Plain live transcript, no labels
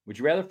Would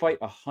you rather fight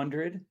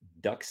 100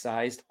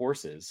 duck-sized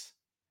horses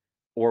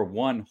or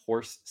one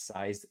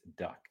horse-sized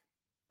duck?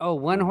 Oh,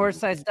 one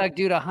horse-sized duck,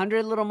 dude,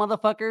 100 little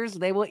motherfuckers,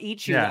 they will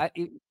eat you. Yeah.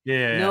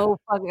 Yeah. No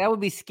fuck, that would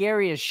be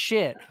scary as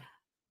shit.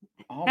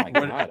 Oh my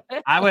What God.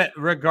 I would,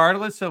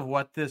 regardless of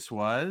what this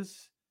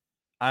was,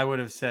 I would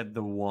have said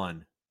the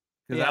one.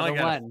 Because Yeah, the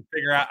one.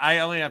 I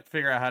only have to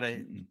figure out how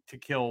to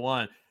kill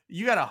one.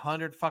 You got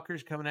 100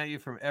 fuckers coming at you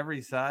from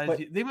every side.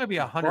 But- They might be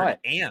 100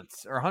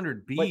 ants or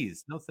 100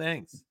 bees. No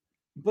thanks.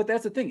 But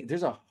that's the thing.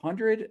 There's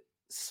 100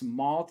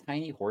 small,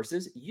 tiny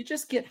horses. You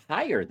just get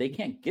higher. They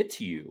can't get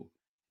to you.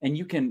 And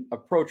you can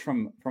approach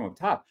from up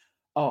top.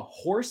 A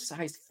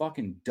horse-sized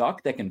fucking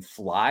duck that can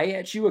fly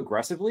at you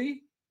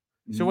aggressively?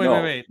 So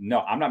wait.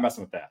 No, I'm not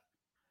messing with that.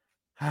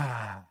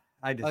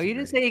 I disagree. Oh, you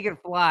didn't say you could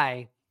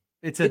fly.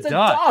 It's a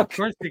duck. Of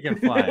course you can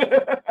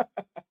fly.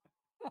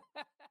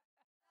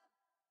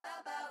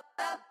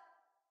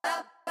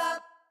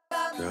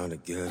 Gonna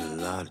get a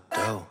lot of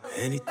dough.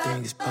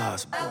 Anything is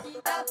possible.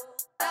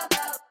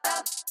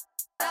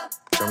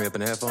 Turn me up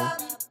in the headphone.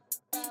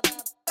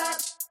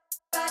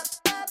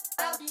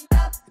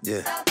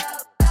 Yeah.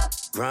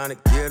 Trying to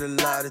get a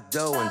lot of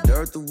dough and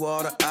dirt through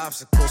all the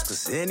obstacles,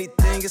 cause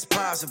anything is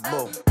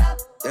possible.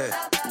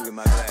 Yeah.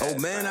 Oh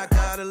man, I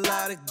got a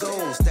lot of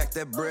goals. Stack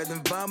that bread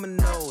and vomit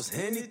nose.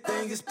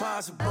 Anything is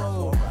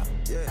possible.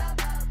 Yeah.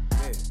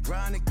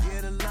 Trying to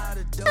get a lot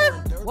of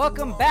dough.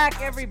 Welcome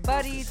back,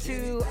 everybody,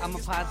 to I'm a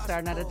Pod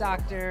Star, Not a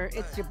Doctor.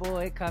 It's your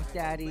boy, Cuff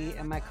Daddy,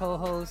 and my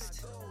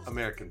co-host,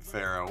 American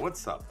Pharaoh.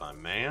 What's up, my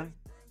man?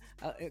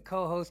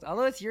 Co-host,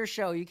 although it's your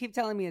show, you keep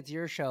telling me it's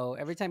your show.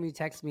 Every time you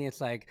text me,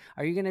 it's like,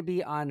 are you going to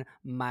be on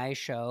my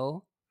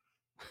show?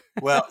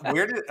 Well,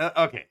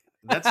 okay,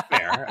 that's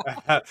fair.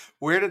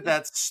 Where did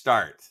that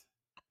start?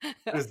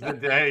 It was the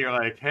day you're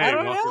like, hey,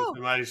 welcome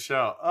to my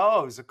show.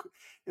 Oh,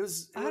 it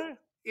was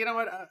you know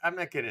what? I'm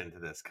not getting into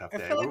this, Cuff Day.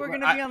 I feel like we're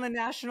going to be on the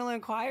National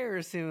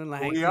Enquirer soon.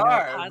 Like we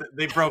are.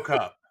 They broke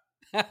up.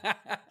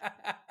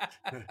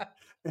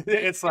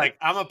 It's like,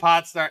 I'm a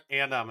pod star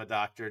and I'm a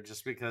doctor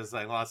just because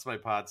I lost my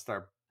pod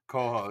star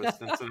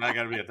co-host, and so now I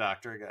got to be a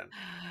doctor again.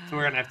 So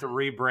we're gonna have to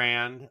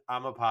rebrand.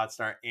 I'm a pod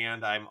star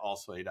and I'm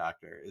also a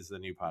doctor is the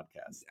new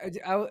podcast.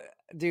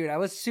 Dude, I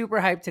was super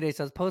hyped today.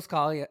 So I was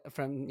post-call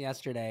from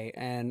yesterday,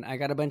 and I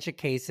got a bunch of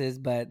cases,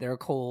 but they're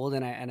cold,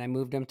 and I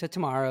moved them to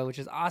tomorrow, which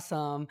is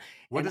awesome.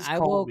 What does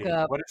cold mean?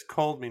 What does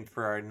cold mean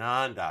for our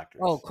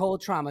non-doctors? Oh,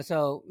 cold trauma.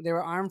 So there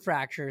were arm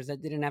fractures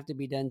that didn't have to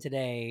be done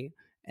today.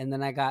 And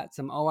then I got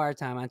some OR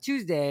time on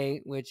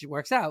Tuesday, which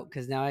works out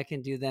because now I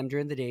can do them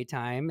during the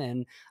daytime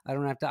and I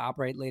don't have to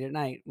operate late at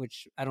night,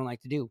 which I don't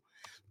like to do.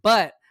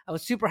 But I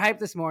was super hyped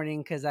this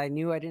morning because I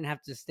knew I didn't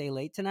have to stay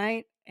late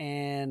tonight.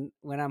 And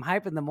when I'm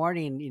hyped in the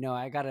morning, you know,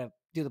 I got to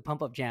do the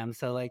pump up jam.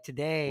 So like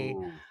today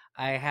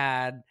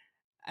I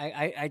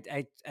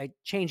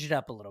changed it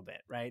up a little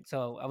bit, right?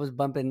 So I was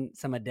bumping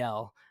some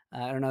Adele.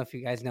 I don't know if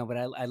you guys know, but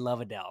I love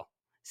Adele.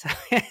 So,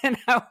 and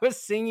I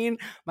was singing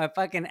my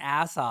fucking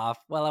ass off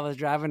while I was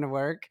driving to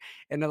work,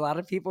 and a lot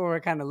of people were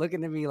kind of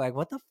looking at me like,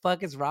 "What the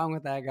fuck is wrong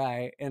with that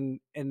guy?" And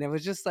it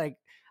was just like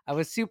I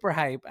was super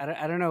hype.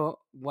 I don't know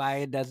why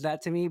it does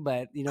that to me,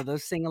 but you know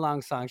those sing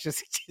along songs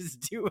just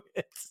do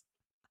it.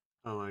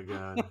 Oh my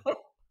god!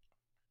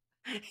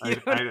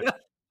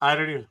 I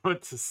don't even know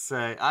what to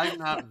say. I'm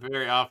not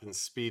very often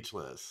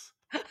speechless,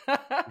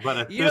 but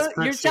at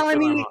you're telling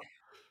me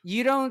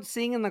you don't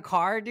sing in the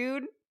car,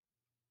 dude.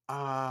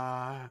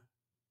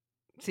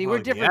 See, we're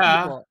different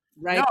people,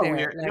 right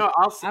there. Like,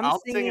 I'll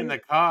sing in the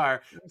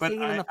car, but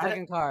singing in the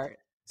fucking car.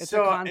 It's a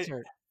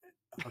concert.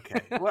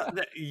 Okay, well,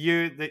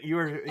 you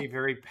are a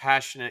very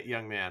passionate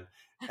young man,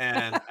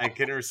 and I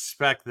can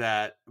respect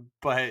that.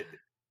 But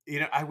you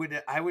know, I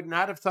would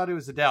not have thought it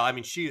was Adele. I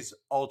mean, she's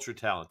ultra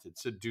talented,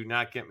 so do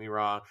not get me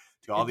wrong.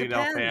 To all the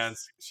Adele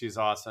fans, she's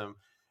awesome.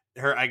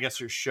 I guess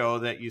her show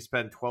that you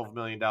spend $12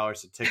 million a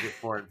ticket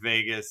for in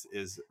Vegas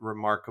is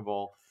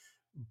remarkable,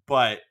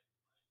 but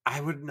I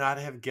would not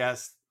have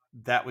guessed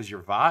that was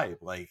your vibe.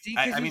 Like, see,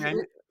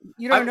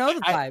 you don't know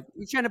the vibe.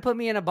 You're trying to put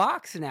me in a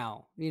box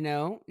now. You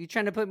know, you're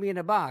trying to put me in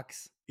a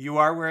box. You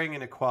are wearing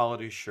an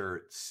equality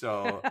shirt,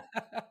 so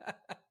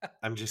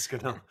I'm just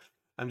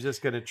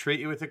gonna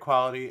treat you with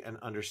equality and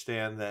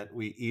understand that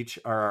we each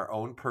are our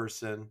own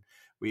person.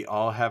 We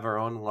all have our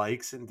own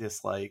likes and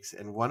dislikes,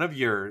 and one of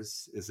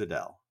yours is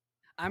Adele.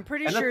 I'm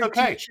pretty sure 2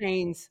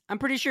 Chainz. I'm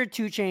pretty sure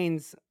 2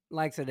 Chainz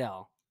likes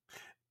Adele.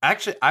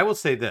 Actually, I will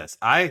say this.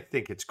 I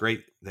think it's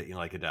great that you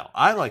like Adele.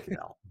 I like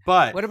Adele.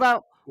 But what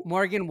about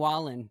Morgan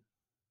Wallen?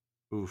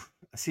 Oof.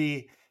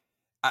 See,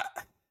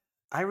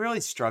 I really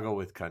struggle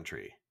with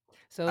country.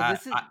 So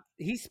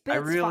he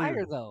spits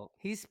fire though.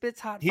 He spits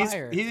hot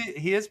fire.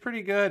 He is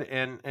pretty good.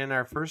 And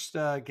our first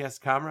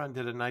guest Kamran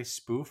did a nice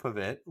spoof of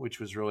it, which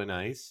was really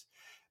nice.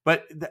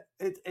 But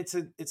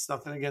it's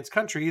nothing against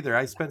country either.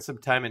 I spent some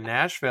time in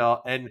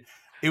Nashville, and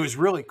it was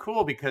really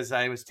cool because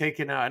I was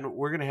taken out, and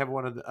we're going to have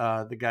one of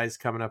the guys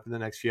coming up in the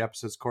next few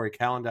episodes, Corey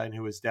Calendine,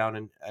 who was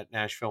down at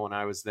Nashville when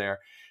I was there.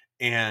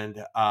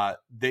 And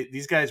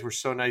these guys were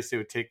so nice. They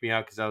would take me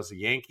out because I was a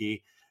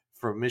Yankee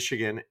from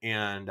Michigan,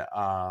 and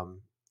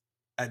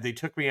they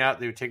took me out.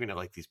 They would take me to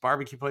like these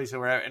barbecue places or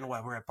whatever. And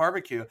when we're at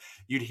barbecue,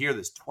 you'd hear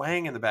this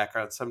twang in the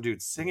background. Some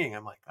dude singing.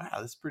 I'm like,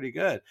 wow, this is pretty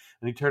good.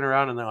 And you turn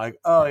around and they're like,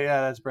 oh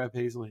yeah, that's Brad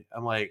Paisley.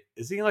 I'm like,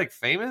 is he like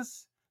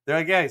famous? They're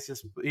like, yeah,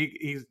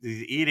 he's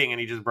eating and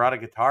he just brought a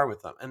guitar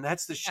with him. And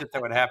that's the shit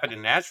that would happen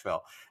in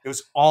Nashville. It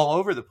was all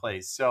over the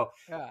place. So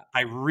Yeah.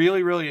 I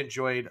really, really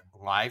enjoyed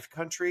live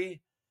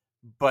country,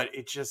 but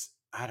it just,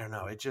 I don't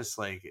know. It just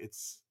like,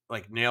 it's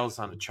like nails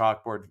on a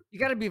chalkboard. You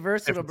got to be If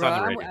versatile, it's bro. on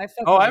the radio. I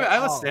fuck Oh, with it I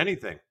listen all. to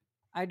anything.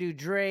 I do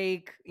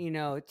Drake, 2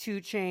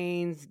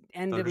 Chainz,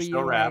 So there's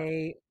no rap.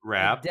 NWA,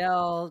 Rap,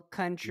 Adele, not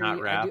country.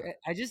 rap.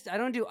 I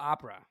don't do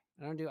opera.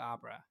 I don't do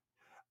opera.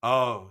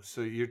 Oh,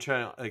 so you're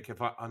trying, like,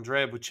 if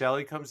Andrea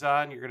Bocelli comes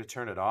on, you're going to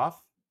turn it off?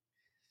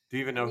 Do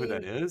you even I know who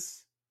that mean,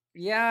 is?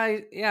 yeah.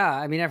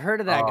 I mean, I've heard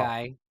of that Oh,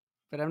 guy,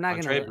 but I'm not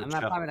Andrea probably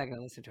Bocelli. not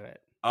gonna listen to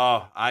it.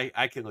 Oh,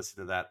 I can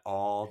listen to that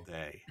all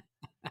day.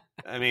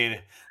 I mean,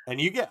 and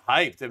you get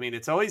hyped. I mean,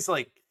 it's always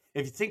like,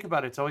 if you think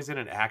about it, it's always in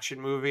an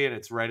action movie, and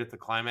it's right at the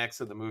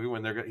climax of the movie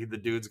when the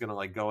dude's gonna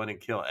like go in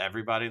and kill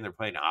everybody, and they're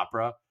playing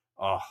opera.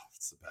 Oh,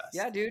 it's the best.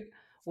 Yeah, dude.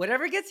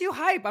 Whatever gets you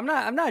hype. I'm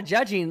not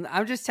judging.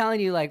 I'm just telling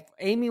you, like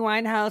Amy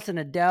Winehouse and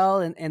Adele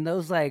and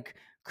those like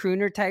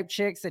crooner type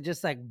chicks that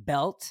just like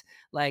belt,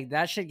 like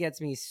that shit gets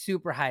me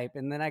super hype.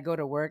 And then I go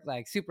to work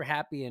like super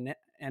happy and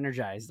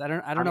energized. I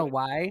don't know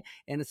why.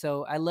 And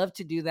so I love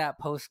to do that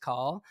post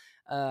call.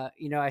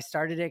 I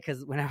started it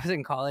because when I was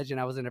in college and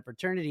I was in a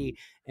fraternity,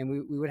 and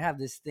we would have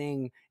this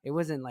thing. It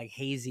wasn't like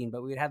hazing,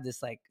 but we would have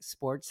this like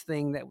sports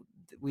thing that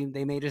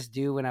they made us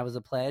do when I was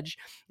a pledge.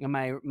 And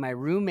my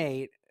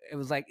roommate, it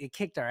was like it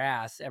kicked our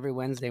ass every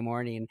Wednesday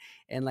morning.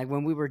 And like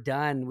when we were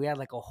done, we had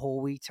like a whole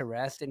week to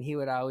rest. And he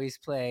would always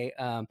play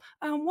I'm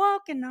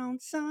walking on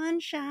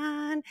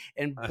sunshine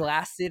and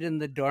blast it in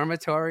the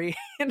dormitory.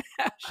 And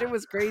that shit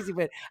was crazy.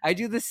 But I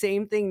do the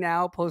same thing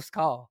now post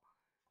call.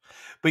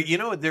 But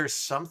there's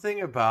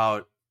something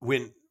about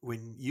when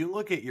you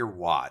look at your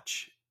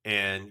watch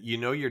and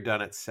you're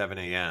done at 7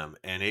 a.m.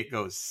 and it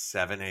goes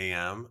 7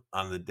 a.m.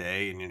 on the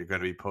day and you're going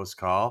to be post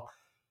call.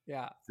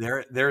 Yeah.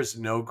 There's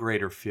no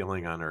greater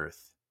feeling on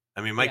earth.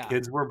 I mean, my Yeah.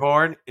 kids were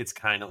born. It's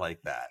kind of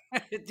like that.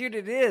 Dude,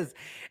 it is.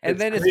 And It's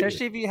then crazy.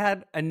 especially if you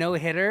had a no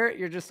hitter,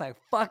 you're just like,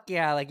 fuck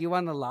yeah, like you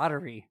won the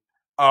lottery.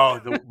 Oh,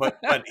 but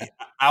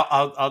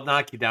I'll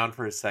knock you down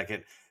for a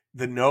second.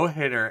 The no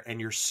hitter, and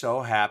you're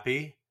so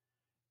happy,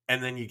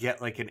 and then you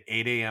get like an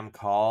 8 a.m.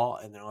 call,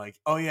 and they're like,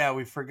 "Oh yeah,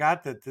 we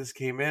forgot that this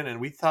came in,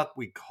 and we thought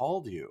we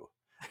called you."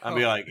 I'll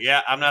be like,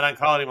 "Yeah, I'm not on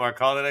call anymore.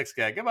 Call the next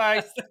guy.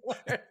 Goodbye."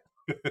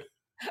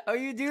 Oh,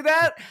 you do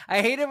that?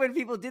 I hate it when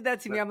people did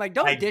that to me. I'm like,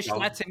 don't dish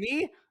that to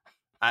me.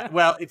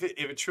 Well, if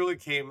it truly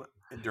came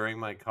during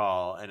my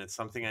call and it's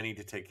something I need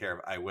to take care of,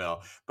 I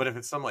will. But if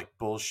it's some like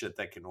bullshit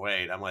that can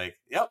wait, I'm like,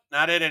 yep,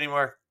 not it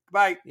anymore.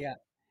 Goodbye. Yeah.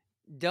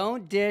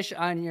 Don't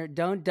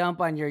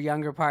dump on your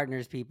younger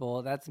partners,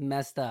 people. That's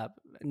messed up.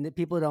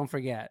 People don't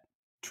forget.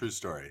 True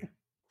story.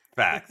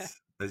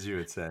 Facts, as you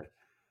would say.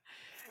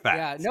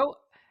 Facts. Yeah,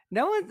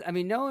 no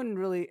one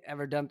really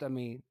ever dumped on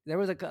me. There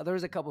was a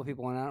couple of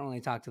people and I don't really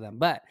talk to them,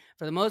 but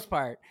for the most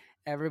part,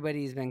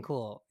 everybody's been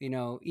cool.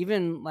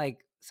 Even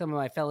like some of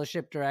my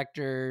fellowship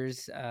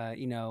directors,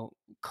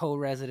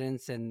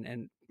 co-residents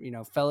and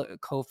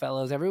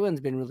co-fellows,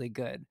 everyone's been really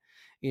good.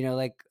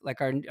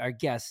 Like our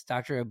guest,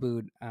 Dr.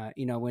 Abboud,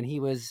 when he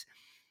was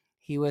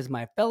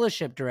my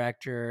fellowship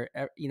director,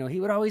 he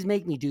would always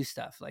make me do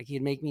stuff. Like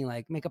he'd make me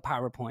like make a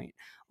PowerPoint,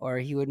 or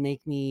he would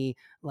make me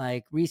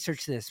like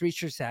research this,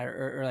 research that,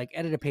 or like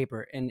edit a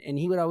paper. And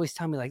he would always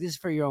tell me like, this is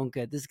for your own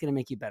good. This is going to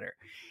make you better.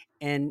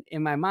 And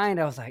in my mind,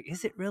 I was like,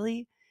 is it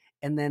really?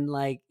 And then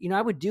like,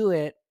 I would do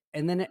it.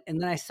 And then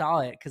I saw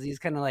it because he's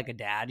kind of like a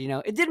dad,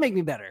 it did make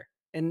me better.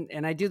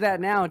 And I do that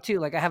now too.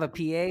 Like I have a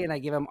PA and I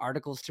give him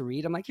articles to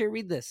read. I'm like, here,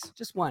 read this,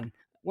 just one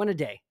a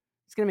day.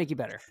 It's going to make you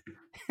better.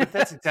 But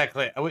that's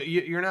exactly,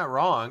 you're not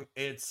wrong.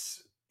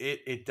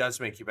 It does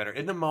make you better.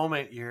 In the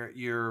moment,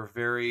 you're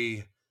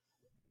very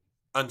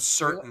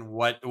uncertain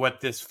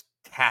what this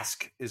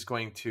task is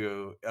going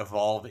to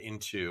evolve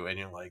into. And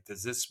you're like,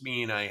 does this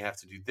mean I have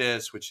to do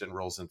this, which then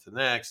rolls into the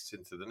next.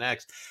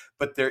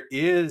 But there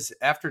is,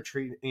 after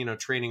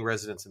training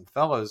residents and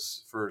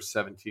fellows for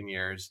 17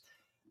 years,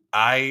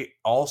 I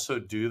also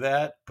do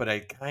that, but I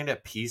kind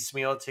of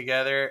piecemeal it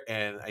together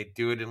and I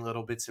do it in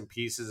little bits and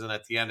pieces. And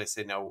at the end, I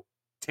say, no,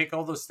 take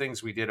all those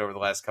things we did over the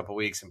last couple of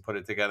weeks and put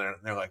it together. And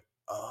they're like,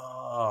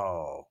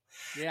 oh,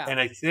 yeah. And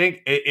I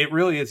think it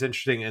really is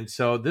interesting. And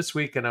so this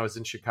weekend I was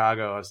in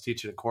Chicago, I was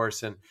teaching a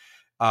course, and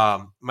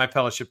my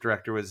fellowship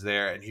director was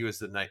there, and he was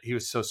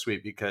so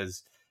sweet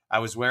because I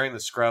was wearing the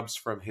scrubs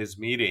from his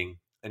meeting,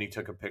 and he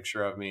took a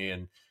picture of me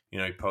and, he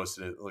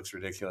posted it. It looks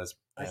ridiculous.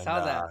 I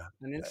saw that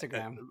on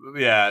Instagram.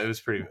 Yeah, it was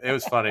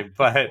funny.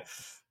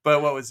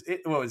 But what was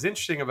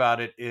interesting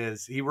about it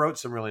is he wrote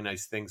some really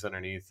nice things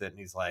underneath it. And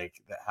he's like,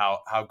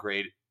 how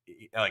great,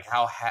 like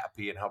how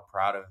happy and how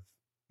proud of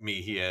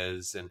me he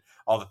is and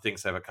all the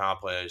things I've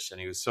accomplished.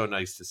 And he was so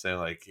nice to say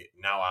like,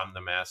 now I'm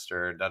the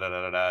master, da, da,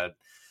 da, da, da.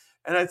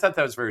 And I thought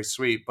that was very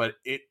sweet, but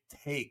it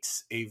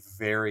takes a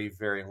very,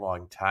 very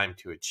long time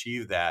to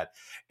achieve that.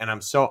 And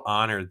I'm so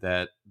honored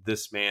that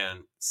this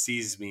man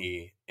sees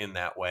me in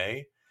that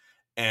way.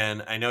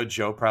 And I know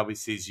Joe probably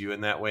sees you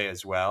in that way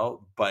as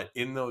well. But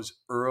in those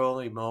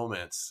early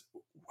moments,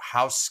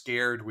 how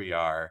scared we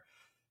are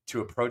to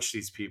approach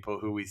these people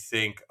who we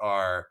think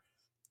are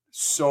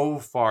so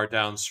far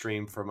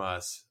downstream from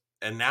us.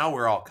 And now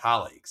we're all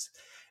colleagues.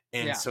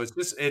 And so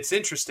it's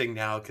interesting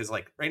now because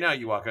like right now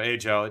you walk out, hey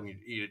Joe, and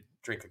you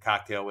drink a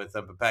cocktail with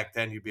them. But back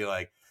then you'd be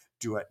like,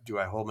 do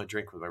I hold my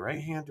drink with my right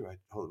hand? Do I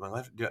hold it with my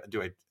left?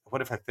 Do I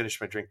what if I finish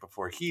my drink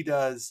before he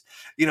does?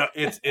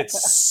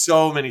 It's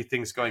so many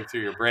things going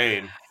through your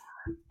brain.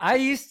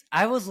 I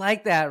was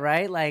like that,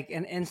 right? Like,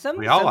 and some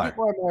people are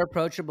more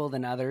approachable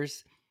than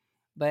others.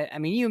 But I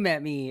mean, you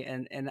met me,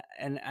 and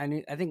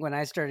I think when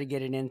I started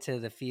getting into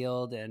the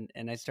field,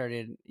 and I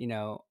started,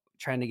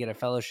 trying to get a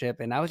fellowship,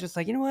 and I was just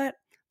like, you know what,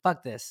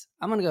 fuck this,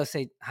 I'm gonna go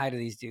say hi to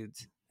these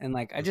dudes, and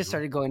like I just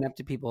started going up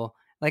to people.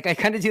 Like I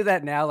kind of do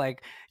that now.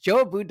 Like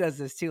Joe Abboud does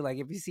this too. Like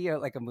if you see a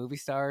movie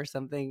star or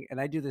something,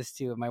 and I do this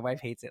too, and my wife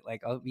hates it.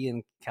 Like I'll be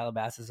in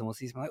Calabasas and we'll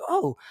see someone like,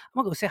 oh, I'm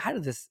gonna go say hi to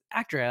this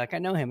actor. Like I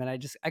know him, and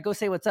I go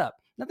say what's up.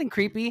 Nothing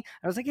creepy.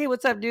 I was like, hey,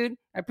 what's up, dude?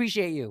 I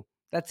appreciate you.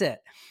 That's it.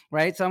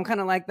 Right. So I'm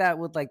kind of like that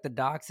with like the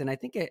docs, and I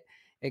think it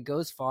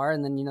goes far.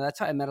 And then, that's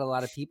how I met a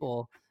lot of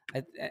people.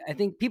 I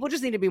think people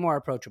just need to be more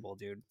approachable,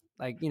 dude.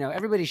 Like,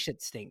 everybody's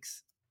shit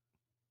stinks.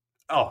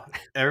 Oh,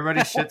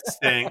 everybody's shit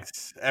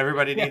stinks.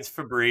 Everybody needs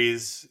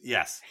Febreze.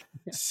 Yes.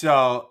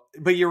 So,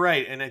 but you're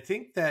right. And I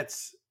think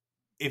that's,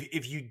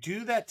 if you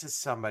do that to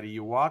somebody,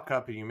 you walk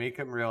up and you make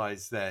them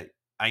realize that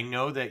I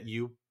know that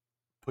you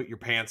put your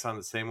pants on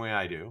the same way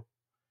I do,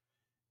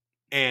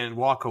 and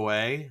walk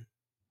away,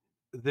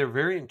 they're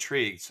very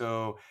intrigued.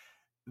 So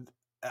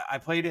I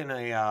played in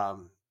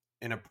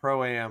a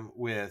pro-am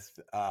with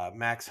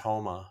Max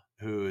Homa,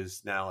 who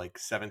is now like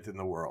 7th in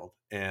the world.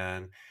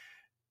 And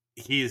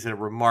he is a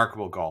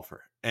remarkable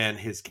golfer, and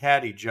his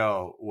caddy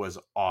Joe was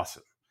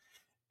awesome.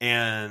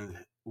 And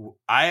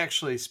I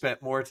actually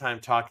spent more time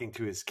talking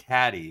to his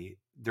caddy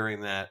during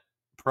that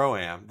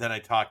pro-am than I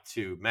talked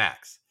to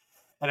Max.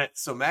 And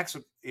so Max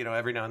would,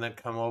 every now and then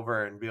come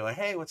over and be like,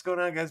 hey, what's going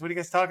on, guys? What are you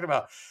guys talking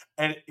about?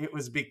 And it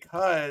was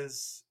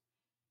because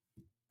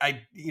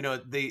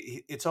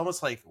it's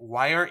almost like,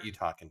 why aren't you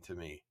talking to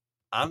me?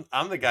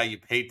 I'm the guy you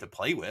paid to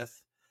play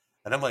with.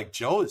 And I'm like,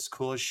 Joe is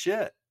cool as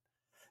shit.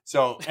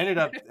 So ended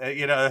up,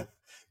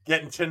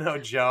 getting to know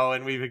Joe,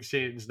 and we've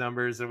exchanged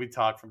numbers, and we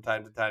talk from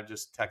time to time,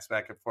 just text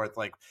back and forth.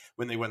 Like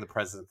when they won the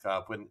President's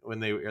Cup, when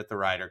they were at the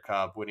Ryder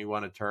Cup, when he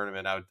won a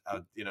tournament, I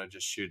would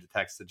just shoot a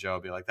text to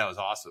Joe, be like, that was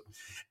awesome.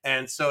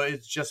 And so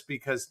it's just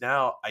because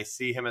now I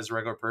see him as a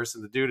regular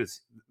person.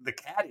 The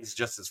caddy's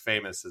just as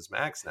famous as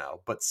Max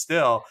now, but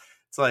still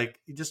it's like,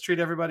 you just treat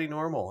everybody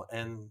normal.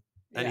 And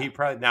he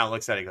probably now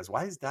looks at it and goes,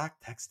 why is Doc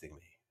texting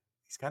me?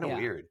 He's kind of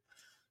weird.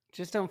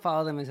 Just don't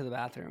follow them into the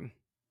bathroom.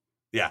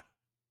 Yeah.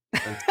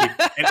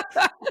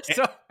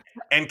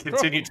 And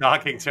continue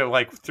talking to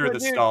like through the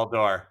stall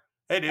door.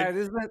 Hey,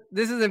 dude. Right,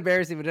 this is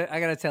embarrassing, but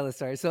I gotta tell the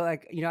story. So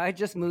like, I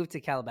just moved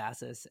to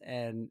Calabasas,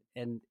 and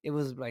it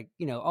was like,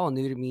 all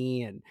new to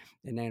me, and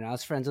then I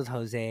was friends with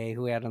Jose,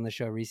 who we had on the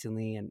show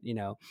recently, and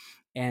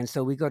and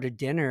so we go to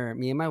dinner,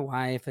 me and my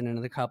wife and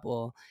another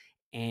couple,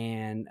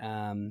 and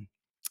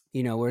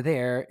we're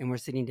there and we're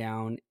sitting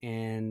down,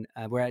 and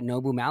we're at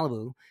Nobu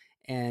Malibu.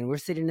 And we're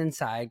sitting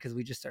inside because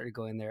we just started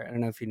going there. I don't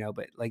know if you know,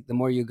 but like the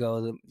more you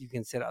go, you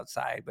can sit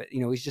outside. But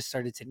we just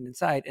started sitting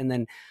inside, and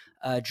then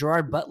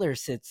Gerard Butler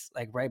sits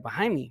like right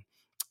behind me.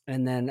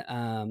 And then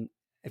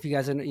if you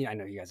guys are, I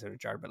know you guys are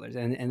Gerard Butlers.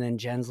 And then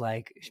Jen's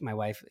like, my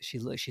wife,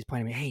 she's pointing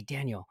at me, hey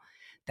Daniel,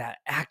 that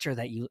actor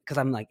that you, because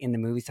I'm like in the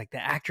movies, like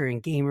the actor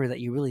and gamer that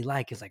you really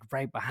like is like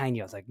right behind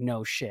you. I was like,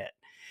 no shit.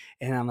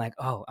 And I'm like,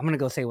 oh, I'm gonna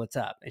go say what's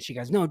up. And she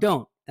goes, no,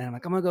 don't. And I'm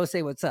like, I'm gonna go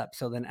say what's up.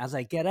 So then as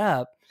I get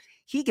up,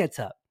 he gets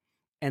up.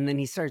 And then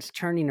he starts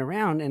turning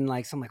around, and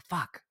like, so I'm like,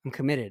 fuck, I'm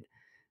committed.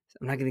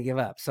 I'm not going to give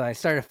up. So I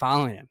started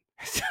following him.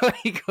 So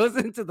he goes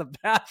into the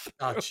bathroom.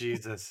 Oh,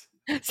 Jesus.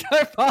 So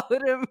I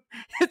followed him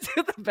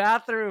into the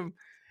bathroom,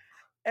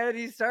 and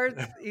he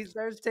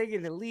starts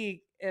taking a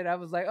leak. And I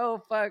was like,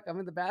 oh, fuck, I'm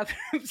in the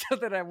bathroom. So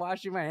then I'm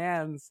washing my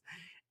hands.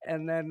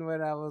 And then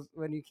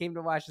when he came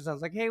to wash his hands, I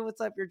was like, hey, what's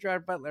up? You're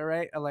Gerard Butler,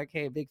 right? I'm like,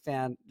 hey, big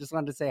fan. Just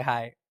wanted to say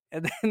hi.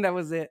 And then that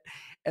was it.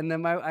 And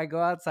then I go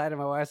outside, and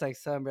my wife's like,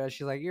 so embarrassed.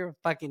 She's like, you're a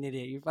fucking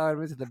idiot. You followed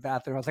me to the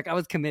bathroom. I was like, I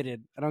was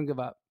committed. I don't give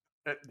up.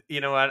 You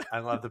know what?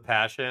 I love the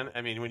passion.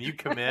 I mean, when you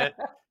commit,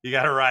 you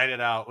got to ride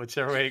it out,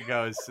 whichever way it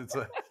goes. It's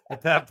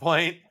at that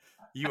point,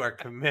 you are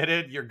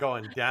committed. You're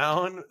going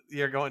down.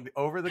 You're going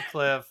over the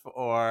cliff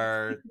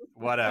or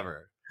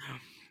whatever.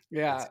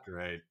 Yeah. That's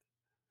great.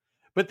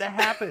 But that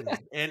happens.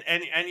 And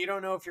you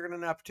don't know if you're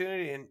going to have an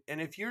opportunity. And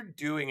if you're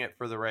doing it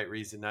for the right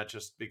reason, not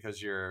just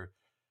because you're,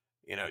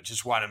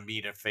 just want to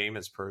meet a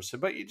famous person,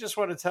 but you just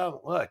want to tell them,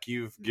 look,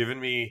 you've given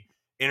me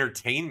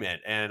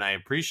entertainment and I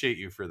appreciate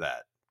you for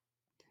that.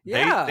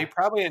 Yeah. They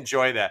probably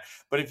enjoy that.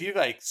 But if you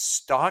like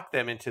stalk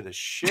them into the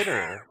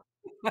shitter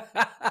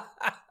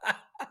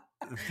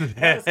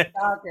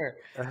Stalker.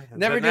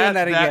 Never doing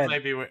that again. That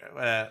might be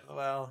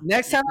well.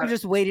 Next time I'm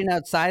just waiting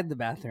outside the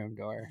bathroom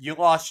door. You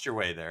lost your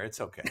way there.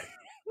 It's okay.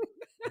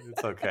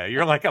 It's okay.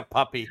 You're like a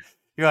puppy.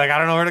 You're like, I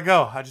don't know where to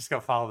go. I just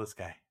gotta follow this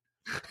guy.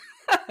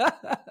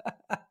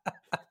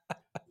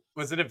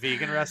 Was it a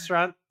vegan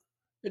restaurant?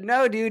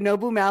 No, dude.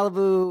 Nobu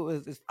Malibu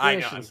was fish I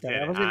know. and I'm stuff.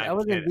 kidding. I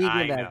wasn't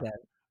vegan back then.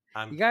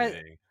 I'm You guys-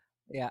 kidding.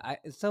 Yeah.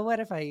 So what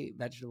if I eat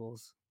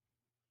vegetables?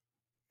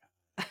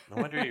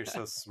 No wonder you're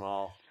so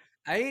small.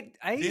 I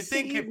Do you used to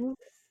think eat if- meat.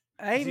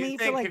 I ate do you meat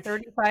for think like if-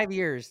 35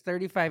 years.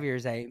 35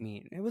 years I ate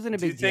meat. It wasn't a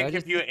Do you big deal. I think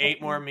just if you ate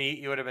ate more protein. meat,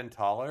 you would have been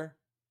taller?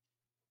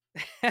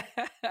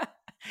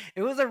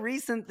 It was a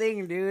recent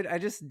thing, dude. I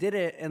just did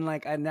it, and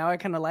like now I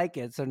kind of like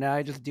it, so now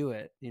I just do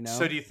it. You know.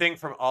 So do you think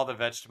from all the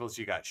vegetables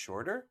you got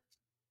shorter?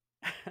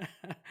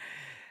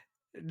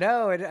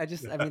 No, I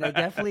mean, I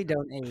definitely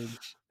don't age.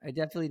 I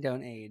definitely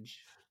don't age.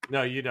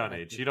 No, you don't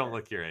That's age. for You don't sure.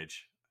 look your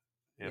age.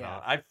 You know,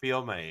 Yeah. I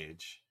feel my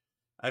age.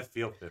 I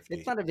feel 50.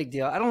 It's not a big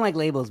deal. I don't like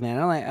labels, man.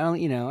 I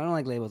don't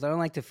like labels. I don't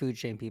like to food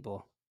shame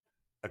people.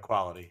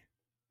 Equality.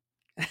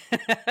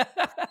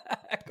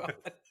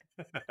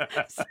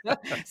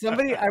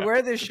 Somebody, I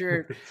wear this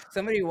shirt.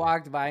 Somebody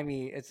walked by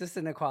me. It's just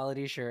an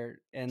equality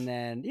shirt, and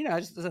then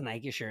it's just a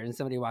Nike shirt. And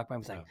somebody walked by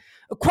and was like,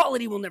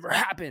 "Equality will never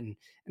happen."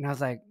 And I was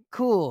like,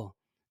 "Cool."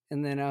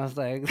 And then I was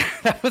like,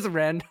 "That was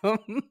random."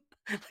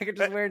 Like I'm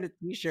just wearing a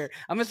T-shirt.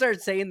 I'm gonna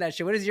start saying that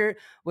shit. What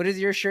does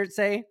your shirt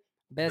say?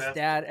 Best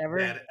dad ever.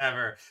 Dad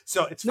ever.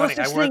 So it's No funny.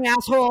 such thing,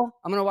 asshole.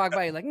 I'm gonna walk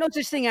by you like, no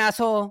such thing,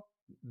 asshole.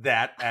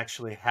 That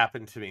actually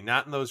happened to me,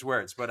 not in those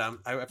words, but I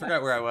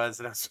forgot where I was,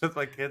 and I was with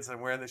my kids. I'm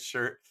wearing this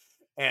shirt,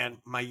 and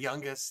my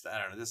youngest, I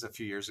don't know, this is a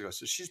few years ago,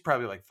 so she's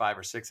probably like 5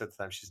 or 6 at the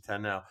time. She's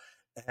 10 now,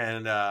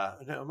 and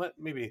no,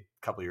 maybe a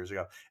couple years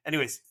ago.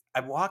 Anyways,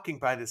 I'm walking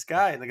by this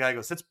guy, and the guy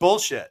goes, "That's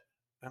bullshit,"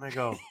 and I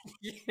go,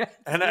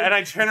 and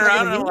I turn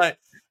around, and I'm like,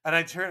 and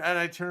I turn around,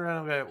 and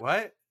I'm like,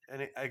 what?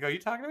 And I go, "You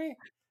talking to me?"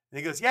 And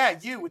he goes, "Yeah,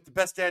 you with the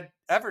best dad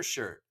ever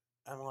shirt."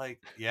 I'm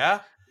like,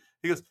 "Yeah."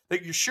 He goes,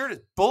 "Like your shirt is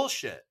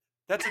bullshit.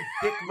 That's a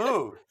dick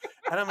move."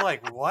 And I'm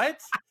like, "What?"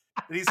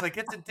 And he's like,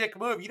 "It's a dick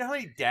move." You know how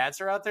many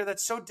dads are out there?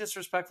 That's so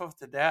disrespectful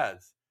to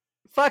dads.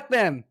 Fuck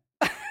them.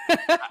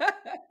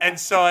 And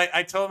so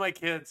I told my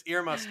kids,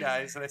 earmuffs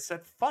guys, and I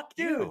said, "Fuck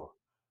you."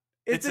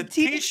 It's a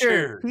t-shirt.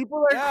 T-shirt. People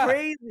are Yeah.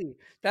 crazy.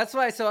 That's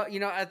why. So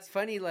it's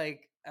funny.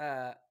 Like,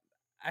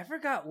 I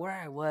forgot where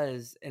I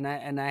was, and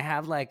I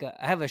have like I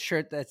have a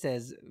shirt that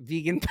says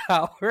 "Vegan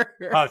Power."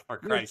 Oh, for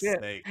No Christ's shit.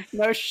 sake!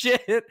 No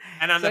shit.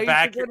 And on So I the used to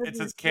back, go to it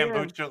says this gym.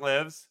 "Kombucha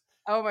lives."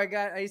 Oh my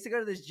god! I used to go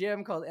to this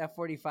gym called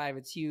F45.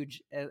 It's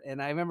huge,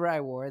 and I remember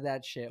I wore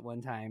that shit one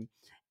time,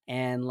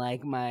 and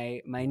like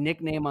my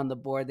nickname on the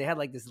board, they had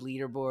like this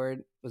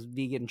leaderboard was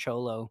Vegan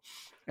Cholo,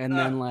 and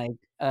then like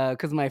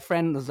because my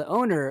friend was the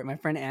owner, my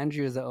friend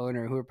Andrew is the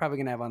owner, who we're probably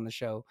gonna have on the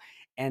show,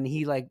 and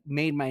he like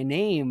made my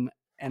name.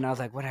 And I was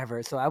like,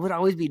 whatever. So I would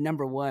always be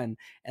number one.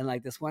 And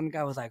like this one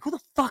guy was like, who the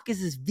fuck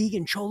is this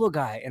Vegan Cholo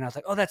guy? And I was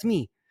like, oh, that's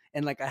me.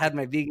 And like I had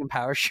my Vegan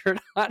Power shirt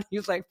on. He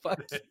was like,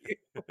 fuck you.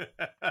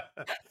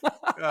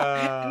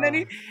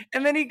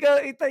 And then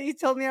he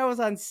told me I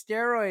was on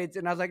steroids.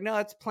 And I was like, no,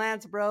 it's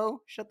plants,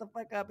 bro. Shut the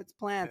fuck up. It's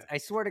plants. I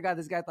swear to God,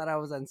 this guy thought I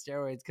was on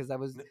steroids because I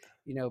was,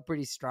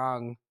 pretty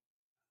strong.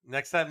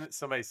 Next time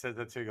somebody says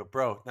that to you, go,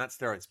 "Bro, not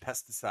steroids,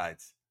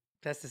 pesticides."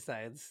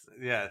 Pesticides.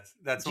 Yeah,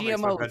 that's what GMOs.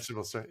 makes my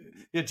vegetables start.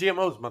 Yeah,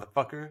 GMOs,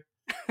 motherfucker.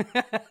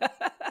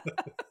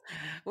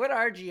 What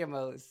are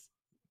GMOs?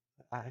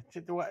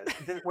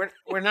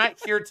 We're not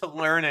here to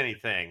learn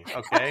anything,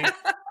 okay?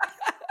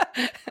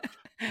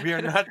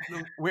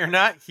 We're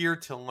not here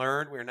to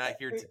learn. We're not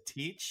here to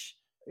teach.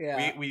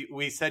 Yeah.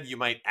 We said you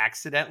might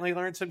accidentally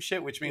learn some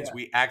shit, which means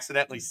we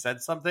accidentally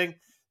said something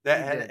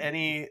that had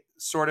any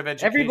sort of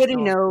education. Everybody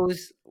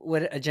knows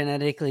what a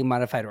genetically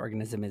modified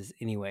organism is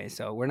anyway,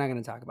 so we're not going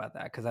to talk about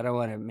that because I don't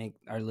want to make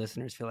our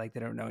listeners feel like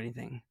they don't know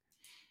anything.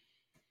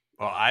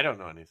 Well, I don't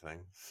know anything,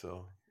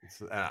 so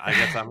I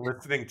guess I'm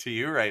listening to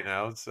you right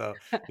now. So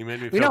you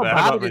made me feel we know bad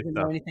Bobby about doesn't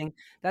know myself. anything.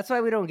 That's why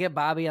we don't get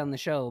Bobby on the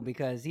show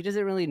because he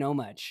doesn't really know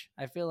much.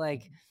 I feel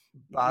like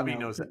Bobby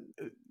knows.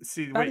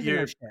 See, Bobby what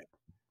you're. shit.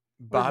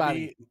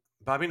 Bobby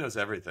knows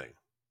everything.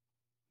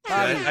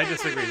 Bobby. I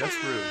disagree. That's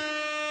rude.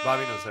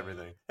 Bobby knows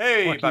everything.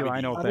 Hey, Fuck Bobby. you, I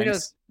know Bobby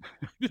things.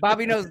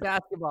 Bobby knows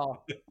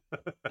basketball.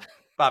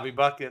 Bobby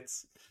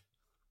buckets.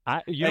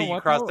 You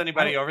crossed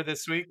anybody over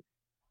this week?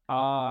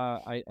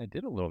 I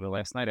did a little bit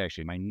last night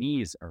actually. My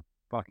knees are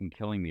fucking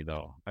killing me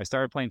though. I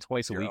started playing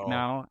twice a week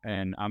now,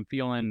 and I'm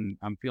feeling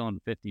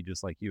 50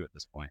 just like you at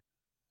this point.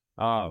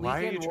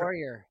 Weekend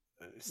warrior.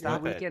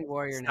 Stop it. Weekend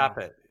warrior. Stop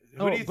now. it.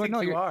 Who do you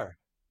think you are?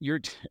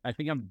 I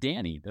think I'm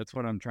Danny. That's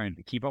what I'm trying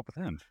to keep up with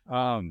him.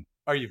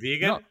 Are you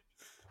vegan?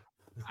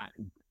 No,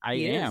 I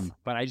am,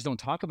 but I just don't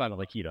talk about it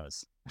like he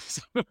does.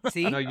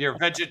 See? No, you're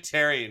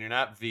vegetarian. You're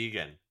not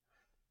vegan.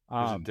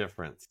 There's a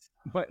difference.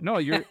 But no,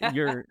 your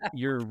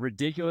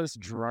ridiculous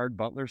Gerard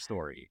Butler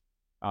story.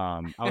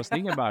 I was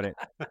thinking about it,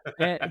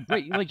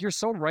 but like you're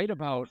so right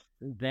about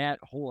that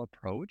whole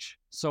approach.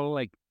 So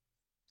like,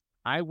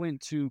 I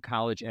went to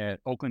college at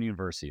Oakland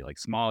University, like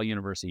small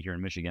university here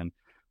in Michigan.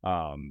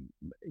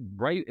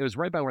 It was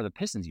right by where the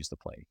Pistons used to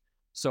play.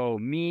 So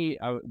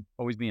I would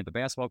always be at the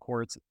basketball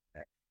courts.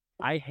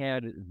 I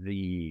had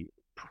the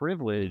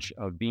privilege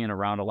of being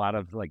around a lot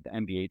of like the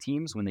NBA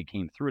teams when they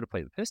came through to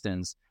play the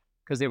Pistons,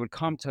 because they would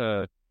come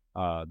to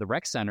the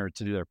rec center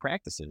to do their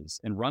practices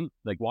and run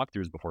like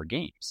walkthroughs before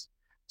games.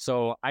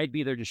 So I'd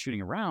be there just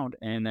shooting around,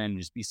 and then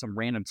just be some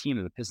random team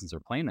that the Pistons are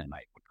playing that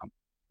night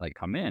would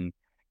come in.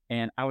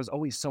 And I was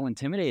always so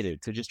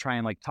intimidated to just try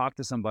and like talk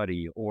to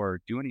somebody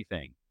or do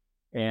anything.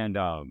 And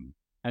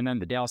then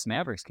the Dallas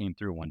Mavericks came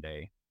through one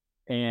day,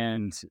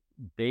 and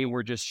they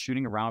were just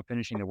shooting around,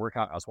 finishing the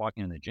workout. I was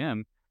walking in the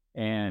gym,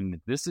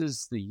 and this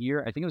is the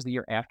year, I think it was the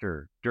year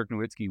after Dirk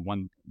Nowitzki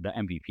won the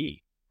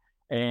MVP.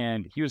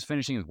 And he was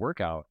finishing his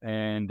workout,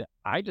 and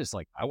I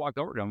walked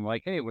over to him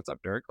like, "Hey, what's up,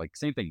 Dirk?" Like,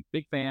 same thing,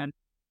 big fan.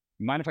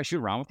 Mind if I shoot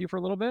around with you for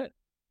a little bit?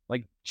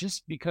 Like,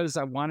 just because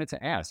I wanted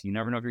to ask. You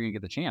never know if you're gonna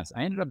get the chance.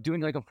 I ended up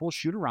doing like a full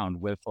shoot around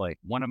with like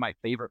one of my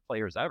favorite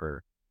players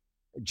ever,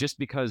 just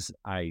because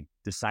I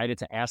decided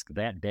to ask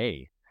that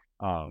day.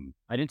 I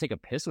didn't take a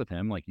piss with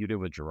him like you did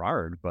with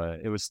Gerard,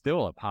 but it was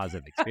still a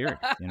positive experience,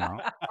 you know?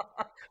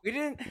 We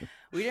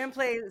didn't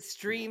play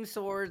Stream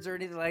Swords or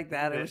anything like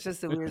that. It was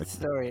just a weird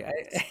story.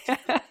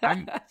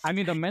 I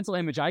mean, the mental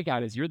image I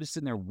got is you're just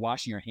sitting there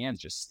washing your hands,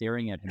 just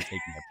staring at him taking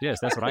a piss.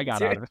 That's what I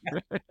got out of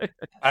it.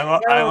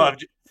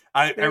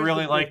 I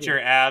really liked your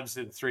abs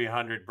in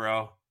 300,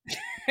 bro.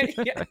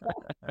 Yeah.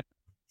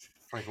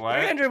 Like, what?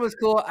 300 was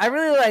cool. I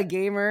really like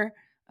Gamer.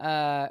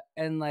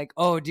 And like,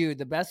 oh, dude,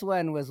 the best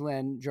one was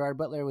when Gerard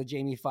Butler with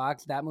Jamie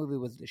Foxx. That movie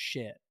was the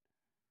shit.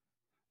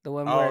 The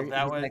one where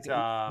that was like,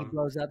 he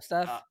blows up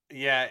stuff.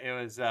 Yeah, it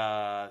was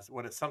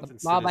something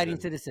Law-abiding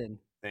citizen.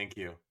 Thank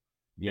you.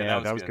 Yeah,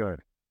 that was good.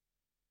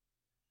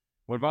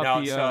 What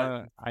about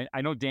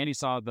I know Danny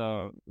saw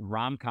the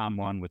rom-com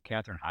one with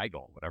Katherine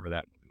Heigl, whatever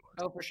that movie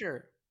was. Oh, for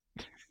sure.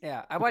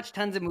 Yeah, I watched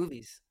tons of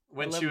movies.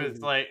 When she was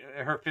movies. Like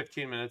her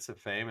 15 minutes of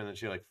fame, and then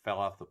she like fell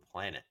off the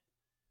planet.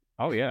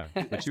 Oh yeah,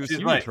 but she was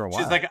huge like, for a while.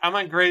 She's like, I'm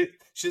on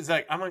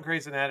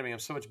Grey's Anatomy. I'm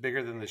so much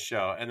bigger than the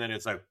show, and then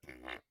it's like,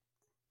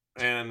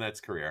 and that's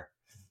career.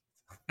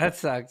 That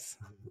sucks.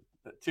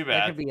 Too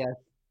bad. That could be us.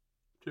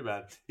 Too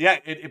bad. Yeah,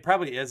 it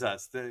probably is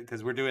us,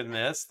 because we're doing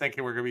this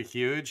thinking we're gonna be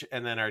huge,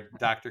 and then our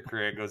doctor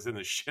career goes in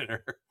the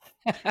shitter.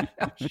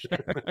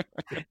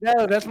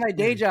 No, that's my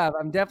day job.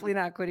 I'm definitely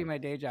not quitting my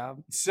day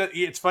job. So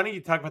it's funny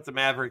you talk about the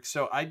Mavericks.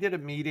 So I did a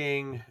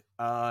meeting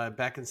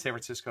back in San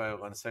Francisco, I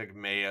want to say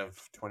May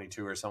of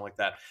 22 or something like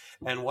that.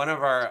 And one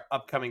of our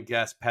upcoming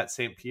guests, Pat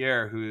St.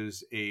 Pierre,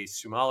 who's a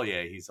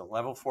sommelier, he's a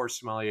level 4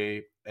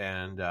 sommelier,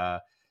 and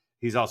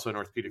he's also an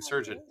orthopedic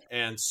surgeon.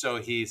 And so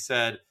he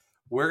said,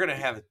 we're going to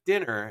have a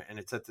dinner, and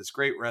it's at this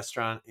great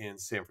restaurant in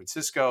San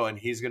Francisco, and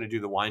he's going to do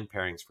the wine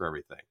pairings for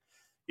everything.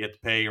 You have to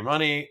pay your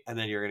money, and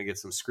then you're going to get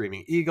some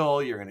Screaming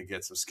Eagle. You're going to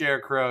get some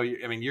Scarecrow.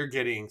 You're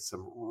getting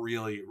some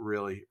really,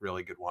 really,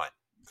 really good wine.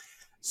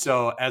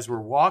 So as we're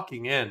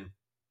walking in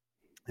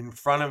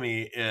front of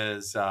me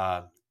is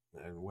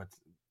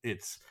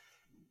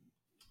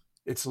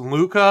it's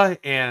Luka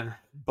and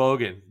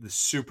Bogan, the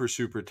super,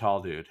 super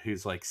tall dude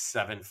who's like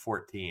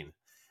 7'14".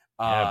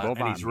 Boban,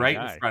 and he's right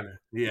in front of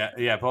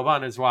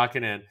Boban is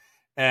walking in,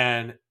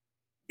 and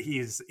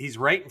he's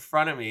right in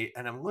front of me,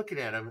 and I'm looking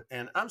at him,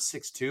 and I'm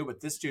 6'2", but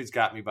this dude's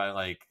got me by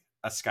like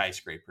a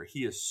skyscraper.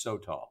 He is so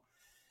tall,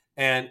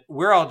 and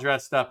we're all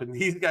dressed up, and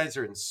these guys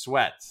are in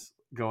sweats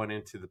going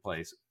into the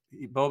place.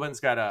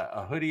 Boban's got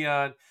a hoodie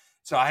on,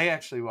 so I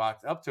actually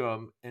walked up to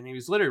him, and he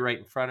was literally right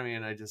in front of me,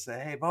 and I just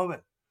said, "Hey,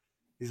 Boban."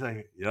 He's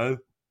like, "Yeah,"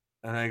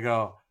 and I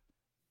go,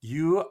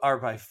 "You are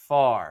by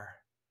far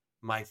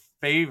my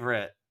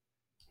favorite."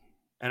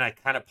 And I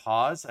kind of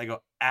pause. I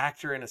go,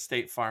 actor in a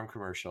State Farm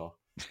commercial.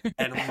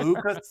 And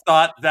Luka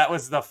thought that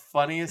was the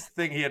funniest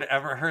thing he had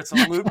ever heard.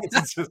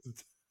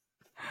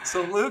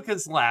 So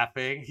Luka's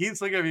laughing.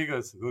 He's looking at me. He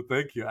goes, "Oh,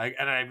 thank you."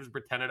 And I just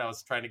pretended I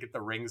was trying to get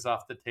the rings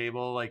off the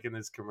table, like in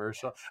this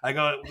commercial. I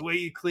go, "The way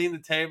you clean the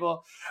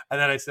table." And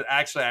then I said,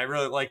 "Actually, I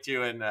really liked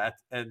you in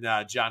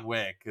John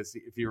Wick, because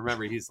if you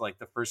remember, he's like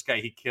the first guy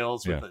he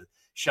kills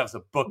shoves a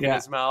book in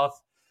his mouth."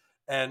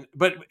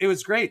 But it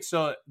was great.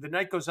 So the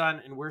night goes on,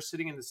 and we're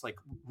sitting in this like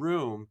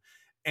room,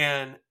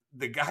 and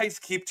the guys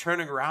keep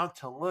turning around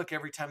to look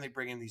every time they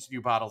bring in these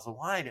new bottles of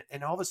wine.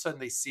 And all of a sudden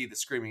they see the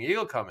Screaming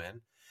Eagle come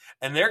in,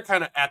 and they're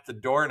kind of at the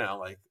door now,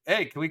 like,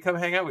 "Hey, can we come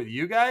hang out with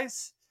you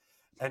guys?"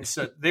 And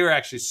so they were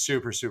actually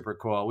super, super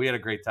cool. We had a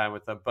great time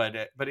with them. But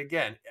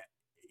again,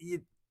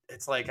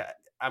 it's like,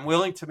 I'm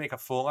willing to make a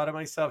fool out of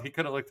myself. He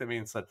could have looked at me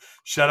and said,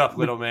 "Shut up,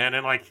 little man,"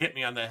 and like hit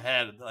me on the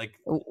head. Like,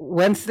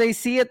 once they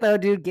see it though,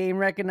 dude, game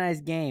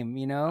recognized game.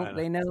 You know,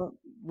 they know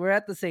we're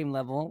at the same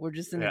level. We're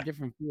just in a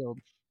different field.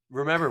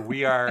 Remember,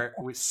 we're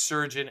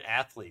surgeon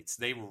athletes.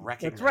 They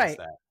recognize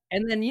that.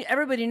 And then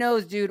everybody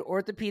knows, dude,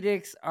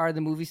 orthopedics are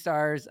the movie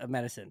stars of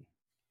medicine,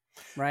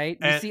 right?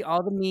 You see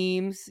all the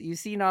memes. You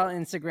see it all on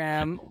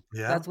Instagram.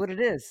 Yeah. That's what it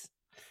is.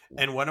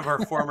 And one of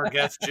our former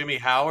guests, Jimmy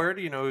Howard,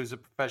 who's a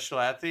professional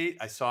athlete,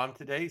 I saw him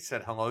today. He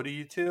said hello to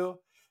you two.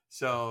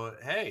 So,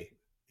 hey,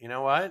 you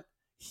know what?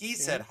 He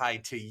said hi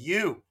to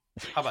you.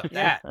 How about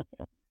that?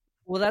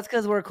 Well, that's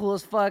because we're cool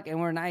as fuck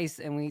and we're nice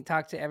and we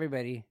talk to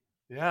everybody.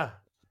 Yeah.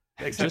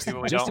 Except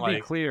people we just don't to be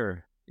like.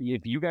 clear,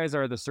 if you guys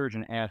are the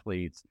surgeon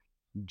athletes,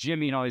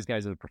 Jimmy and all these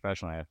guys are the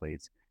professional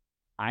athletes.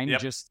 I'm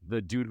just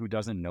the dude who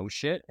doesn't know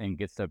shit and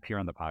gets to appear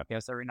on the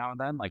podcast every now and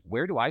then. Like,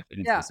 where do I fit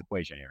into this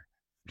equation here?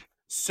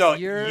 So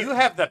you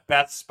have the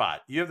best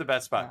spot. You have the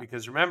best spot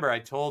because remember, I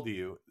told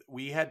you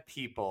we had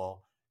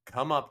people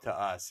come up to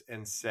us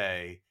and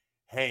say,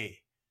 "Hey,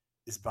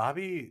 is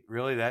Bobby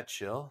really that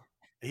chill?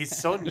 He's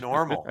so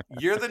normal.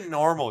 You're the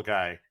normal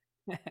guy.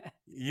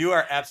 You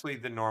are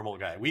absolutely the normal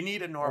guy. We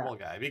need a normal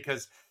guy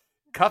because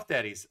Cuff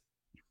Daddy's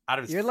out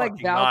of his You're fucking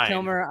like Val mind.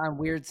 Kilmer on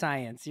Weird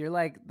Science. You're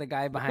like the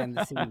guy behind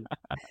the scenes.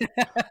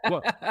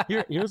 Well,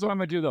 here's what I'm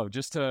gonna do though,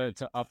 just to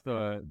up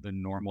the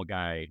normal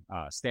guy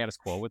status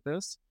quo with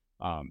this.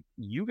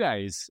 You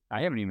guys,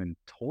 I haven't even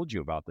told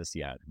you about this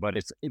yet, but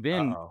it's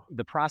been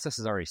the process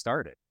has already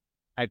started.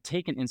 I've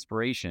taken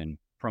inspiration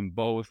from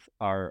both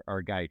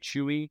our guy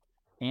Chewy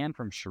and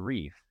from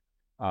Sharif.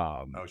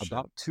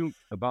 About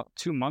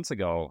 2 months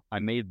ago, I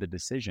made the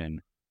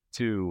decision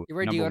to you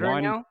wear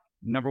deodorant now?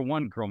 Number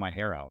one, grow my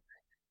hair out.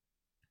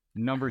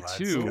 Number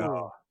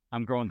two,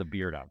 I'm growing the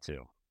beard out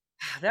too.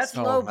 That's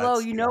low blow.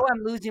 You know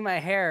I'm losing my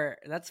hair.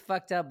 That's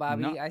fucked up,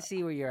 Bobby. No, I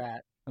see where you're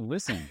at.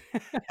 Listen.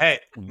 Hey,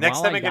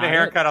 next time I get a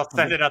haircut, I'll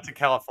send it out to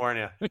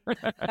California.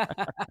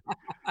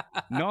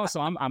 No, so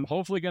I'm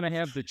hopefully gonna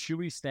have the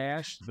Chewy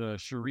stash, the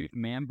Sharif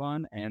man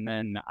bun, and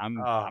then I'm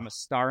a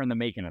star in the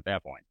making at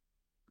that point.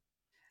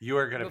 You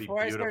are gonna be beautiful.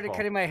 Before I started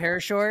cutting my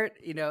hair short,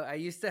 I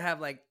used to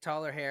have like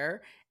taller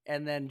hair.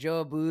 And then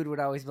Joe Abboud would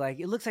always be like,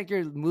 "It looks like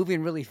you're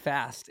moving really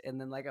fast." And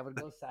then like I would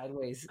go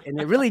sideways,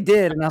 and it really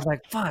did. And I was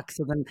like, "Fuck!"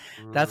 So then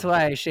that's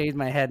why I shaved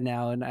my head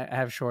now, and I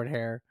have short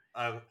hair.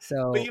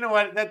 But you know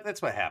what?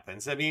 That's what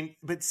happens. I mean,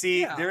 but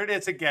see, there it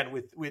is again.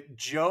 With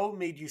Joe,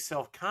 made you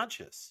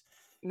self-conscious.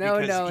 No.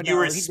 You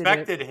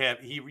respected him.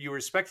 You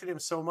respected him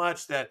so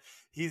much that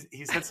he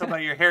said something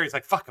about your hair. He's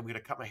like, "Fuck, I'm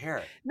gonna cut my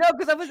hair." No,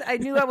 because I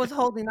knew I was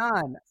holding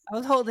on. I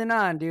was holding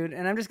on, dude,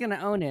 and I'm just gonna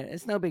own it.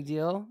 It's no big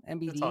deal.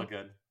 MBD. It's all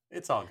good.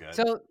 It's all good.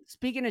 So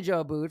speaking of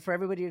Joe Abboud, for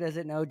everybody who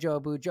doesn't know Joe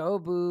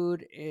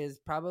Abboud is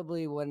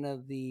probably one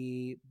of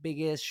the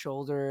biggest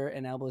shoulder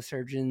and elbow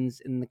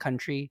surgeons in the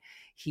country.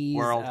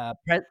 He's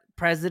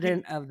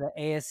president of the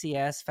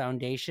ASCS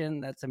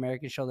Foundation. That's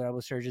American Shoulder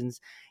Elbow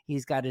Surgeons.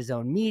 He's got his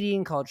own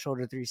meeting called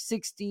Shoulder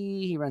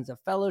 360. He runs a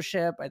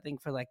fellowship, I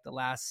think, for like the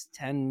last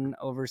 10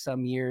 over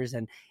some years.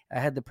 And I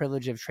had the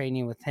privilege of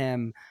training with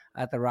him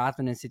at the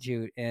Rothman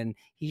Institute. And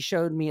he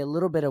showed me a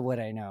little bit of what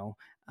I know.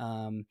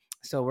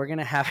 So we're going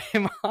to have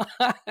him on.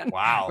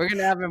 Wow. We're going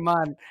to have him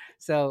on.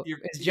 So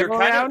is Joe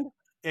around?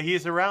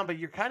 He's around, but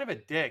you're kind of a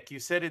dick. You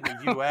said in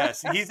the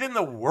U.S. He's in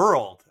the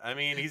world. I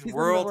mean, he's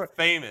world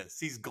famous.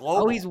 He's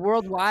global. Oh, he's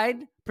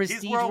worldwide?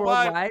 Prestige he's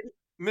worldwide?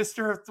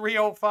 Mr.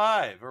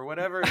 305 or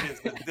whatever it is.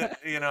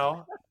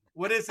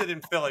 What is it in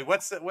Philly?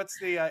 What's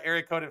the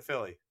area code in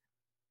Philly?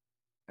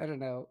 I don't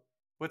know.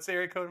 What's the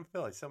area code in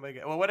Philly?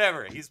 Well,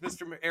 whatever. He's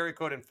Mr. Area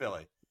Code in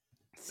Philly.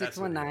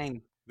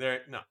 619.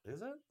 No,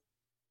 is it?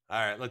 All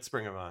right, let's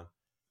bring him on.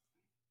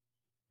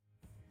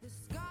 The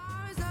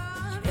scars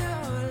of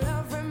your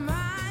love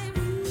remind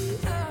me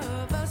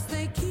of us.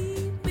 They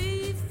keep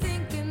me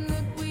thinking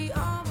that we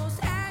almost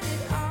had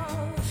it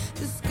all.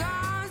 The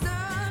scars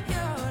of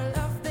your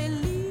love, they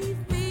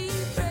leave me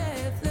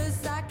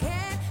breathless. I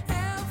can't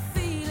help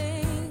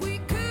feeling we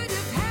could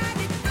have had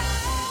it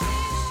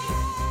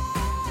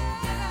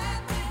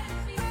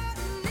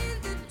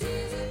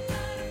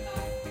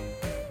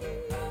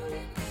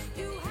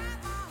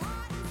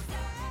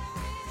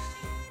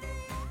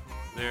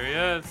There he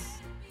is.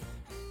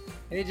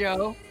 Hey,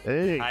 Joe.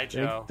 Hey. Hi,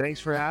 Joe. Thanks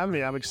for having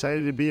me. I'm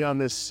excited to be on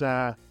this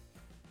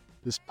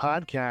this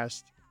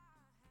podcast.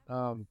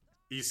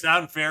 You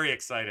sound very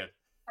excited.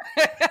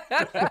 You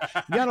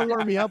got to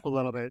warm me up a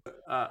little bit.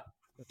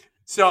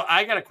 So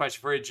I got a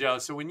question for you, Joe.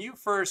 So when you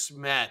first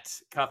met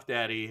Cuff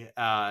Daddy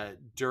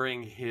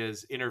during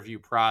his interview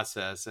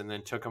process and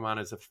then took him on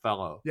as a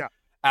fellow,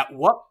 at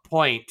what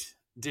point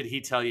did he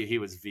tell you he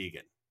was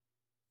vegan?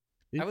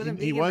 I wasn't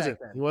vegan.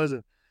 He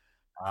wasn't.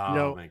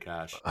 Oh my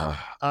gosh.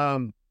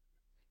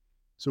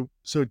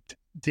 So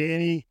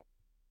Danny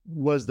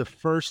was the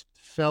first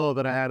fellow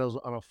that I had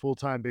on a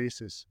full-time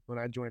basis when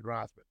I joined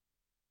Rothman.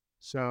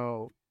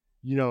 So,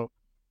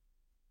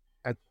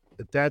 at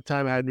that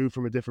time I had moved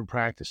from a different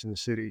practice in the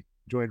city,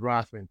 joined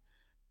Rothman,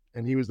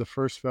 and he was the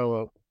first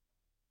fellow.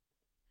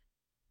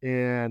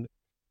 And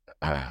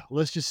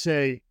let's just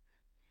say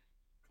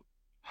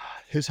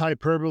his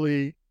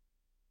hyperbole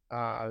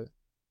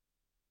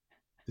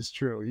is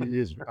true. He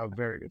is a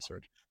very good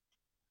surgeon.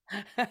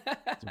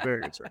 It's a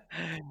very good surgeon.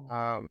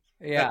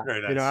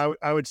 Very nice.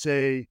 I would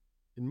say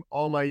in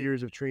all my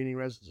years of training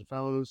residents and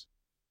fellows,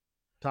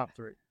 top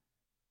 3.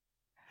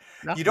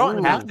 You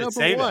don't have to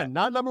say that. that.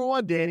 Not number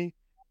 1, Danny.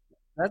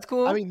 That's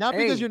cool. I mean, not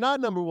Hey, because you're not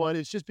number one.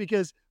 It's just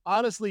because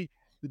honestly,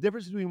 the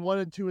difference between 1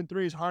 and 2 and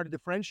 3 is hard to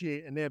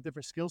differentiate, and they have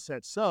different skill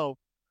sets. So,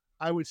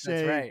 I would that's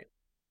say, right.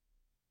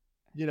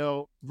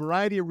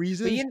 variety of But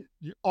reasons.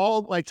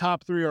 All my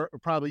top 3 are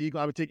probably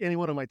equal. I would take any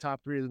one of my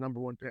top 3 as a number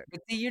 1 pick.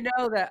 But see,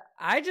 that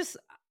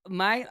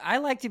I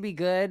like to be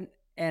good,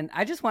 and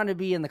I just want to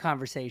be in the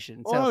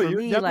conversation. So for you're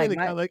me, definitely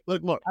like,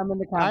 look. I'm in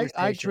the I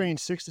conversation. train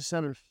 6 to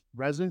 7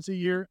 residents a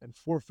year and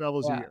 4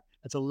 fellows a Yeah. year.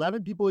 That's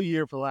 11 people a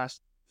year for the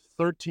last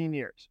 13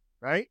 years,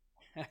 right?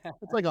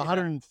 It's like Yeah.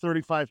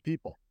 135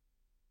 people.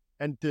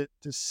 And to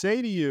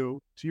say to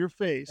you, to your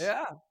face,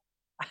 Yeah.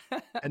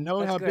 and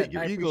knowing That's how good. big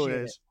your I ego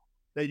appreciate is,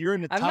 that you're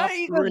in the I'm top not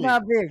ego's 3.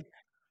 not big.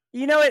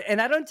 You know it, and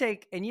I don't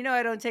take.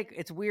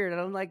 It's weird. I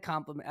don't like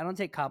compliment. I don't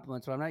take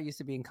compliments, but I'm not used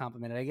to being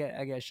complimented.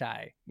 I get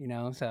shy.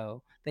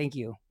 So thank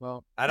you.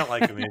 Well, I don't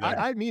like him either.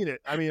 I mean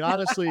it. I mean,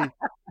 honestly,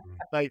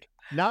 like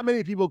not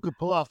many people could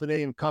pull off the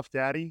name Cuff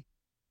Daddy,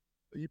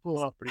 but you pull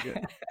it off pretty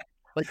good.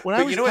 Like when I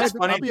But was you know what's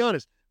typing, I'll funny? be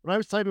honest, when I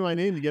was typing my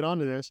name to get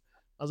onto this,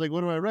 I was like,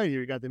 what do I write here?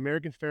 You got the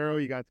American Pharaoh,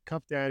 you got the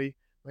Cuff Daddy.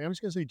 Like I'm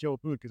just gonna say Joe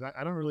Abboud because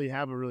I don't really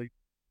have a really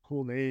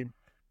cool name.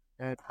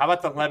 And How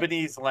about the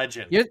Lebanese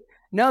legend?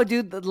 No,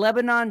 dude, the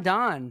Lebanon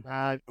Don.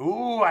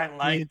 Ooh, I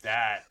like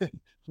that.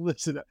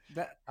 Listen,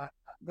 That, I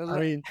the,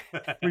 mean,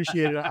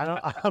 appreciate it.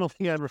 I don't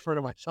think I'd refer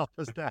to myself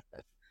as that.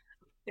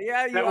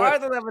 yeah, you that are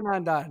would- the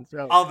Lebanon Don.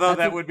 So, Although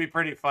that would be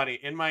pretty funny.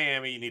 In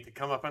Miami, you need to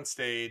come up on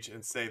stage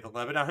and say the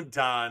Lebanon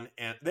Don,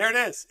 and there it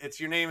is. It's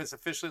your name is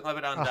officially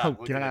Lebanon Don.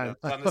 Look at it.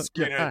 It's on the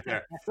screen right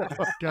there.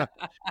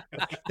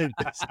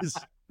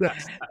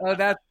 oh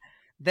God.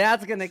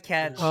 That's gonna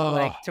catch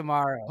like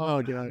tomorrow.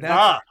 Oh God.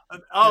 That's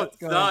The.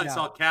 going It's down.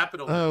 all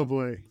capital. Oh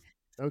boy.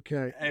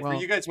 Okay. And well,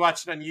 for you guys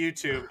watching on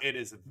YouTube, it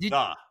is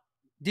the.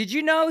 Did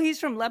you know he's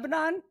from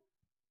Lebanon?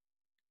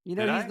 You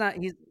know Did he's I? not.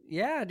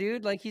 Yeah,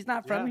 dude. Like he's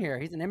not from Yeah. here.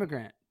 He's an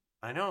immigrant.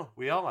 I know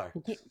we all are.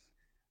 He can't-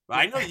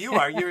 I know you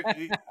are.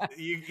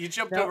 You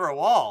jumped No. over a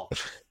wall.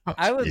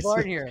 I was Jesus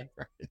born here.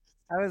 Christ.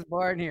 I was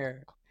born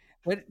here.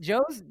 But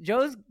Joe's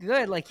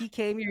good. Like he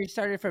came here. He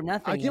started from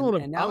nothing. I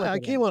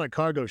came on a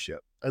cargo ship.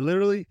 I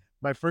literally,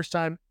 my first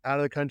time out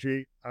of the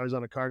country, I was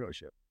on a cargo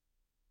ship.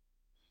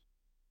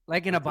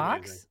 Like in a That's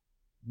box. amazing.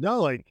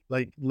 No,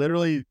 like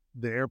literally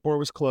the airport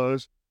was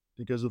closed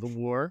because of the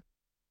war.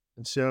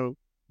 And so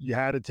you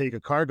had to take a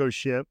cargo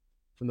ship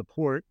from the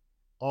port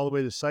all the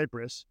way to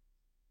Cyprus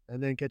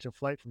and then catch a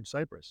flight from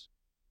Cyprus.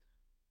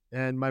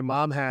 And my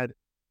mom had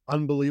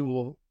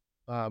unbelievable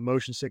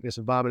motion sickness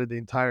and vomited the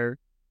entire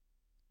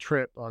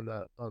trip on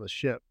the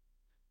ship.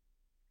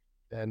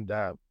 And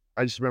I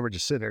just remember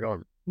just sitting there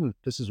going,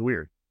 this is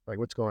weird. Like,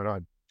 what's going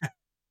on?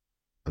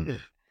 And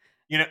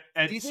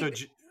Do you so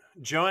think-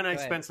 Joe and I Go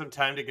ahead. spent some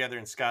time together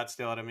in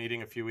Scottsdale at a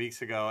meeting a few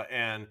weeks ago,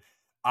 and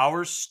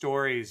our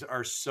stories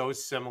are so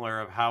similar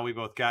of how we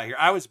both got here.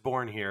 I was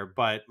born here,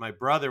 but my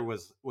brother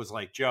was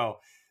like Joe.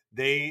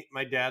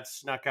 My dad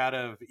snuck out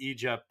of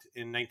Egypt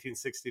in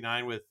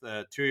 1969 with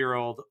a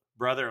 2-year-old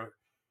brother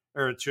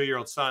or a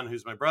 2-year-old son,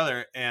 who's my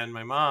brother, and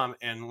my mom,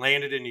 and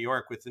landed in New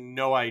York with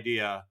no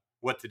idea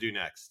what to do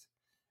next.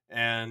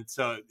 And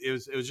so it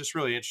was just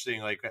really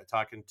interesting, like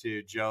talking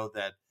to Joe,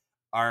 that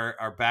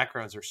our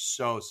backgrounds are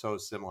so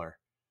similar.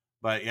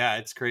 But yeah,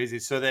 it's crazy.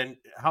 So then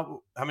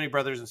how many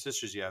brothers and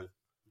sisters do you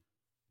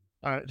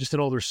have? Just an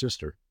older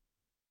sister.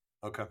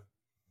 Okay.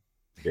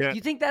 Yeah. Do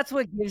you think that's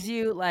what gives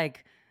you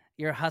like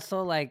your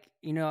hustle? Like,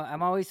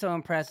 I'm always so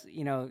impressed.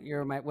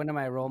 You're one of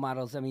my role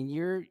models. I mean,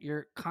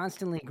 you're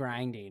constantly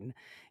grinding.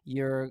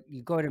 You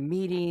go to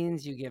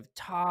meetings, you give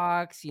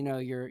talks.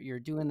 You're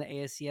doing the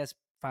ASCS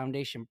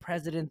Foundation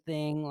president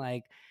thing.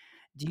 Like,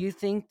 do you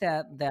think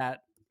that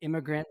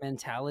immigrant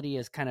mentality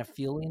is kind of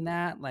fueling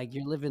that? Like,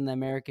 you're living the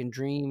American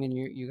dream, and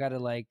you got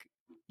to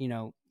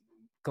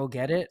go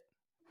get it.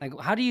 Like,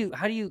 how do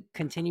you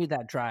continue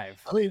that drive?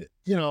 I mean,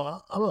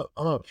 I'm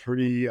a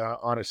pretty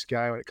honest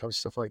guy when it comes to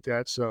stuff like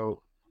that.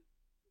 So,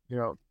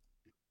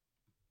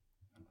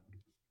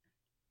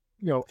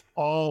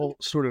 all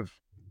sort of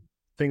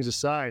things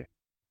aside,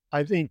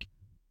 I think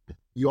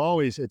you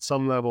always, at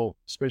some level,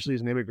 especially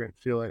as an immigrant,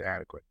 feel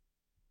inadequate.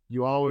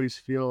 You always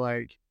feel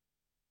like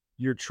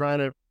you're trying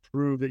to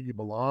prove that you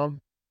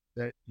belong,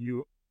 that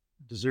you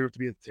deserve to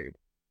be at the table.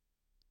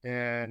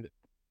 And,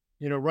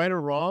 right or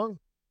wrong,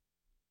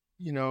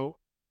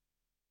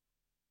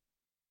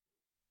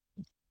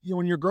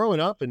 when you're growing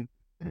up and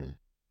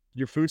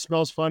your food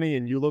smells funny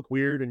and you look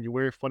weird and you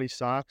wear funny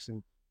socks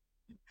and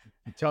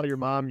you tell your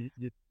mom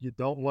you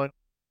don't want,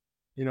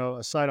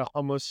 a side of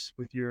hummus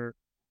with your,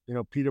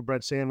 pita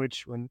bread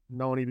sandwich when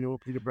no one even knew what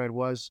pita bread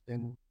was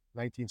in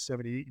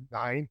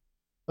 1979.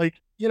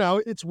 Like,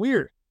 it's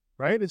weird,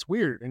 right? It's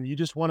weird. And you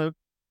just want to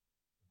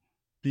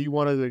be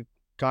one of the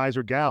guys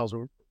or gals,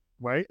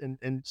 right?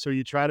 And so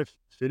you try to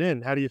fit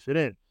in. How do you fit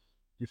in?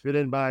 You fit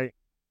in by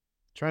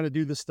trying to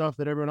do the stuff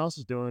that everyone else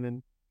is doing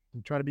and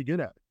try to be good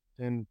at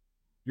it. And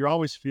you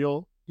always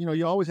feel,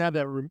 you always have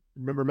that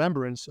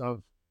remembrance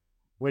of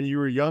when you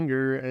were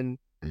younger and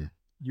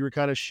you were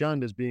kind of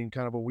shunned as being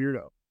kind of a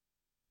weirdo.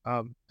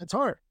 It's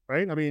hard,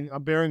 right? I mean,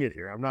 I'm bearing it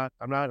here. I'm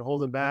not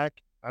holding back.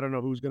 I don't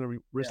know who's going to be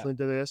whistling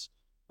to this,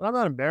 but I'm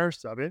not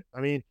embarrassed of it. I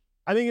mean,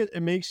 I think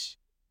it makes,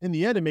 in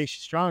the end, it makes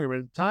you stronger. But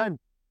at the time,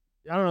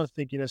 I don't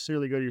think you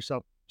necessarily go to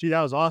yourself, gee,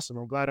 that was awesome.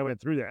 I'm glad I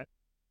went through that.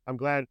 I'm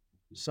glad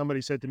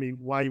somebody said to me,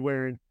 why are you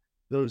wearing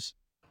those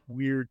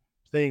weird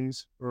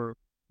things? Or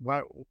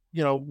why,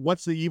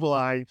 what's the evil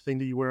eye thing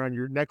that you wear on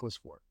your necklace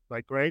for?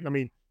 Like, right? I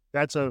mean,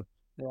 that's the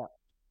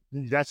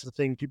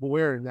thing people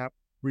wear in that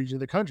region of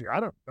the country.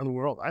 In the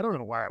world. I don't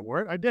know why I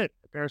wore it. I did.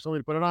 My parents told me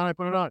to put it on. I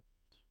put it on.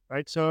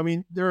 Right. So, I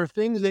mean, there are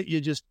things that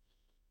you just,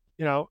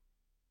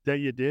 that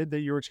you did that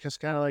you were just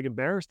kind of like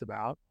embarrassed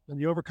about and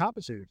you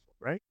overcompensated for,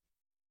 right?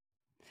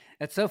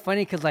 It's so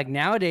funny because like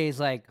nowadays,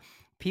 like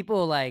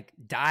people like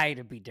die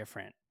to be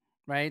different,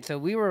 right? So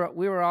we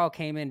were all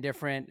came in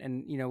different,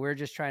 and we're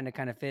just trying to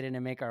kind of fit in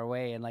and make our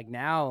way. And like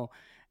now,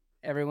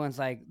 everyone's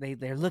like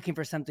they're looking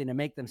for something to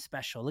make them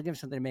special, looking for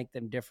something to make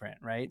them different,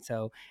 right?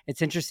 So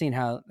it's interesting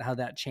how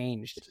that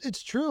changed.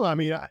 It's true. I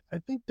mean, I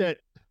think that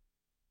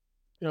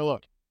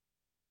look,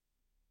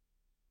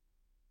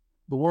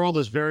 the world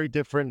is very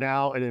different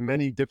now, and in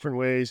many different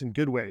ways, in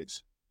good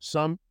ways.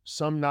 Some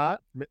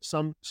not,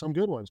 some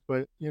good ones.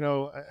 But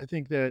I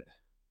think that,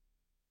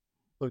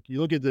 look, you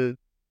look at the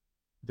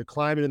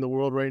climate in the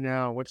world right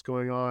now, what's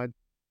going on.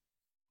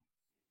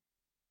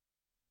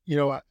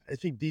 I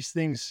think these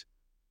things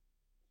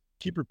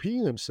keep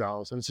repeating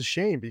themselves, and it's a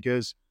shame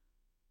because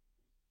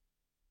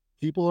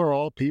people are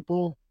all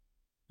people.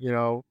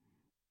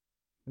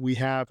 We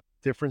have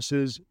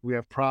differences, we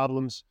have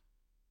problems.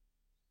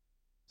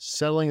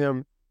 Settling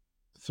them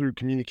through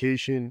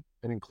communication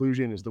and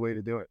inclusion is the way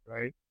to do it,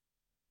 right?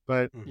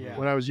 But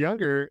when I was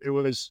younger, it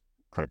was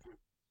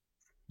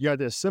you had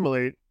to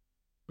assimilate,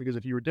 because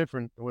if you were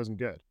different, it wasn't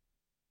good,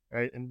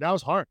 right? And that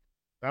was hard.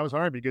 That was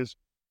hard because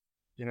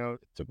it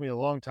took me a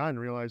long time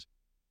to realize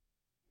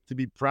to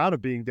be proud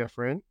of being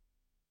different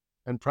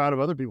and proud of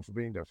other people for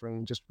being different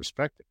and just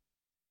respect it.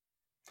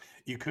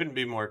 You couldn't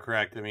be more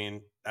correct. I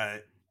mean,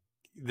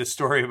 the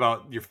story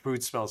about your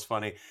food smells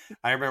funny.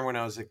 I remember when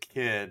I was a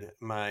kid,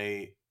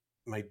 my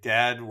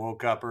dad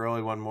woke up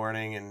early one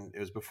morning, and it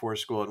was before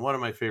school. And one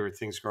of my favorite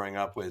things growing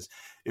up was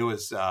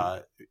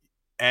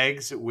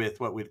eggs with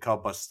what we'd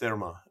call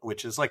pastrama,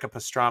 which is like a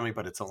pastrami,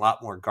 but it's a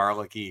lot more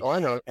garlicky. Oh, I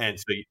know. And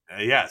so,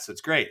 so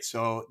it's great.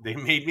 So they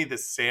made me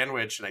this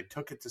sandwich, and I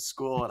took it to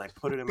school, and I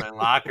put it in my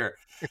locker.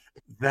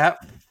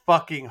 That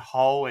fucking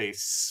hallway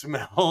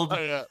smelled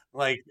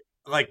like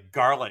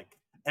garlic.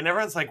 And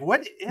everyone's like,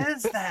 what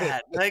is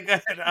that? Like,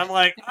 I'm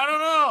like, I don't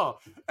know.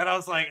 And I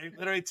was like, I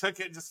literally took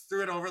it, just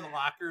threw it over the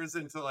lockers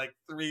into like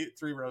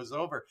three rows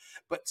over.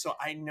 But so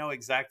I know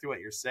exactly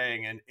what you're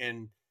saying.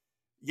 And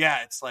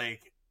yeah, it's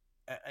like,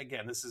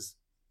 again,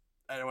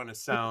 I don't want to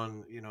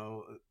sound,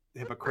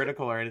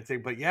 hypocritical or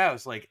anything, but yeah, it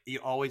was like, you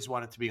always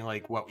wanted to be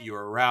like what you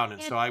were around.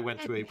 And so I went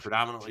to a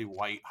predominantly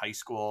white high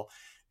school,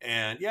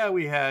 and yeah,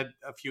 we had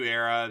a few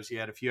Arabs, you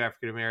had a few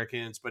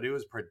African-Americans, but it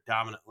was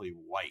predominantly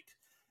white.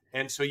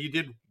 And so you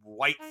did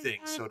white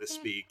things, so to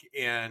speak,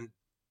 and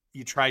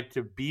you tried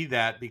to be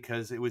that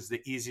because it was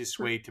the easiest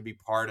way to be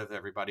part of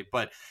everybody.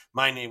 But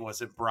my name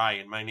wasn't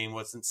Brian. My name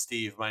wasn't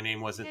Steve. My name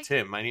wasn't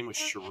Tim. My name was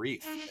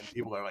Sharif. And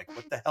people are like,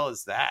 what the hell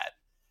is that?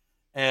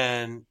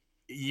 And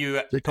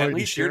at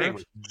least your name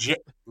was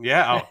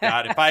yeah. Oh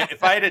God.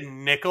 If I had a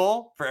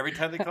nickel for every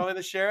time they call me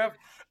the sheriff,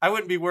 I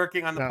wouldn't be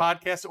working on the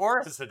podcast or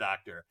as a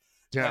doctor.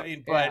 Yeah. I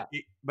mean,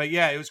 but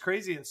yeah, it was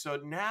crazy. And so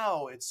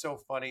now it's so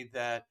funny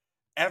that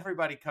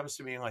everybody comes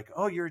to me and like,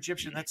 oh, you're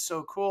Egyptian. That's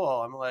so cool.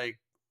 I'm like,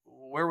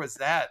 where was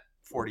that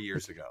 40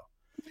 years ago?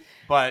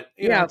 But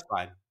you know, it's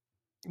fine.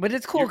 But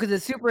it's cool because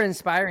it's super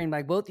inspiring.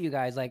 Like both of you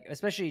guys, like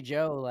especially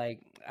Joe.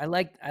 Like I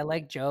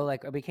like Joe.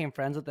 Like I became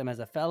friends with him as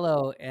a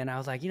fellow, and I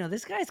was like,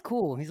 this guy's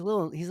cool. He's a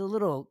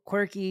little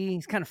quirky.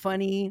 He's kind of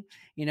funny.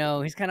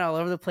 He's kind of all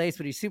over the place,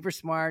 but he's super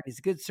smart. He's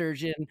a good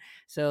surgeon.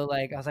 So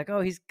like I was like,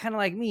 oh, he's kind of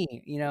like me.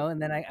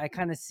 And then I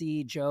kind of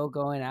see Joe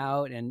going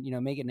out and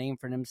make a name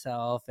for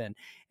himself,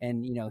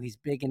 and he's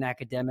big in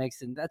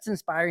academics, and that's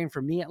inspiring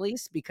for me at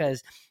least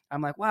because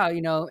I'm like, wow,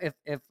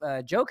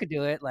 if Joe could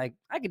do it, like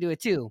I could do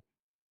it too.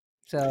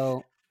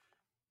 So,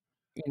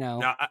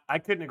 No, I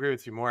couldn't agree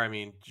with you more. I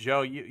mean,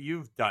 Joe,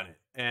 you've done it.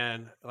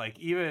 And like,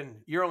 even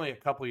you're only a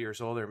couple years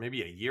older,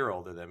 maybe a year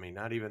older than me,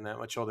 not even that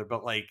much older,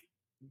 but like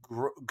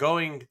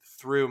going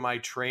through my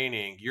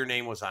training, your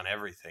name was on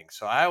everything.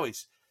 So I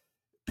always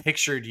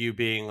pictured you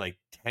being like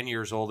 10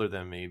 years older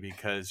than me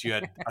because you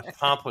had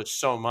accomplished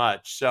so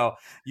much. So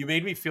you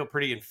made me feel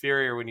pretty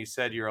inferior when you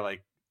said you were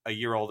like a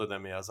year older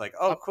than me. I was like,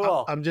 oh,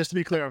 cool. I'm just to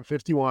be clear, I'm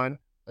 51.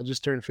 I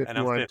just turned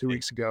 51 2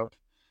 weeks ago.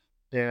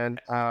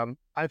 And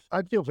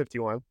I feel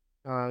 51,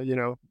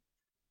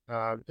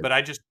 but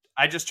I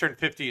just turned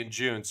 50 in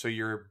June. So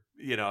you're,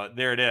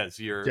 there it is.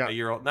 You're a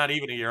year old, not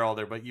even a year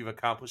older, but you've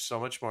accomplished so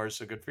much more.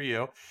 So good for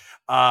you.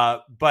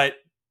 But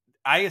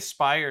I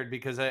aspired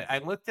because I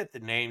looked at the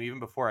name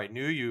even before I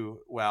knew you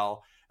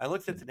well. I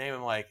looked at the name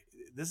and I'm like,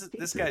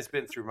 this guy's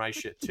been through my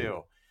shit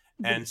too.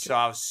 And so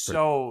I was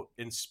so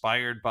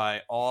inspired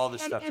by all the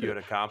stuff you had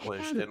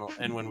accomplished.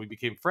 And when we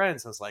became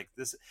friends, I was like,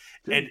 this,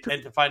 and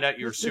to find out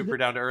you were super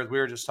down to earth. We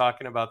were just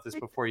talking about this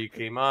before you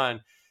came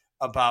on,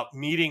 about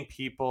meeting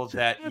people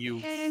that you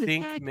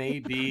think may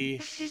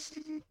be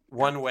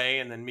one way,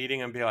 and then meeting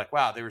them, be like,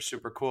 wow, they were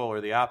super cool,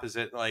 or the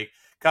opposite. Like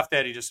Cuff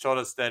Daddy just told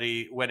us that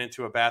he went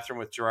into a bathroom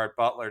with Gerard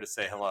Butler to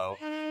say hello.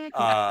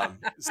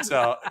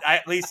 So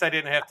at least I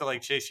didn't have to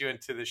like chase you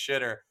into the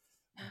shitter.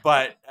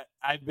 But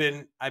I've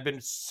been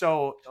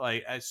so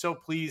like I'm so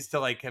pleased to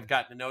like have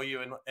gotten to know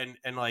you,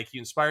 and like you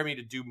inspire me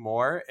to do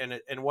more.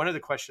 And one of the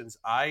questions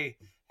I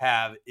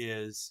have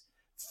is,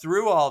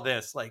 through all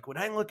this, like when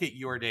I look at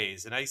your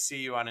days and I see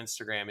you on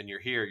Instagram and you're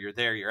here, you're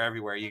there, you're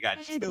everywhere. You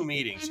got 2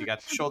 meetings. You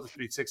got the Shoulder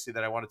 360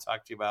 that I want to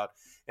talk to you about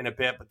in a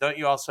bit, but don't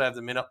you also have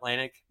the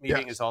Mid-Atlantic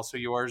meeting is also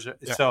yours?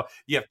 Yeah. So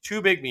you have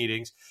 2 big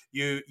meetings.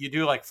 You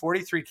do like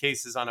 43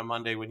 cases on a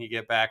Monday when you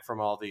get back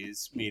from all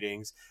these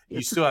meetings.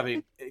 You still have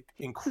an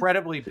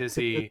incredibly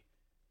busy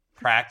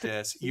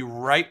practice. You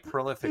write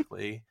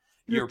prolifically.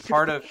 You're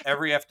part of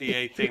every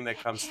FDA thing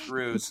that comes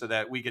through so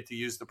that we get to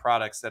use the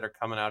products that are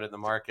coming out in the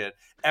market.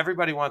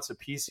 Everybody wants a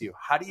piece of you.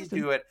 How do you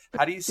do it?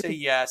 How do you say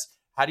yes?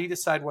 How do you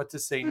decide what to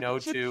say no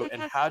to?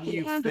 And how do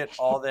you fit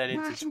all that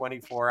into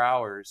 24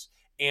 hours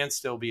and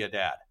still be a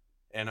dad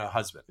and a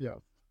husband? Yeah.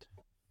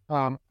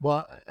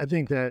 Well, I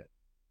think that,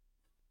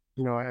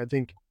 I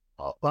think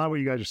a lot of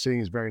what you guys are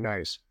saying is very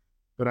nice,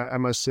 but I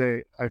must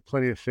say I have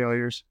plenty of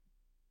failures.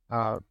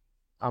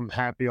 I'm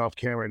happy off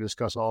camera to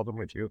discuss all of them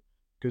with you,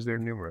 because they're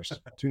numerous,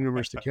 too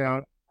numerous to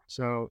count.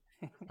 So,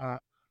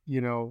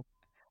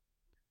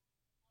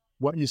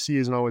 what you see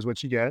isn't always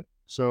what you get.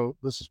 So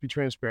let's just be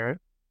transparent.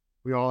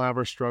 We all have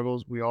our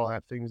struggles. We all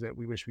have things that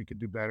we wish we could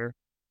do better,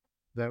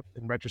 that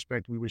in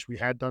retrospect, we wish we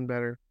had done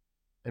better.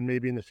 And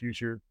maybe in the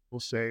future, we'll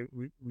say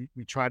we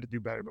tried to do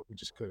better, but we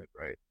just couldn't,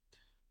 right?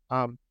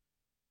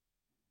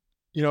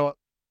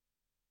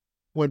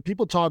 When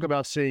people talk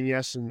about saying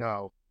yes and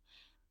no,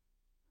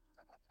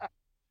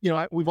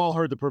 we've all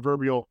heard the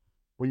proverbial,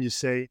 when you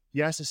say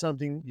yes to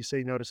something, you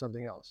say no to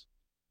something else.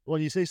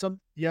 When you say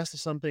yes to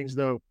some things,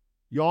 though,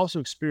 you also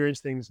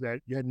experience things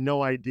that you had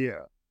no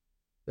idea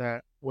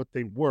that what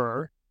they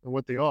were and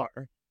what they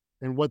are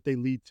and what they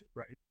lead to,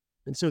 right?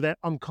 And so that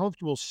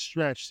uncomfortable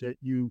stretch that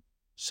you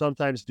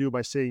sometimes do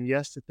by saying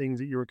yes to things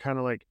that you were kind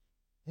of like,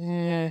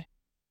 why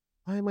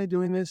am I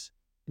doing this?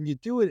 And you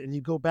do it and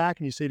you go back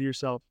and you say to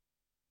yourself,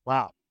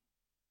 wow,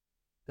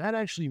 that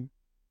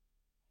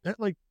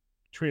like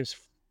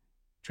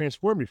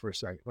transformed me for a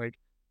second. Like,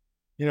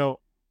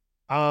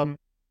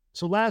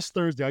 so last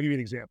Thursday, I'll give you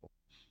an example.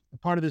 I'm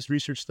part of this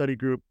research study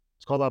group.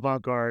 It's called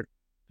Avant-Garde.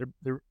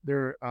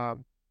 They're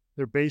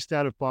based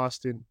out of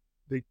Boston.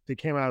 They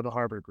came out of the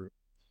Harvard group,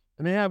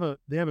 and they have a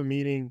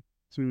meeting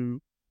to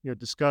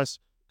discuss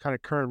kind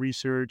of current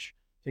research,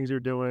 things they're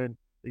doing.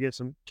 They get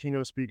some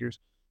keynote speakers,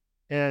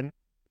 and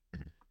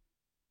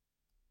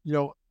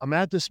I'm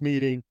at this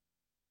meeting,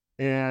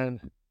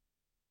 and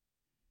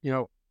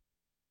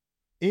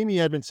Amy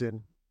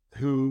Edmondson,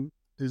 who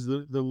is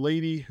the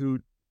lady who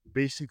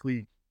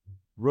basically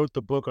wrote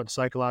the book on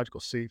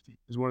psychological safety,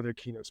 is one of their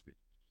keynote speakers.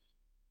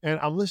 And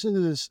I'm listening to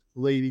this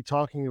lady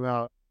talking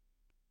about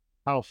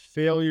how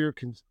failure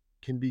can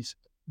be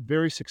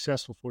very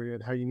successful for you,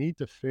 and how you need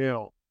to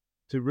fail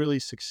to really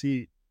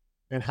succeed,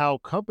 and how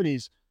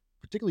companies,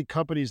 particularly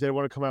companies that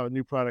want to come out with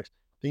new products,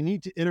 they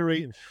need to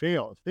iterate and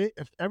fail.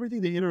 If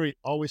everything they iterate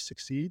always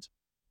succeeds,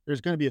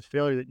 there's going to be a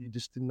failure that you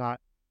just did not,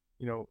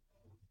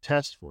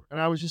 test for. And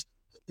I was just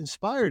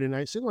inspired, and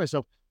I said to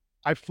myself,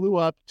 I flew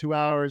up 2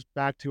 hours,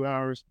 back 2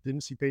 hours,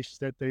 didn't see patients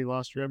that day,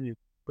 lost revenue.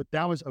 But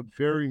that was a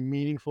very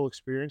meaningful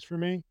experience for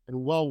me,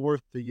 and well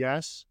worth the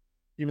yes,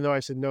 even though I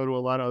said no to a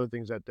lot of other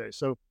things that day.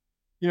 So,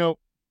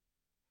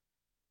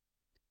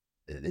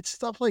 it's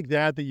stuff like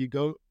that you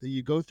go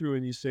through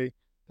and you say,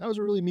 that was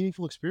a really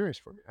meaningful experience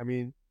for me. I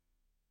mean,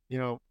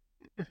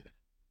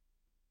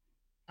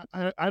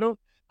 I don't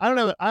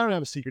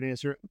have a secret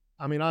answer.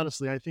 I mean,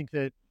 honestly, I think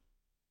that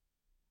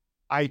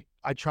I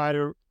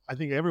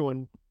think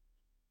everyone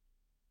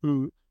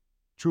who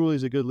truly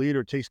is a good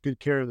leader takes good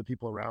care of the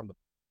people around them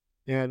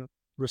and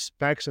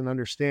respects and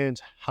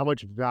understands how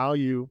much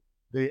value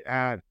they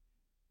add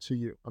to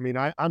you. I mean,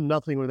 I'm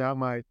nothing without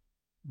my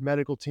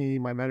medical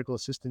team, my medical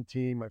assistant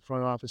team, my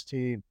front office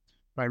team,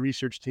 my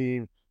research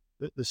team,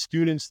 the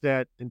students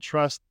that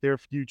entrust their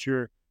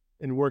future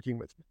in working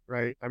with me,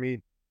 right? I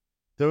mean,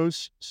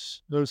 those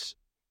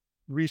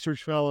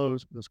research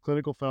fellows, those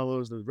clinical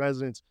fellows, those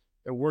residents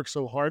that work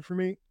so hard for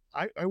me,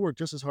 I work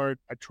just as hard.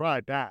 I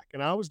try back.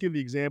 And I always give the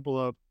example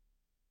of,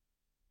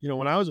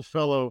 when I was a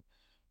fellow,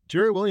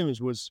 Jerry Williams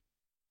was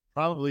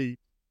probably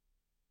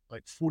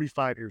like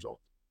 45 years old.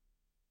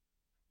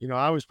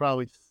 I was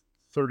probably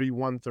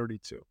 31,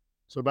 32.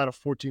 So about a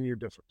 14-year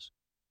difference.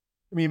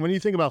 I mean, when you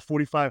think about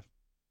 45,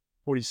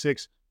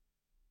 46,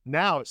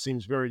 now it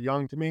seems very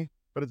young to me.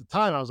 But at the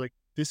time, I was like,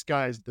 this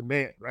guy's the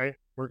man, right?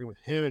 Working with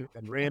him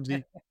and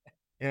Ramsey.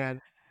 And,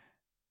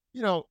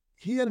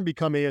 he hadn't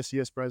become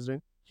ASCS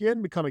president. He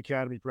hadn't become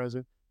Academy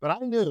president. But I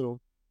knew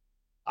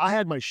I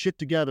had my shit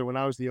together when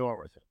I was the OR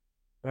with him.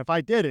 And if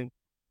I didn't,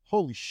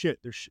 holy shit,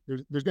 there's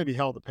going to be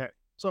hell to pay.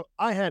 So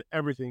I had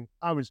everything.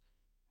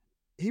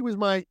 He was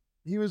my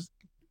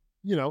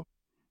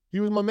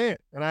man,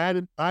 and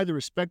I had to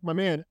respect my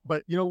man.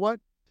 But you know what?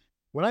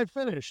 When I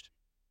finished,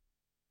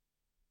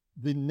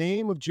 the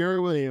name of Jerry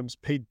Williams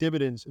paid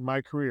dividends in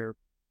my career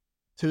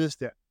to this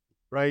day,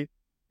 right?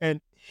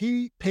 And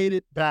he paid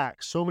it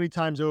back so many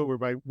times over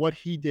by what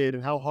he did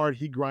and how hard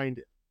he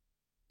grinded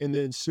in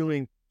the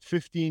ensuing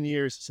 15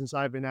 years since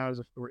I've been out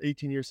or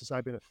 18 years since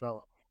I've been a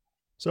fellow.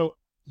 So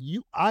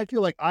I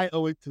feel like I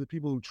owe it to the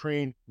people who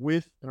train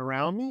with and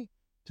around me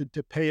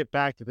to pay it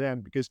back to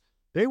them, because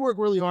they work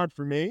really hard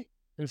for me,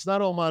 and it's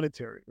not all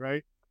monetary,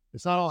 right?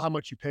 It's not all how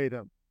much you pay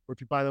them or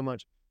if you buy them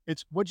lunch.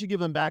 It's what you give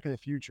them back in the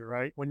future,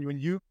 right?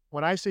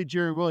 When I say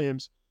Jerry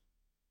Williams,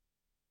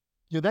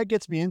 that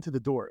gets me into the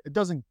door. It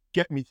doesn't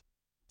get me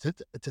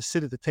to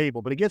sit at the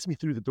table, but it gets me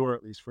through the door,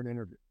 at least for an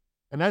interview.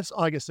 And that's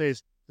all I can say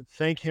is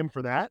thank him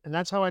for that. And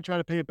that's how I try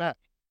to pay it back.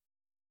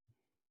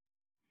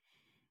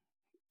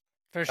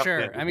 For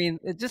sure. I mean,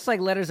 it's just like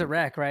letters of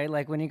rec, right?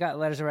 Like when you got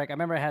letters of rec, I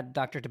remember I had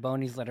Dr.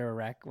 Taboni's letter of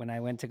rec when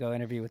I went to go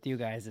interview with you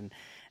guys. And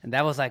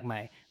that was like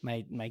my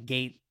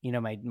gate,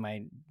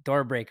 my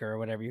door breaker or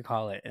whatever you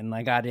call it. And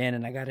I got in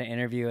and I got an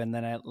interview, and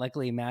then I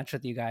luckily matched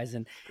with you guys.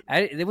 And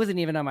it wasn't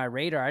even on my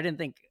radar. I didn't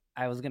think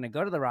I was going to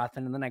go to the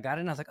Rothman. And then I got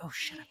in, I was like, oh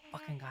shit, I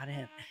fucking got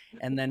in.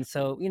 And then,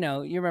 so, you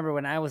remember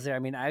when I was there, I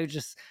mean, I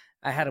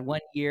had 1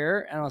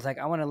 year and I was like,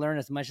 I want to learn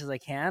as much as I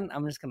can.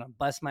 I'm just going to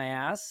bust my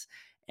ass.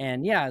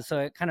 And yeah, so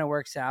it kind of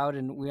works out,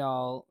 and we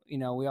all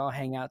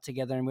hang out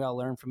together, and we all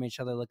learn from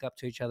each other, look up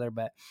to each other.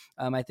 But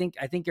I think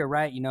you're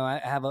right. I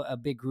have a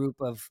big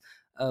group of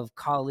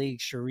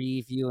colleagues,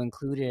 Sharif, you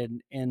included,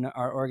 in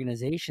our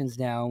organizations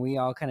now, and we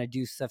all kind of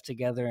do stuff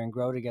together and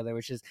grow together,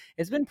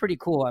 it's been pretty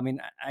cool. I mean,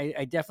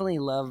 I definitely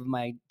love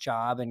my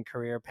job and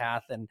career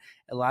path, and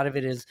a lot of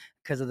it is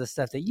because of the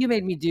stuff that you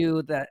made me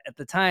do that at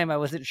the time I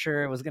wasn't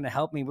sure it was going to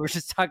help me. We were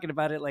just talking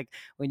about it, like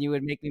when you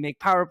would make me make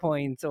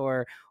PowerPoints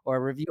or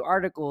review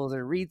articles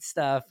or read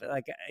stuff.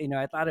 Like,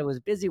 I thought it was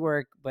busy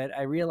work, but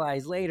I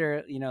realized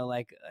later,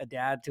 like a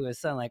dad to his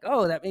son, like,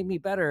 oh, that made me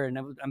better, and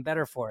I'm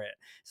better for it.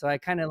 So I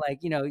kind of like,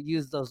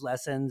 use those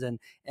lessons and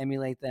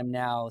emulate them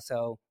now.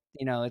 So,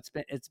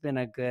 it's been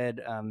a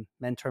good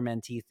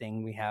mentor-mentee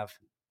thing we have.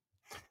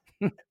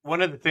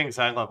 One of the things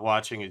I love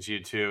watching is you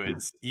too.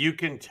 It's you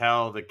can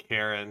tell the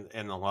care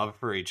and the love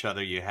for each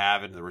other you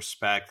have, and the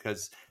respect,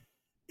 because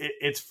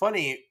it's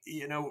funny,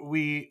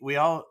 we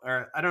all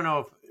are. I don't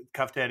know if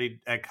Cuff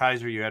Daddy at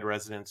Kaiser you had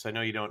residents. I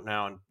know you don't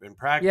now in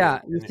practice.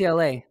 Yeah,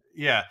 UCLA.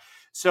 Yeah.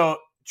 So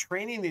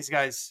training these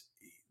guys,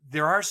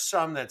 there are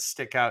some that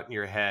stick out in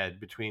your head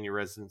between your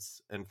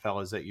residents and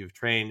fellows that you've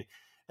trained.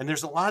 And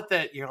there's a lot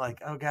that you're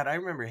like, oh God, I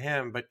remember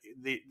him, but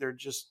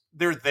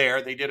they're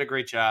there. They did a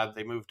great job.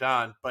 They moved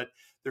on, but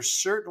there's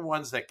certain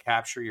ones that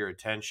capture your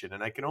attention.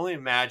 And I can only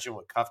imagine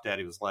what Cuff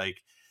Daddy was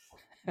like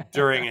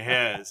during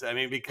his, I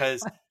mean,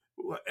 because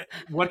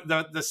what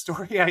the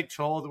story I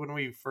told when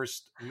we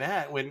first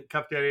met, when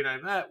Cuff Daddy and I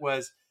met,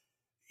 was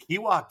he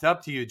walked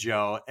up to you,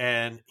 Joe,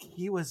 and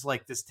he was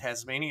like this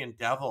Tasmanian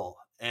devil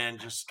and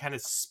just kind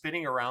of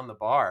spinning around the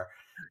bar.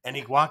 And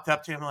he walked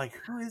up to him like,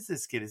 who is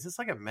this kid? Is this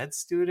like a med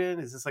student?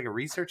 Is this like a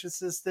research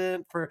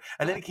assistant?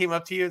 And then he came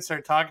up to you and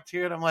started talking to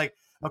you. And I'm like,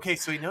 okay,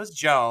 so he knows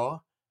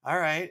Joe. All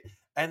right.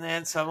 And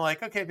then so I'm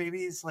like, okay, maybe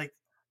he's like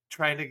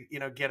trying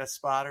to, get a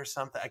spot or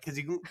something. Because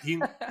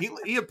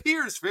he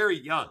appears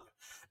very young.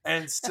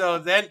 And so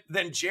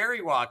then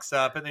Jerry walks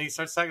up, and then he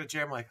starts talking to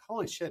Jerry. I'm like,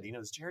 holy shit, he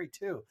knows Jerry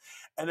too.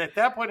 And at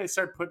that point, I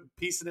started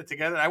piecing it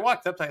together. I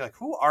walked up to him like,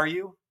 who are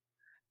you?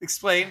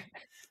 Explain.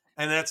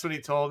 And that's when he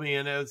told me,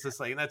 and it was just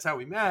like, and that's how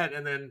we met.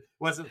 And then it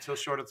wasn't until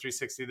short of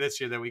 360 this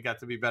year that we got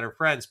to be better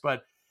friends.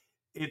 But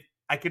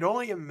I could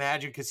only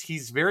imagine, because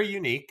he's very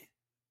unique.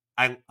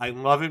 I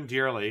love him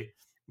dearly,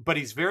 but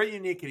he's very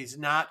unique, and he's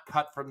not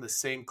cut from the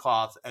same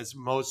cloth as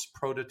most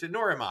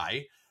nor am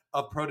I,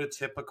 of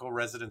prototypical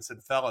residents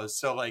and fellows.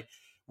 So like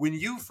when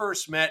you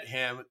first met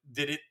him,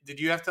 did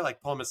you have to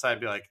like pull him aside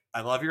and be like,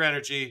 I love your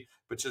energy,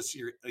 but just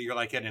you're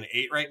like at an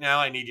 8 right now.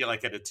 I need you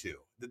like at a 2.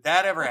 Did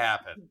that ever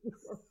happen?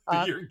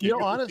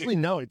 Honestly,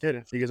 no, it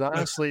didn't, because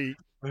honestly,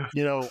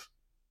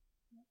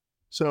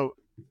 so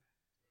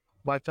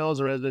my fellows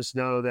and residents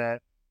know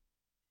that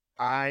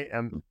I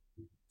am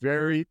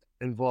very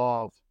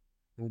involved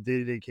in the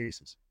day-to-day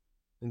cases.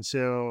 And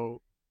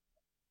so,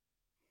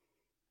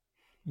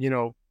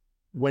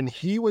 when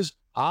he was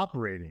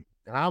operating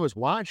and I was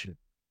watching,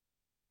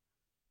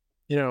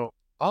 all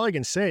I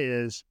can say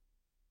is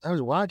I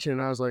was watching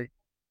and I was like,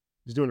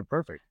 he's doing it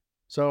perfect.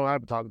 So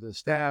I've been talking to the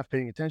staff,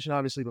 paying attention,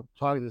 obviously, but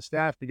talking to the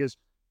staff, because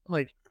I'm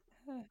like,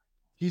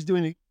 he's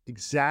doing it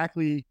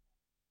exactly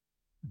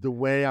the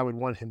way I would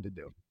want him to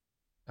do.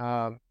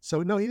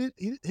 So no,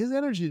 his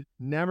energy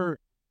never,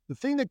 the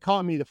thing that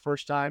caught me the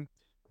first time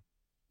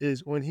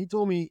is when he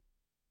told me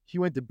he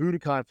went to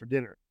Budokan for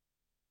dinner.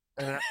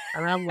 And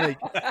I'm like,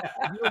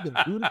 the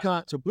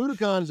Budokan. So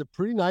Budokan is a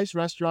pretty nice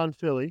restaurant in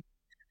Philly.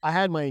 I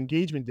had my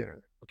engagement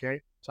dinner.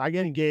 Okay. So I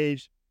get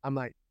engaged. I'm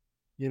like,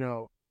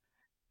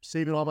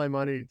 saving all my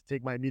money to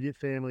take my immediate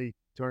family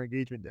to our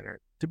engagement dinner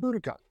to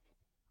Budokan.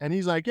 And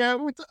he's like, yeah,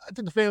 I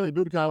took the family to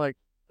Budokan. I'm like,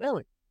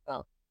 family?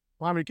 Oh,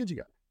 well, how many kids you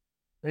got?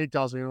 And he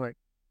tells me, I'm like,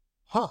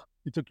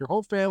 you took your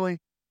whole family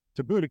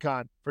to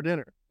Budokan for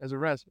dinner as a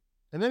resident.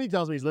 And then he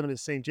tells me he's living in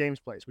St. James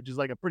Place, which is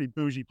like a pretty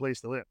bougie place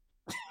to live.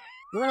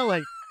 And I'm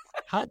like,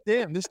 hot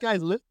damn, this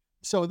guy's lit.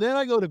 So then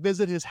I go to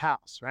visit his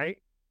house, right?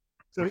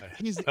 So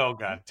he's Oh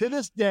God. to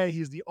this day,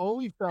 he's the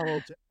only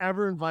fellow to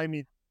ever invite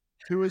me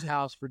to his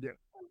house for dinner.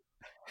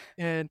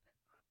 And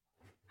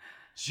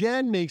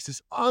Jen makes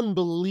this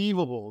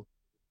unbelievable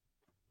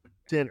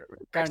dinner,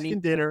 Mexican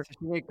dinner.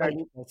 Like,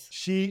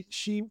 she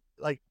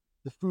like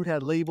the food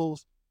had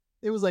labels.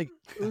 It was like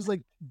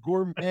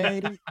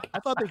gourmet. I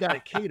thought they got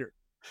it catered.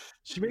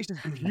 She makes this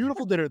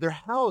beautiful dinner. Their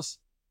house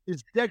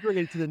is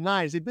decorated to the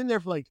nines. They've been there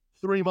for like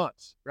 3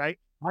 months, right?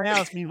 My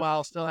house,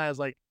 meanwhile, still has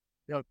like,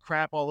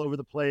 crap all over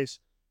the place,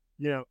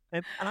 and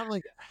I'm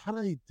like, how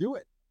do they do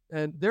it?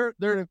 And they're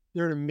an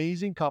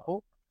amazing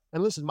couple.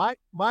 And listen, my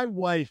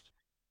wife,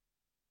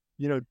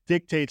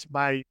 dictates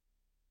my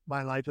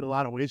life in a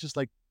lot of ways, just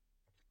like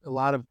a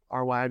lot of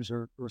our wives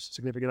or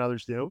significant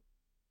others do.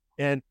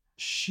 And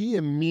she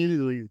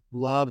immediately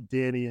loved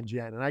Danny and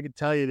Jen. And I can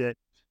tell you that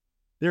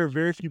there are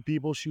very few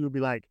people she would be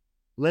like,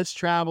 let's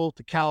travel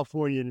to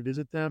California and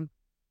visit them.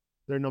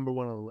 They're number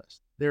one on the list.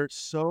 They're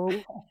so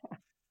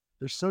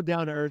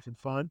down to earth and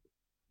fun,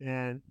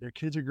 and their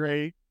kids are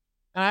great.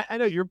 And I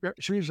know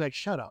Sharif's like,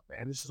 shut up,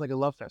 man. This is like a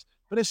love fest,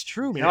 but it's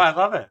true, man. No, I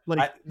love it.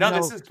 Like,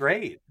 this is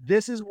great.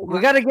 This is we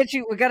got to get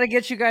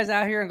you guys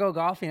out here and go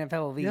golfing at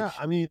Pebble Beach. Yeah,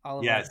 I mean,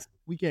 yes,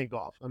 we can't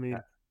golf. I mean,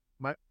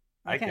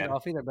 I can't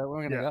golf either, but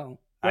we're gonna go.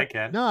 I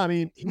can. No, I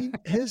mean,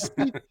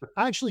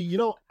 actually,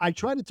 I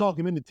tried to talk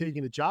him into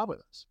taking a job with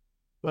us,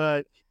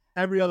 but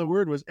every other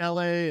word was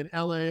LA and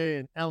LA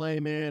and LA,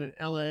 man, and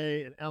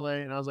LA and LA.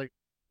 And I was like,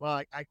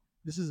 well,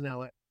 this isn't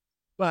LA.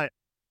 But,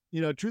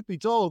 truth be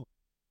told,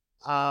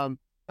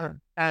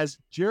 as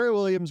Jerry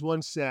Williams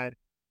once said,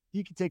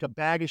 he could take a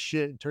bag of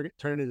shit and turn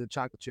it into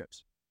chocolate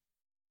chips.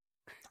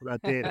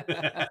 About Dana.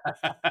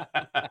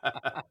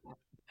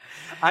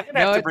 I'm going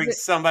to have to bring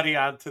somebody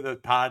onto the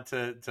pod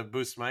to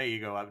boost my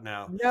ego up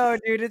now. No,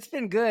 dude, it's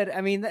been good.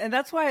 I mean, and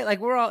that's why, like,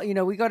 we're all,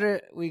 we go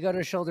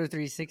to Shoulder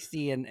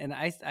 360, and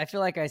I feel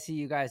like I see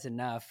you guys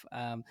enough.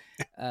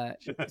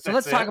 So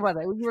let's talk about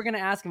that. We were going to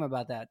ask him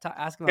about that.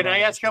 Can I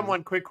ask him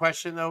one quick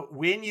question though?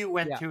 When you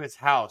went to his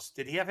house,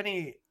 did he have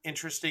any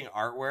interesting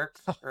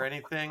artwork or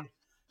anything?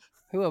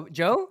 Who,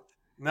 Joe?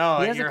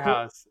 No, at your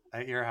house.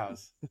 At your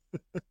house.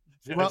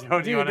 Well,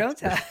 Joe, don't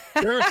tell.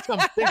 There are some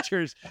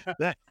pictures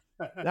that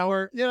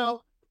were, they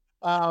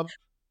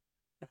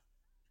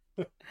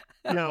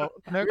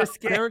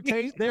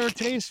were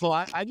tasteful.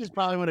 I just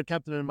probably would have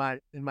kept them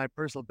in my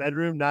personal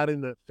bedroom, not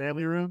in the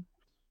family room.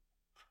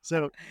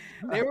 So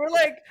they were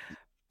like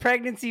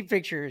pregnancy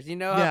pictures,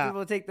 how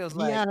people take those.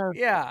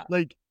 Yeah.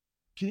 Like,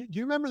 do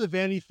you remember the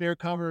Vanity Fair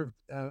cover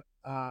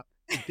of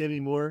Demi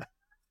Moore?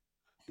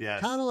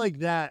 Yes. Kind of like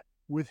that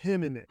with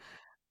him in it.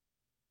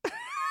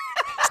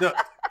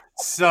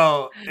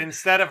 So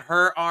instead of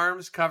her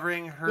arms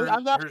covering her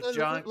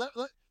junk.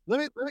 Let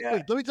me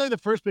tell you the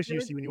first picture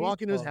you see when you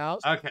walk into his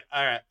house. Okay,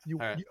 all right.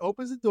 He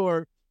opens the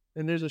door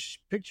and there's a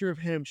picture of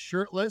him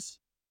shirtless,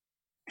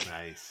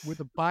 nice, with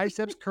a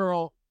biceps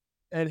curl,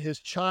 and his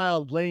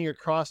child laying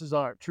across his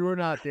arm. True or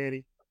not,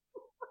 Danny?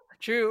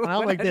 True. And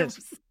I'm like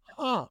this.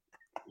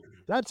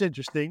 That's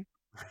interesting.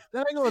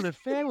 Then I go in the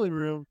family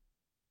room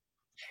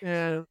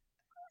and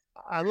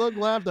I look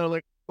left and I'm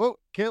like, oh,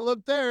 can't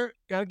look there.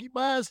 Gotta keep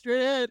my eyes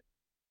straight ahead.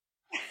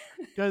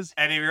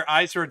 And your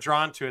eyes were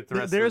drawn to it the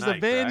rest of the night. There's a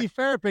Vanity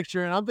Fair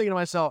picture, and I'm thinking to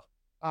myself,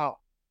 oh,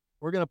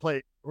 we're gonna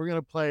play.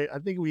 I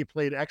think we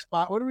played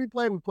Xbox. What did we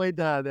play? We played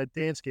that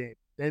dance game.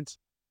 Dance.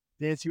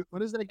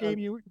 What is that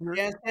game?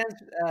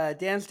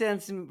 Dance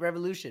Dance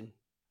Revolution.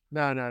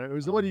 No. It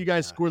was the one you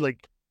guys scored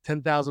like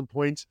 10,000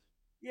 points.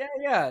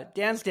 Yeah.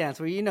 Dance Dance,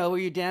 where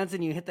you dance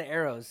and you hit the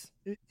arrows.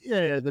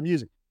 Yeah, the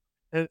music.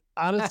 And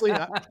honestly,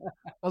 I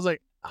was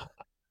like,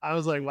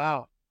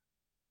 wow.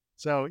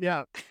 So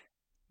yeah.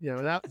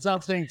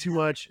 Without saying too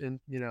much, and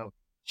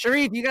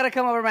Sharif, you got to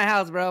come over to my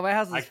house, bro. My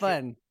house is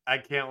fun. I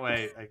can't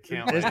wait.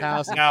 His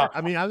house. No,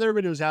 I mean, I've never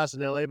been to his house in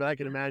LA, but I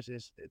can imagine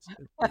it's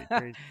pretty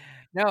crazy.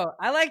 No,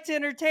 I like to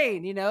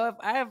entertain. If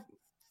I have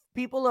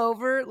people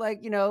over,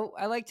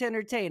 I like to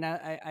entertain.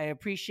 I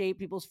appreciate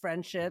people's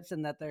friendships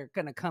and that they're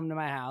gonna come to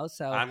my house.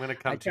 So I'm gonna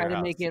come. I try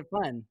to make it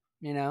fun.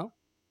 I'm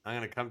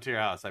gonna come to your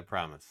house. I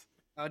promise.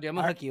 Oh, dude, I'm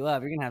gonna hook you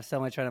up. You're gonna have so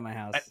much fun at my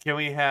house. Can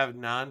we have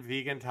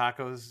non-vegan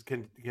tacos?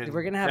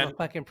 We're gonna have a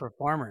fucking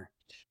performer.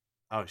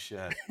 Oh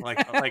shit! Like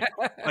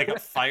a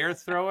fire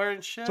thrower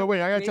and shit. So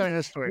wait, I gotta tell you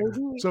this story.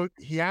 So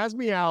he has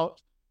me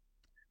out.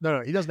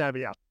 No, he doesn't have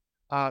me out.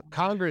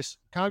 Congress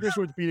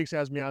Orthopedics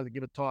has me out to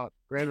give a talk,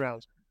 grand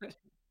rounds.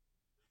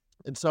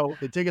 And so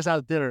they take us out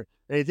to dinner,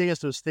 and they take us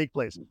to a steak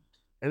place.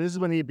 And this is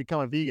when he had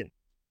become a vegan.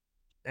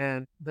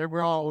 And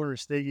we're all ordering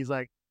steak. He's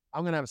like,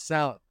 I'm gonna have a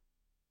salad.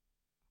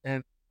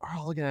 And are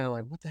all looking at him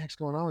like, what the heck's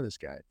going on with this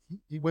guy?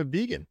 He went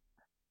vegan.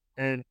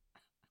 And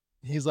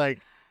he's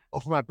like, oh,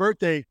 for my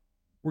birthday,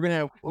 we're going to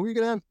have, what were you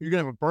going to have? You're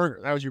going to have a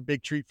burger. That was your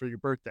big treat for your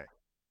birthday.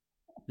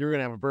 You're going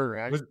to have a burger.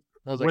 I was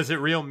like, Was it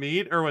real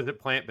meat or was it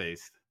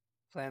plant-based?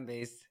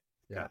 Plant-based.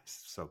 Yeah. God,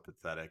 so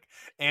pathetic.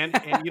 And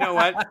you know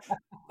what?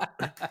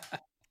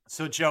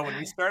 So Joe, when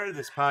we started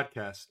this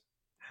podcast,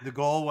 the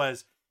goal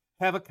was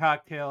have a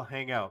cocktail,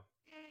 hang out.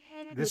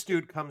 This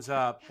dude comes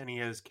up and he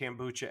has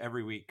kombucha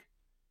every week.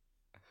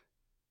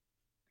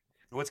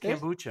 What's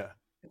kombucha?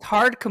 It's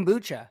hard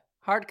kombucha.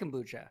 Hard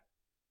kombucha.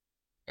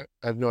 I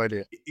have no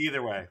idea.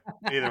 Either way.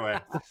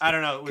 I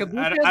don't know.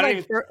 Kombucha I don't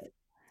is even.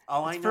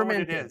 All I know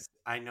fermented. what it is.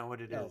 I know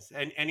what it is.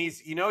 And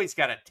he's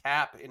got a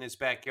tap in his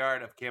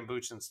backyard of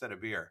kombucha instead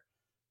of beer.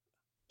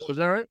 Was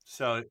that right?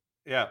 So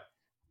yeah.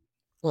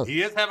 Huh.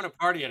 He is having a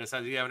party at his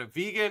house. He's having a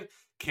vegan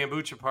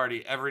kombucha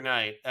party every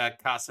night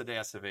at Casa de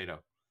Acevedo.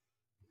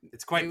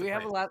 It's quite. We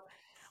have a lot.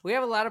 We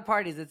have a lot of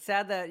parties. It's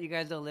sad that you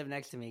guys don't live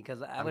next to me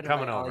because I would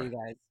invite all you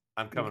guys.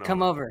 I'm coming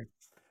Come over.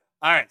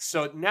 All right.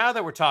 So now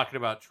that we're talking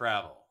about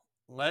travel,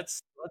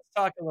 let's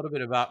talk a little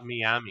bit about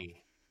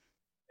Miami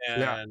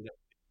and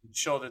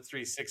Shoulder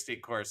 360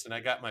 course. And I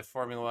got my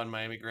Formula One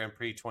Miami Grand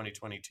Prix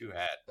 2022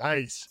 hat.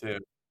 Nice. Too.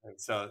 And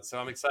so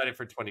I'm excited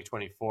for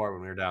 2024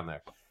 when we were down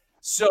there.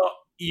 So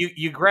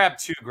you grabbed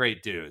two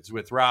great dudes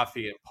with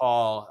Rafi and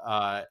Paul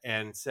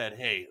and said,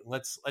 hey,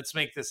 let's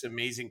make this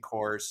amazing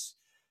course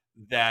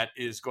that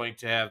is going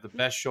to have the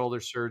best shoulder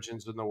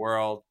surgeons in the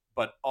world,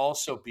 but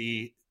also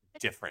be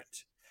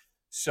different.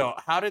 So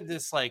how did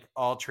this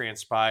all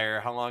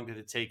transpire? How long did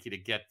it take you to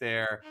get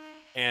there?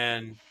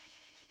 And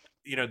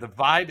the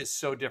vibe is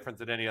so different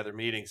than any other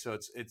meeting. So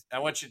it's I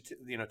want you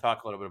to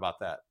talk a little bit about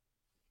that.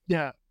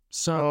 Yeah.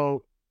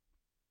 So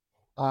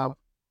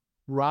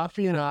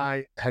Rafi and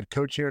I had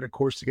co-chaired a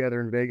course together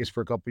in Vegas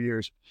for a couple of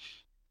years.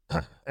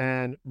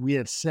 And we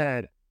had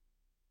said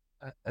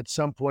at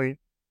some point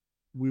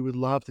we would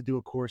love to do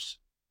a course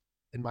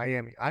in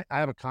Miami. I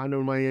have a condo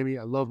in Miami.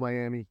 I love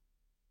Miami.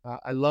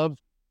 I love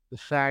the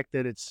fact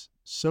that it's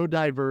so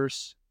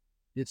diverse,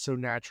 it's so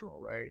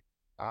natural, right?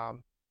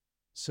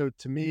 So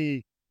to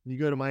me, when you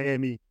go to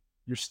Miami,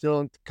 you're still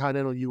in the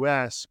continental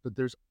U.S., but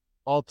there's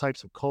all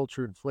types of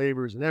culture and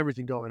flavors and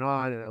everything going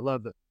on. And I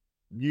love the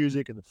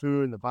music and the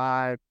food and the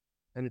vibe,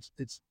 and it's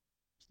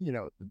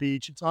the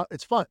beach.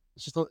 It's fun.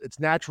 It's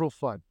natural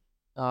fun.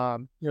 There are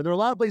a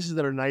lot of places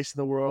that are nice in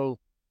the world,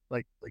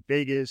 like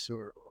Vegas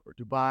or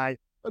Dubai,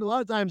 but a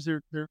lot of times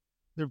they're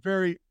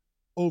very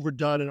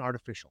overdone and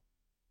artificial.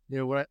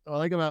 What I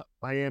like about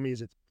Miami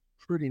is it's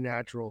pretty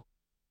natural.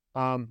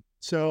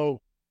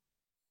 So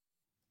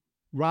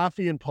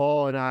Rafi and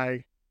Paul and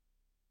I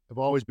have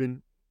always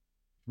been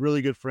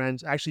really good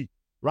friends. Actually,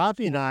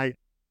 Rafi and I,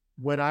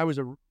 when I was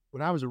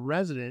a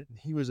resident and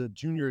he was a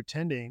junior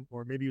attending,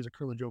 or maybe he was a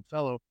Colonel Joe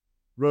fellow,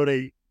 wrote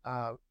a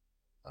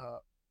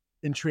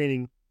in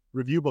training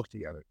review book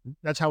together.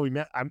 That's how we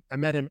met. I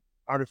met him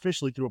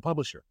artificially through a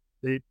publisher.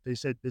 They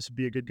said this would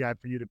be a good guy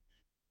for you to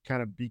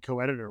kind of be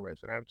co-editor with,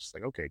 and I was just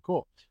like, okay,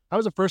 cool. That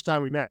was the first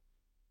time we met,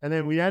 and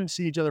then we hadn't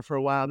seen each other for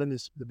a while. Then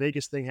the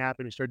Vegas thing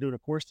happened. We started doing a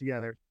course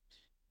together,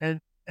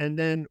 and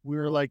then we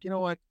were like, you know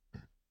what?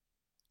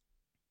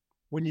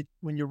 When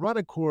you run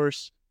a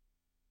course,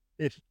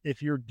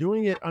 if you're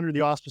doing it under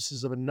the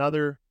auspices of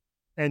another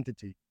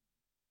entity,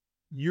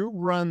 you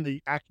run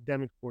the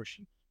academic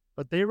portion,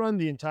 but they run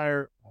the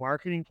entire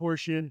marketing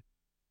portion,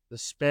 the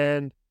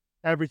spend,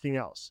 everything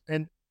else.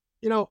 And,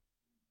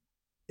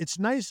 it's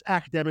nice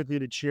academically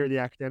to chair the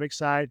academic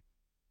side,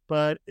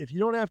 but if you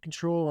don't have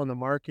control on the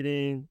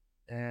marketing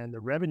and the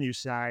revenue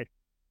side,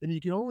 then you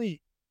can only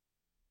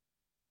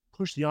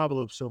push the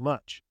envelope so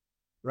much,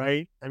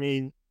 right? I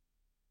mean,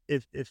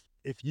 if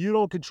you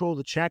don't control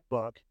the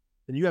checkbook,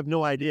 then you have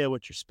no idea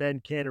what your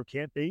spend can or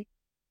can't be.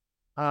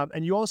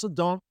 And you also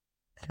don't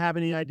have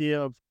any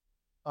idea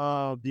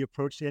of the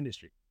approach to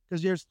industry,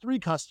 because there's three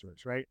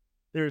customers, right?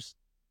 There's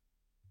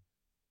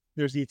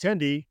the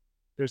attendee,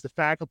 there's the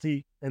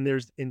faculty, and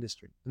there's the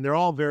industry, and they're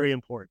all very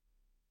important.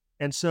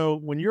 And so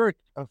when you're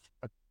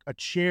a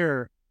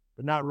chair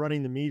but not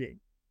running the meeting,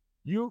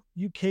 you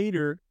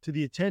cater to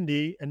the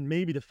attendee and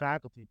maybe the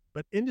faculty,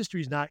 but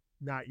industry is not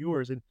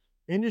yours. And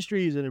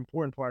industry is an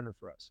important partner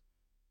for us,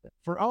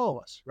 for all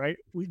of us, right?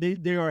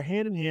 They are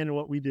hand in hand in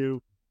what we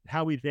do,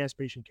 how we advance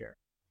patient care.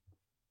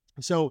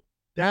 And so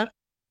that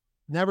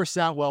never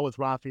sat well with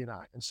Rafi and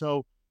I. And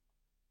so,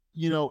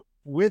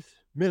 with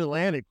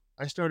Mid-Atlantic,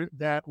 I started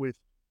that with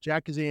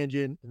Jack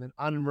Kazanjian and then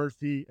Anand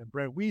Murthy and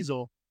Brent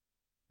Weasel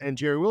and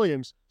Jerry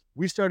Williams.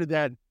 We started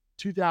that in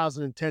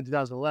 2010,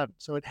 2011.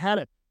 So it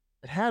had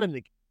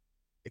an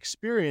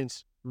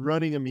experience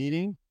running a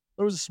meeting,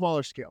 but it was a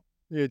smaller scale.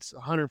 It's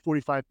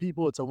 145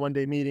 people. It's a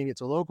one-day meeting.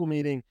 It's a local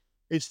meeting.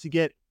 It's to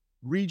get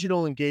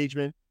regional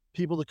engagement,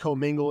 people to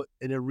commingle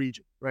in a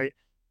region, right?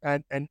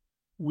 And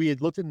we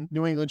had looked at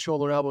New England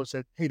Shoulder and Elbow and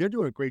said, hey, they're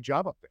doing a great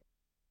job up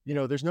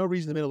there. There's no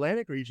reason the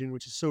Mid-Atlantic region,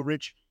 which is so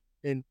rich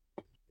in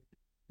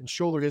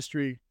shoulder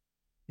history,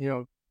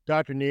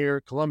 Dr.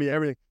 Neer, Columbia,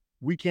 everything,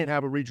 we can't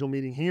have a regional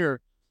meeting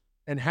here.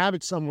 and have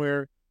it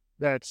somewhere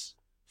that's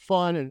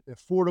fun and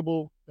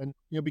affordable, and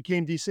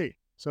became DC.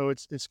 So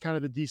it's kind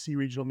of the DC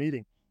regional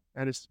meeting,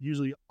 and it's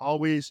usually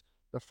always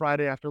the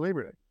Friday after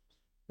Labor Day.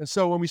 And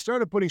so when we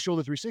started putting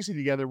Shoulder 360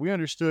 together, we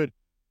understood,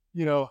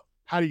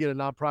 how do you get a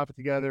nonprofit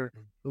together,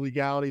 the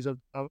legalities of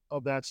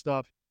that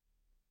stuff,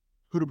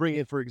 who to bring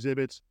in for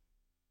exhibits.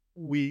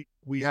 We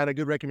had a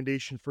good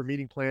recommendation for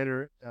meeting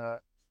planner.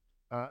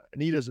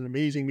 Anita's an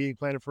amazing meeting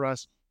planner for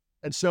us.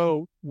 And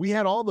so we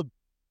had all the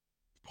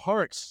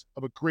parts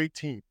of a great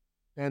team.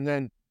 And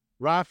then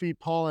Rafi,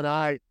 Paul, and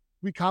I,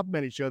 we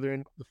complement each other.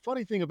 And the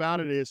funny thing about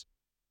it is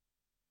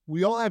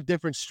we all have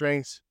different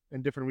strengths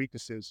and different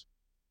weaknesses,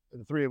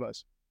 the three of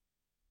us.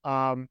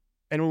 And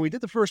when we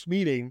did the first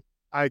meeting,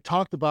 I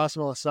talked to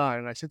Basim aside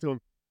and I said to him,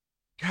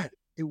 God,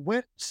 it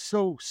went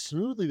so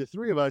smoothly, the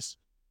three of us.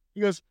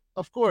 He goes,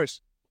 of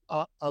course,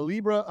 a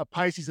Libra, a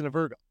Pisces, and a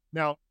Virgo.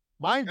 Now,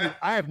 mind you,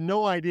 I have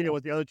no idea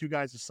what the other two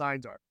guys'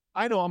 signs are.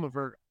 I know I'm a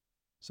Virgo.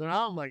 So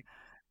now I'm like,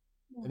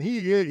 and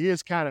he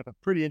is kind of a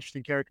pretty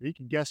interesting character. He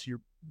can guess your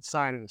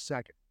sign in a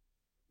second.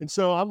 And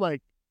so I'm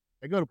like,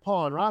 I go to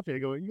Paul and Rafi, I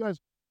go, you guys,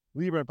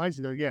 Libra and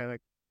Pisces? They're, yeah.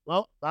 Like,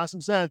 well,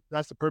 Basim said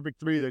that's the perfect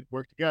three that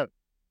work together.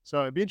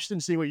 So it'd be interesting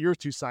to see what your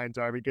two signs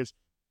are, because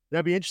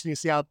that'd be interesting to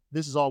see how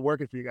this is all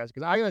working for you guys.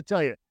 Because I got to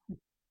tell you,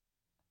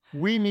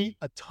 we meet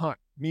a ton.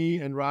 Me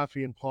and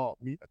Rafi and Paul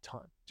meet a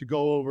ton to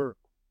go over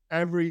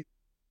every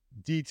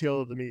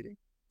detail of the meeting,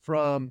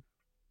 from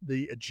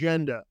the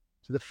agenda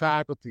to the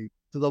faculty,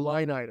 to the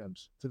line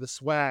items, to the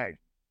swag,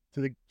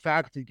 to the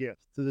faculty gift,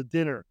 to the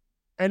dinner.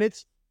 And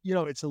it's,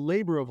 it's a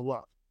labor of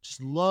love.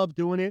 Just love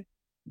doing it.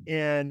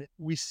 And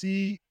we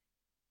see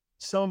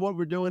some of what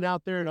we're doing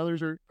out there, and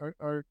others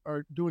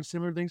are doing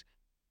similar things.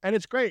 And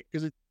it's great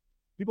because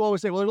people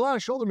always say, well, there's a lot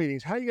of shoulder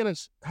meetings. How are you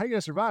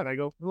gonna survive? I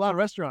go, a lot of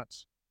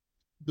restaurants.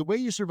 The way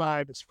you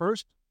survive is,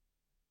 first,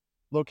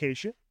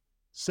 location.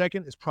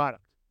 Second is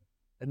product,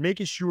 and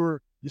making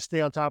sure you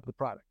stay on top of the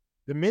product.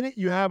 The minute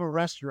you have a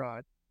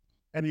restaurant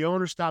and the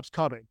owner stops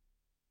coming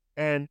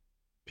and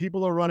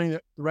people are running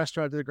the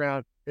restaurant to the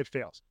ground, it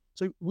fails.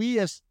 So we,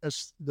 as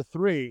the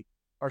three,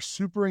 are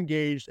super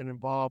engaged and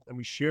involved, and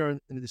we share in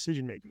the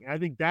decision-making. I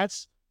think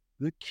that's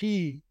the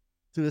key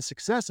to the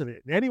success of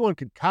it. And anyone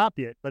can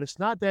copy it, but it's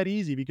not that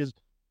easy, because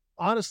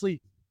honestly,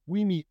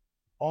 we meet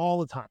all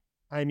the time.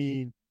 I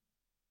mean,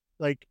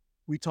 like,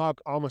 we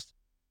talk almost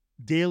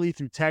daily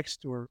through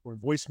text or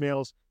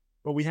voicemails,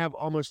 but we have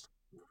almost,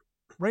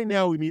 right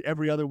now, we meet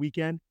every other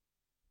weekend.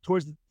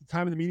 Towards the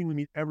time of the meeting, we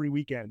meet every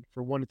weekend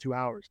for 1 to 2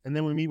 hours. And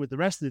then we meet with the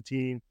rest of the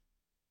team,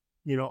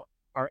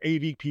 our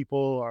AV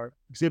people, our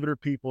exhibitor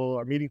people,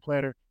 our meeting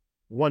planner,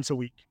 once a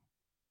week.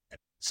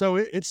 So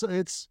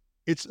it's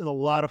a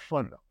lot of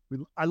fun,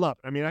 though. I love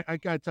it. I mean, I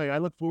got to tell you, I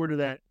look forward to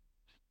that.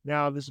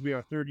 Now, this will be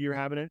our third year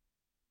having it.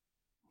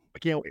 I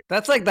can't wait.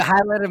 That's like the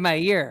highlight of my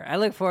year. I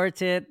look forward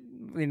to it.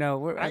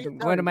 We're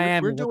going to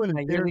Miami. We're doing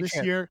a dinner this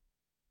year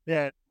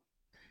that,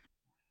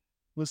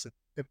 listen,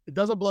 if it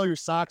doesn't blow your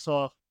socks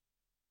off,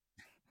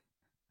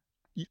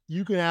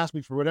 you can ask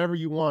me for whatever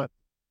you want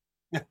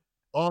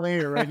all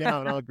air right now,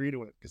 and I'll agree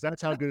to it, because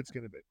that's how good it's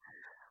going to be.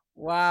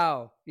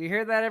 Wow. You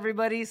hear that,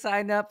 everybody?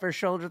 Sign up for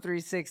Shoulder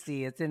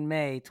 360. It's in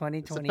May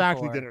 2024. It's a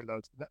faculty dinner, though.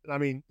 I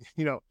mean,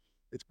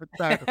 it's for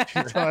faculty.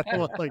 So I don't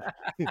want, like,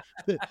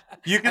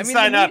 you can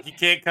sign up. You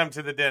can't come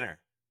to the dinner.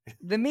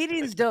 The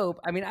meeting's dope.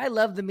 I mean, I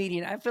love the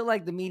meeting. I feel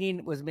like the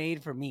meeting was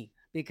made for me,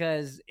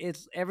 because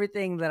it's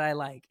everything that I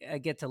like. I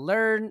get to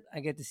learn. I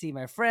get to see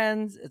my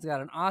friends. It's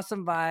got an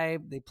awesome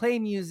vibe. They play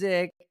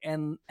music.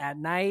 And at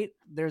night,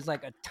 there's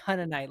like a ton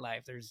of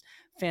nightlife. There's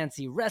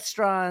fancy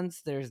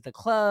restaurants. There's the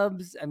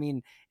clubs. I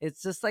mean,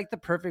 it's just like the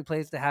perfect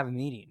place to have a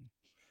meeting.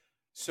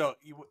 So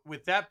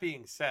with that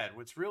being said,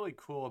 what's really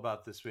cool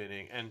about this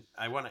meeting, and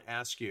I want to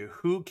ask you,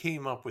 who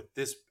came up with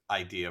this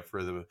idea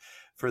for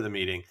the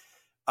meeting?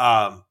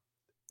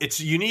 It's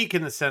unique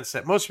in the sense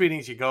that most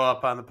meetings, you go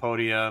up on the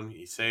podium,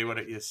 you say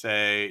what you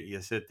say,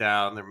 you sit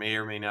down. There may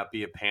or may not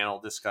be a panel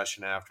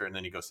discussion after, and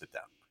then you go sit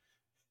down.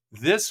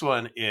 This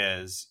one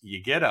is,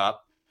 you get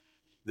up,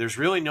 there's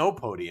really no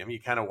podium.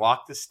 You kind of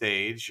walk the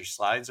stage, your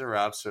slides are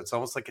up, so it's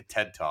almost like a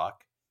TED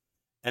Talk.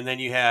 And then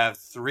you have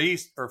 3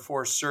 or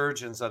 4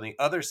 surgeons on the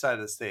other side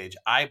of the stage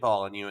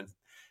eyeballing you,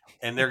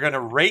 and they're going to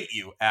rate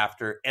you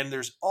after. And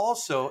there's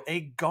also a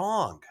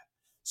gong.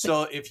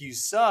 So if you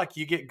suck,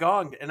 you get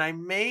gonged. And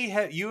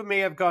you may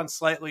have gone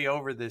slightly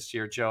over this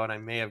year, Joe, and I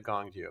may have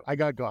gonged you. I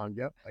got gonged.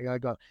 Yep. I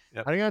got gonged.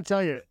 Yep. I got to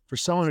tell you, for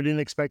someone who didn't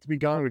expect to be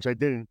gonged, which I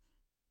didn't,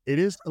 it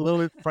is a little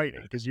bit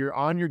frightening, because you're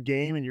on your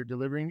game and you're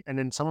delivering, and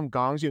then someone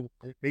gongs you.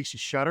 It makes you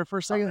shudder for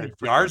a second. It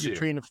jars your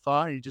train of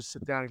thought, and you just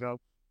sit down and go,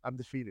 I'm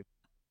defeated.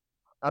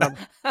 So,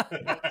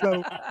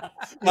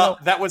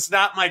 that was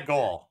not my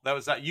goal. That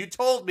was not, you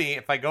told me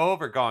if I go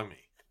over, gong me.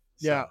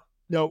 So, yeah.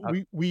 No,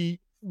 we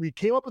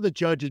came up with the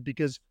judges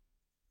because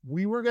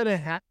we were going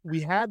to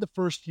we had the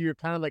first year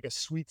kind of like a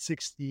Sweet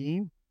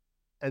 16,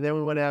 and then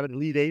we went to have an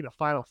Elite 8 and a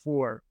Final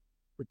 4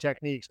 for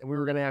techniques, and we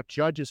were going to have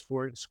judges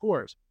for it and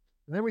scores.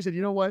 And then we said,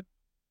 you know what?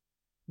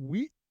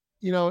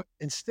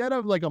 instead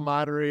of like a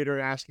moderator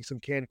asking some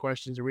canned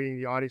questions or reading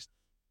the audience,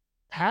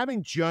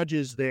 having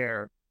judges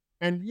there,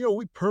 and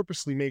we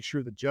purposely make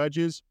sure the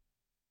judges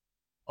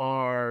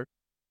are,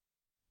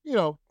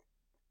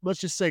 let's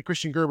just say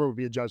Christian Gerber would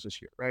be a judge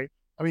this year, right?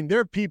 I mean, there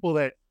are people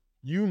that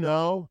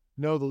know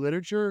the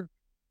literature,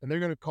 and they're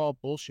going to call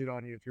bullshit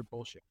on you if you're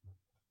bullshit.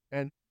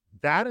 And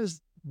that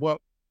is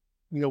what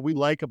we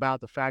like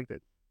about the fact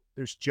that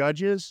there's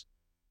judges.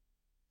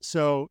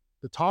 So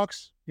the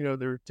talks,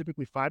 they're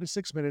typically 5 to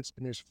 6 minutes,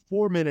 and there's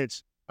 4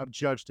 minutes of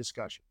judge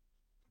discussion.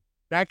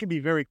 That can be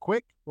very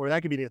quick, or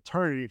that could be an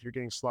eternity if you're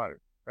getting slaughtered,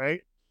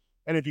 right?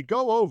 And if you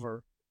go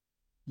over,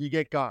 you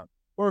get gone.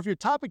 Or if your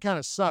topic kind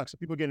of sucks and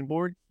people are getting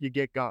bored, you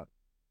get gone.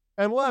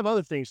 And we'll have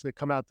other things that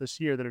come out this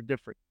year that are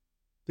different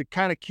to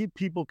kind of keep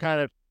people kind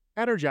of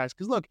energized.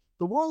 Because look,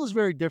 the world is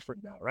very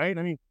different now, right?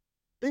 I mean,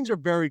 things are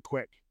very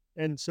quick.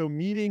 And so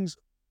meetings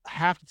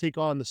have to take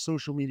on the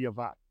social media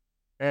vibe.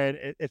 And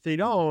if they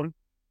don't,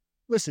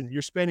 listen,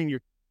 you're spending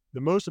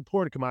the most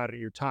important commodity,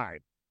 your time.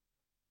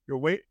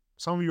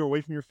 Some of you are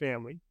away from your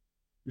family.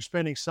 You're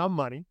spending some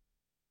money.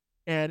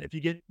 And if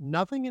you get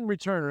nothing in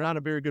return or not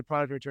a very good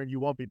product in return, you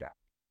won't be back.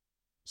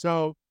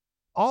 So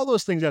all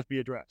those things have to be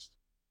addressed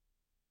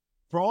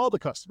for all the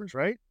customers,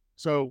 right?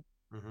 So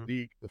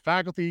the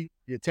faculty,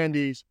 the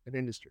attendees, and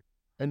industry.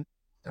 And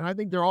I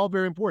think they're all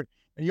very important.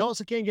 And you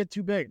also can't get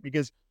too big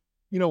because,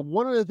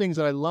 one of the things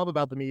that I love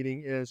about the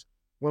meeting is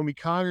when we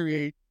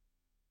congregate,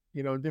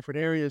 in different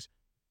areas,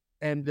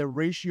 and the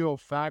ratio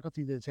of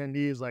faculty to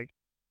attendees is like,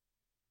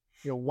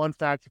 one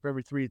faculty for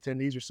every 3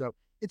 attendees or so.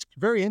 It's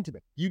very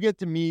intimate. You get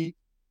to meet,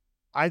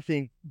 I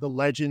think, the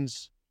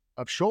legends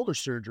of shoulder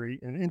surgery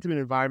in an intimate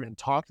environment and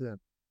talk to them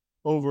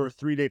over a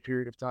 3-day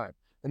period of time.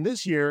 And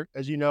this year,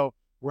 as you know,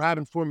 we're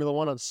having Formula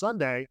One on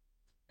Sunday,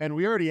 and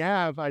we already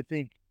have, I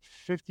think,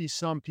 50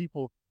 some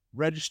people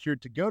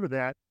registered to go to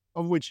that,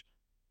 of which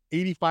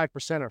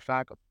 85% are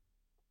faculty.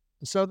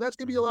 And so that's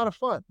going to be a lot of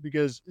fun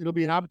because it'll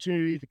be an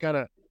opportunity to kind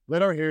of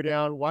let our hair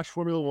down, watch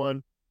Formula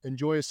One,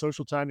 enjoy a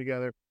social time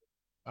together.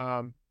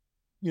 And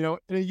a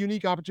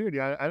unique opportunity.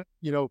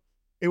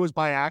 It was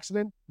by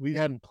accident. We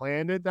hadn't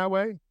planned it that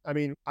way. I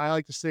mean, I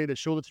like to say that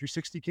Shoulder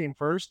 360 came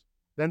first,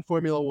 then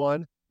Formula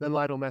One, then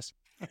Lionel Messi.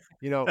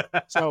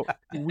 So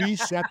we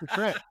set the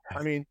trend.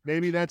 I mean,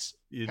 maybe that's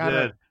kind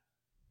of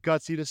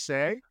gutsy to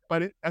say,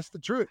 but that's the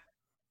truth.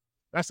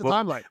 That's the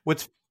timeline.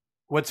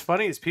 What's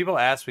funny is people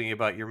ask me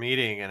about your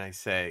meeting, and I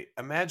say,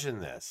 imagine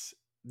this.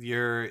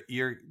 You're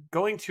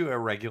going to a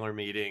regular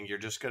meeting. You're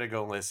just going to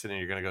go listen, and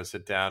you're going to go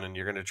sit down, and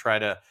you're going to try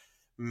to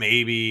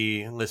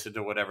maybe listen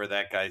to whatever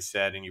that guy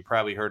said, and you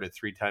probably heard it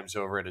 3 times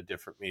over at a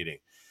different meeting.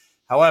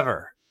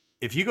 However,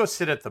 if you go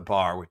sit at the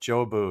bar with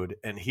Joe Abboud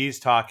and he's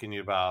talking to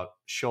you about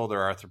shoulder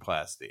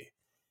arthroplasty,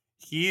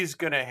 he's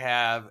going to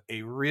have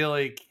a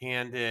really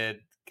candid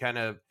kind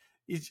of,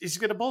 he's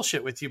going to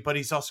bullshit with you, but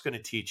he's also going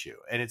to teach you.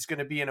 And it's going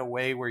to be in a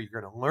way where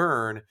you're going to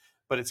learn,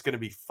 but it's going to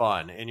be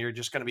fun and you're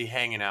just going to be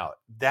hanging out.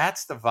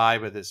 That's the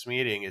vibe of this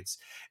meeting.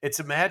 It's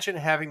imagine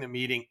having the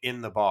meeting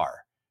in the bar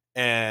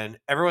and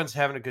everyone's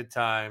having a good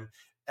time.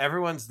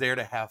 Everyone's there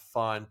to have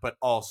fun, but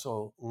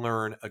also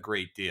learn a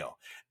great deal.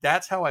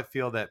 That's how I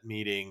feel that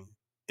meeting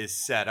is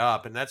set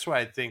up. And that's why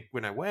I think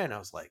when I went, I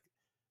was like,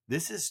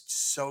 this is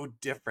so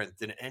different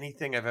than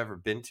anything I've ever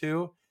been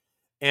to.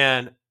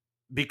 And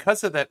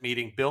because of that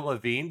meeting, Bill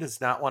Levine does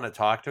not want to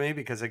talk to me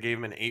because I gave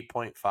him an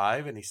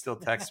 8.5 and he still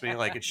texts me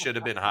like it should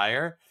have been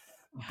higher.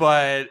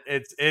 But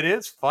it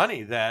is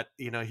funny that,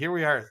 here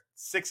we are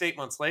 6-8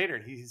 months later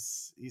and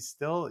he's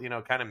still,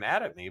 kind of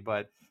mad at me,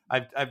 but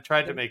I've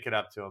tried to make it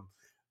up to him.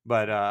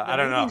 But I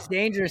don't know. It's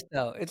dangerous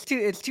though. It's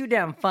too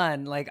damn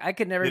fun. Like I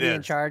could never be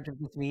in charge of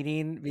this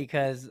meeting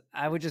because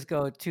I would just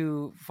go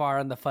too far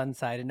on the fun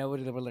side and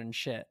nobody would learn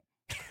shit.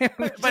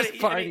 But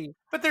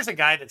there's a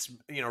guy that's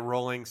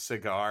rolling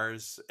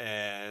cigars,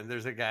 and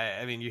there's a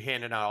guy. You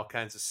handing out all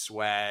kinds of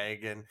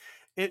swag, and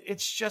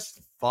it's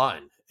just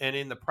fun. And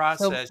in the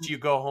process, you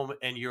go home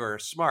and you're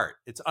smart.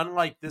 It's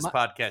unlike this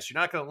podcast. You're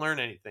not going to learn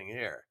anything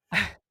here.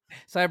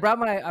 So I brought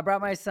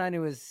my son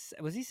who was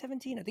he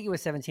 17? I think he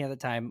was 17 at the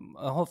time.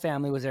 The whole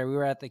family was there. We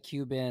were at the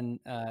Cuban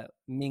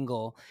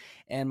mingle,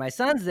 and my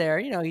son's there.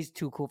 He's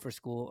too cool for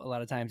school a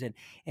lot of times, and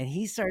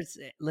he starts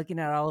looking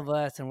at all of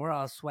us, and we're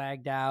all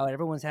swagged out.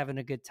 Everyone's having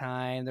a good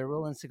time. They're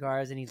rolling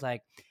cigars, and he's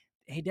like,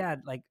 "Hey,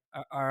 Dad, like,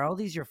 are all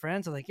these your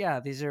friends?" I'm like, "Yeah,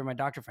 these are my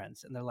doctor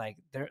friends." And they're like,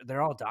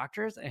 "They're all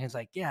doctors?" And he's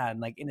like, "Yeah."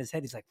 And like in his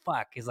head, he's like,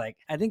 "Fuck." He's like,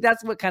 I think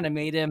that's what kind of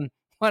made him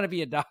want to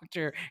be a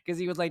doctor because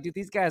he was like, "Dude,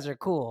 these guys are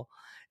cool."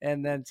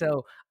 And then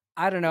so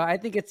I don't know. I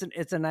think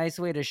it's a nice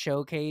way to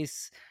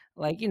showcase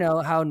like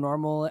how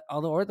normal all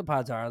the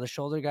orthopods are. The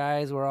shoulder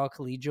guys, we're all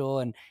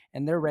collegial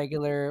and they're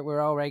regular. We're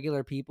all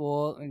regular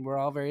people and we're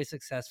all very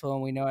successful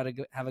and we know how to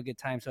have a good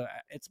time. So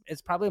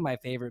it's probably my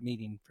favorite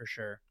meeting for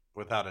sure.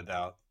 Without a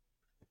doubt.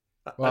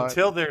 Well,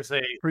 until there's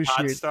a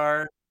hot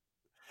star.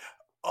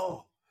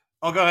 Oh,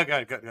 go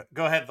ahead.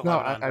 Go ahead. No,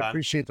 I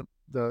appreciate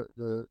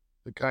the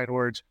kind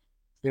words.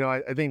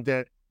 I think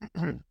that,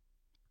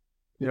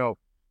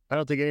 I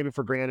don't take anything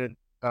for granted.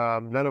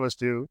 None of us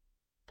do.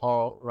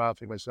 Paul,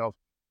 Ralphie, myself.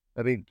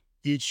 I think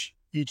each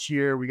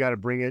year we got to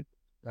bring it.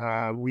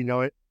 We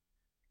know it.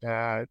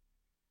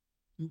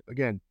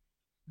 Again,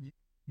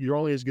 you're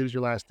only as good as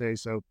your last day.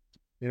 So,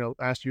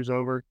 last year's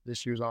over,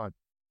 this year's on.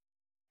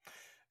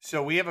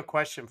 So we have a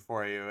question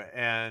for you,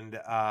 and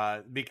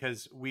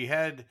because we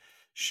had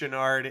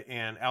Chenard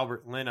and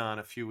Albert Lynn on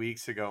a few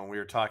weeks ago, and we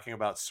were talking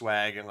about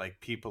swag and like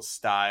people's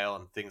style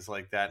and things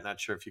like that.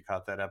 Not sure if you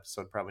caught that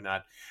episode. Probably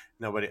not.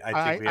 Nobody.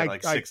 I think we had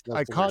like six.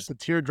 I caught the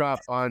teardrop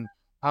on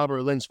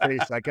Albert Lynn's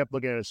face. I kept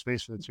looking at his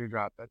face for the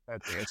teardrop. That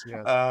dance.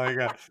 Yes. Oh my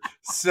God.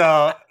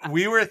 So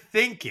we were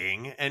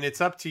thinking, and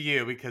it's up to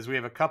you because we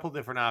have a couple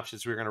different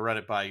options. We're going to run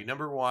it by you.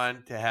 Number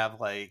one, to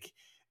have like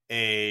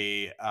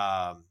a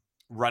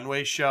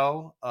runway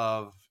show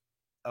of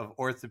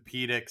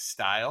orthopedic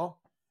style.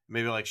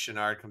 Maybe like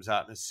Chenard comes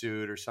out in a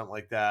suit or something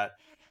like that.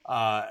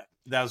 That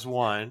was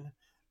one.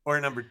 Or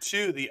number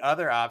two, the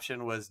other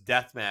option was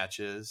death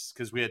matches,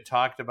 because we had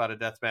talked about a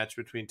death match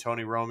between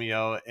Tony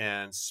Romeo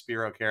and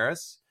Spiro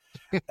Karas,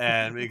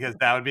 and because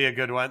that would be a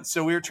good one.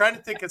 So we were trying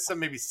to think of some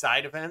maybe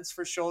side events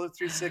for Shoulder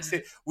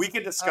 360. We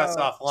could discuss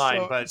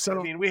offline, but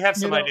I mean, we have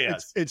some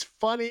ideas. It's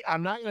funny.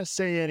 I'm not going to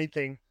say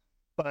anything,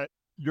 but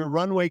your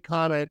runway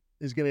comment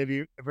is going to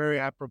be very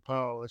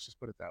apropos. Let's just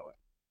put it that way.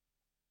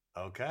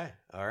 Okay.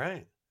 All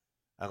right.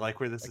 I like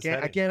where this is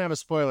heading. I can't have a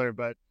spoiler,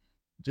 but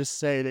just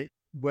say that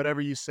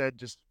whatever you said,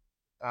 just.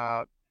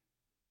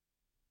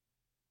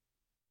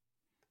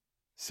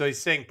 So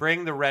he's saying,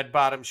 bring the red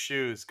bottom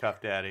shoes,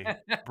 Cuff Daddy.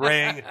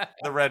 Bring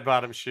the red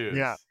bottom shoes.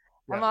 Yeah.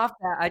 I'm off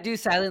that. I do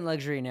silent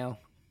luxury now.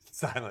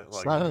 Silent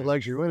luxury. Silent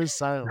luxury. What is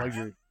silent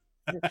luxury?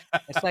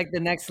 It's like the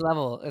next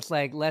level. It's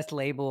like less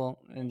label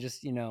and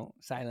just,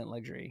 silent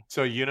luxury.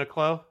 So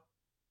Uniqlo?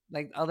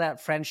 Like all that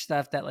French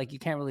stuff that like you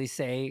can't really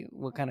say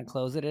what kind of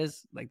clothes it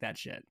is, like that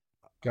shit.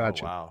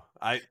 Gotcha. Oh, wow.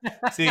 I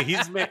see.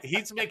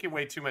 He's making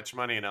way too much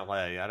money in LA.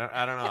 I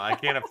don't know. I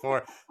can't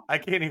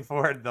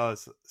afford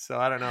those. So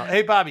I don't know.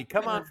 Hey, Bobby,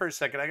 come on for a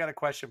second. I got a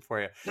question for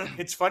you.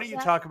 It's funny you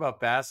talk about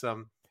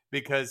Bassam,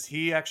 because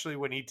he actually,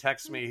 when he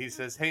texts me, he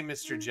says, "Hey,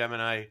 Mr.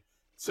 Gemini."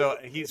 So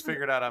he's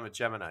figured out I'm a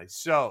Gemini.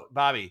 So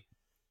Bobby,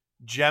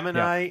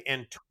 Gemini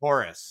and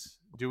Taurus,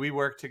 do we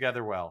work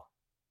together well?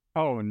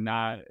 Oh,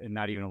 not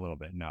even a little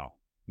bit. No,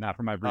 not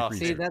for my brief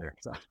research there.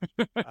 So.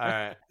 All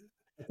right.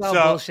 It's all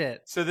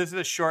bullshit. So this is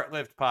a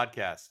short-lived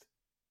podcast.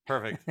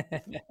 Perfect.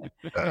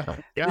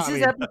 This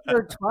is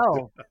episode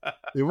 12.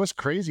 It was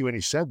crazy when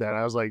he said that.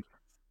 I was like,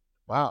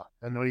 wow.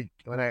 And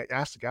when I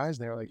asked the guys,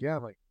 and they were like, yeah,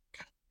 I'm like,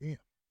 God damn.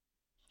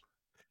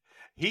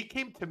 He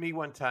came to me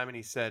one time and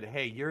he said,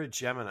 "Hey, you're a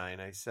Gemini."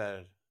 And I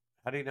said,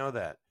 "How do you know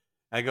that?"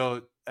 I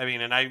go,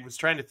 and I was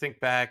trying to think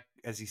back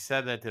as he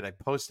said that. Did I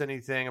post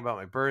anything about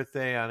my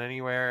birthday on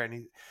anywhere?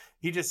 And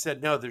he just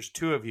said, "No, there's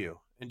two of you.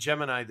 In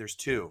Gemini, there's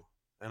two."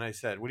 And I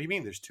said, "What do you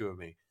mean there's two of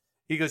me?"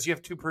 He goes, "You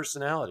have two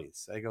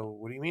personalities." I go,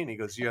 "What do you mean?" He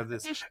goes, "You have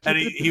this." And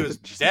he was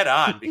dead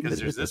on, because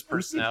there's this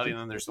personality and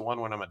then there's the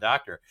one when I'm a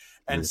doctor.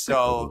 And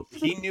so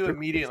he knew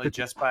immediately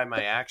just by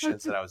my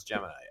actions that I was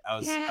Gemini. I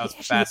was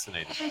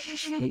fascinated.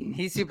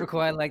 He's super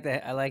cool. I like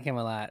that. I like him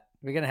a lot.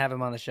 We're going to have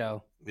him on the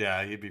show.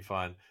 Yeah, he'd be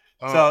fun.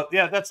 So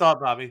yeah, that's all,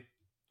 Bobby.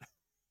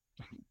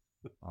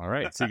 All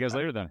right. See you guys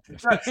later then.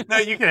 No,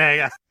 you can hang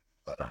out.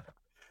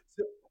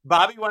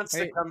 Bobby wants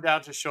to come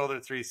down to Shoulder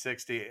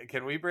 360.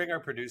 Can we bring our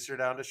producer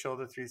down to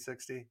Shoulder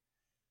 360?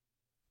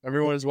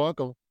 Everyone is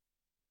welcome.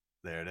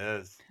 There it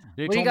is.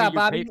 They What told you got, me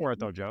Bobby? you pay for it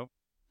though, Joe.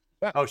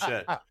 Oh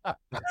shit!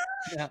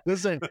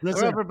 Listen,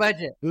 We're over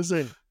budget.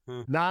 listen.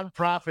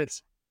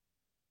 Nonprofits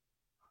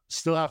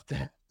still have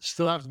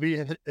to be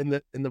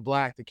in the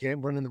black. They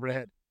can't run in the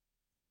red.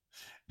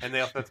 And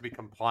they also have to be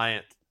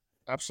compliant.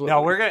 Absolutely.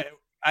 No,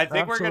 I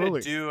think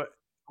Absolutely.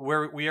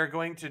 we are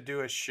going to do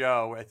a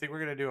show. I think we're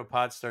going to do a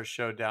Podstar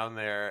show down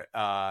there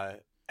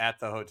at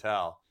the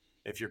hotel,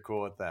 if you're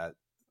cool with that.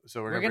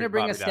 So we're going to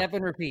bring a step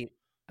and repeat.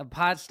 A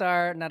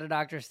Podstar, not a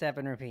doctor, step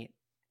and repeat.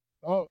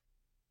 Oh,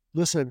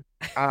 listen,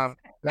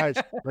 guys,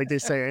 like they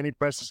say, any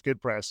press is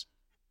good press.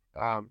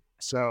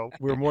 So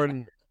we're more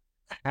than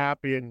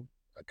happy and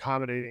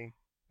accommodating.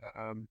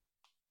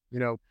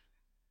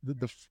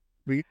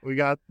 We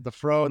got the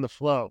fro and the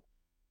flow.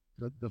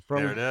 The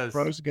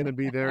fro is going to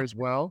be there as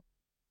well.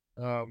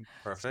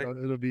 Perfect.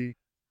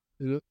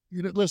 So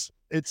listen,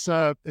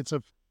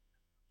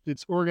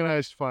 it's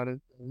organized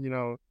fun, and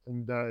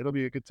it'll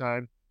be a good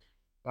time.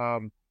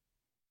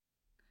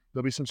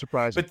 There'll be some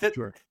surprises. But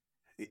sure.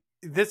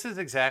 This is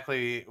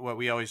exactly what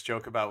we always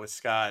joke about with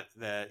Scott,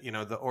 that,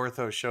 the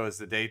ortho show is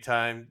the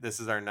daytime. This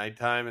is our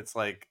nighttime. It's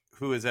like,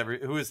 who is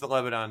the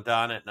Lebanon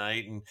Don at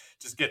night, and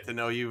just get to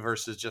know you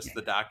versus just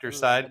the doctor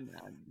side.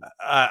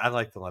 I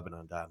like the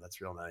Lebanon Don. That's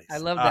real nice. I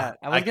love that.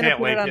 I was going to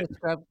put it on the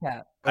scrub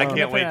cap. I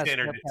can't wait to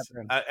introduce.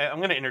 I'm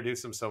going to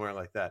introduce him somewhere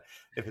like that,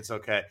 if it's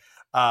okay.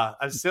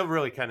 I'm still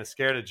really kind of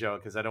scared of Joe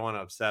because I don't want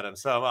to upset him.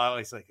 So I'm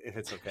always like, if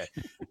it's okay.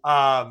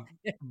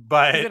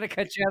 But he's going to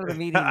cut you out of the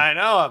meeting. I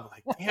know. I'm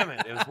like, damn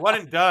it. It was one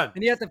and done.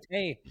 And you have to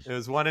pay. It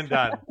was one and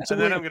done. So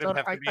then I'm going to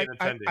have to be an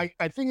attendee.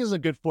 I think it's a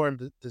good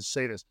forum to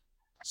say this.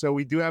 So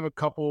we do have a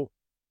couple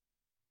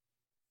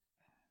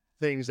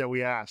things that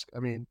we ask. I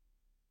mean,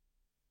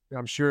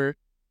 I'm sure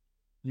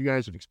you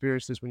guys have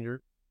experienced this when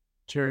you're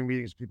chairing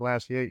meetings. People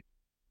ask you, "Hey,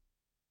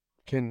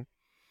 can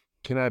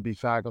I be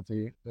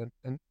faculty?"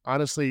 And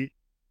honestly,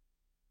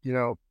 you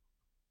know,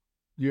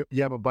 you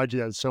have a budget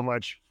that's so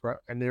much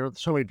and there are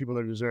so many people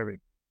that are deserving.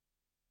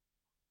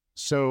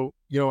 So,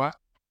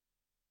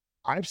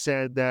 I've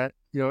said that,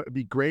 it'd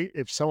be great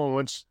if someone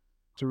wants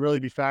to really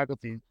be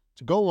faculty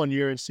to go 1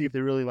 year and see if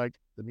they really like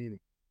the meeting,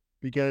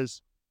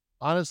 because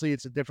honestly,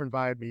 it's a different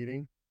vibe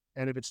meeting.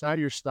 And if it's not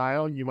your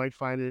style, you might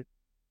find it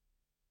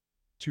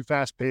too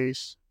fast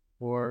paced,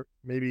 or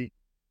maybe,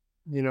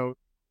 you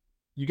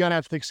got to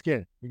have thick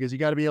skin, because you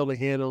got to be able to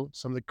handle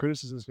some of the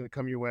criticism that's going to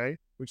come your way,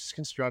 which is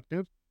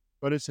constructive,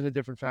 but it's in a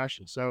different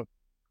fashion. So,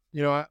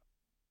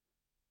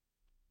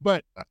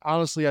 but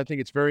honestly, I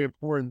think it's very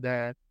important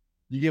that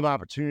you give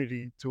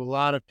opportunity to a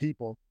lot of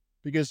people,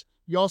 because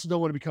you also don't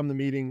want to become the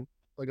meeting,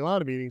 like a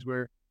lot of meetings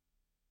where,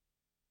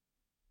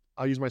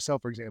 I'll use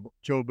myself, for example,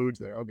 Joe Abboud's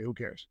there. Okay, who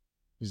cares?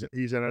 He's at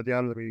the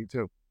end of the meeting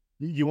too.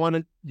 You want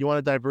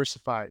to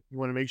diversify. You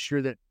want to make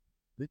sure that,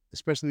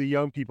 especially the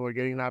young people, are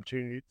getting an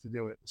opportunity to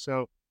do it.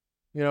 So,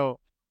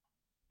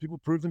 people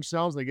prove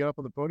themselves. They get up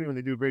on the podium and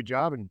they do a great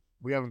job, and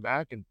we have them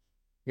back, and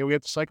we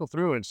have to cycle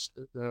through. And it's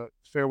a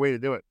fair way to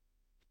do it.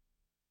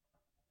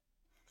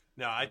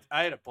 No, I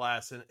had a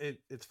blast, and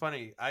it's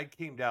funny. I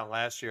came down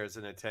last year as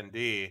an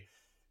attendee,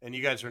 and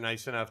you guys were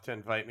nice enough to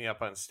invite me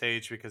up on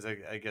stage, because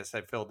I guess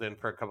I filled in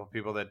for a couple of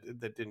people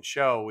that didn't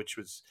show, which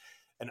was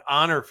an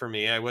honor for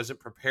me. I wasn't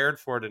prepared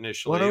for it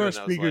initially. One of our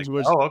speakers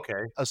was oh,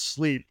 okay,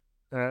 asleep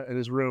in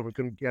his room. We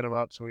couldn't get him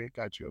out, so we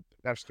got you up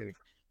there. I'm just kidding.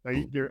 No,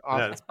 you're awesome.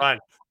 No, that's fine.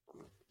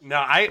 No,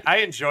 I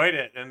enjoyed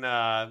it,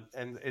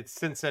 and it's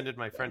since ended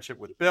my friendship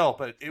with Bill,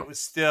 but it was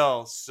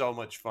still so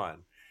much fun.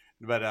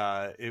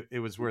 But it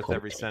was worth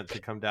every cent to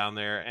come down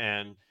there.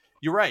 And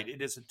you're right,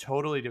 it is a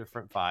totally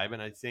different vibe.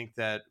 And I think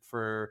that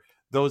for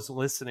those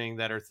listening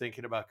that are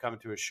thinking about coming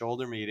to a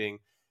shoulder meeting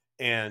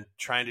and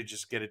trying to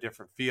just get a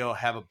different feel,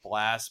 have a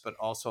blast, but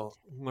also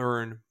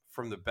learn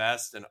from the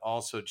best, and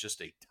also just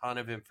a ton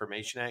of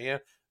information at you,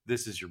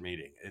 this is your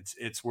meeting.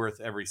 It's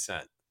worth every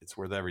cent. It's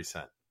worth every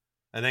cent.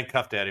 And then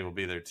Cuff Daddy will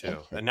be there too.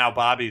 And now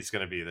Bobby's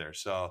going to be there.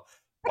 So,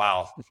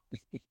 wow.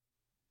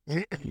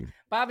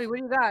 Bobby, what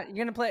do you got? You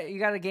gonna play? You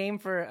got a game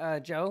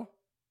for Joe?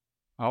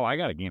 Oh, I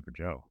got a game for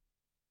Joe.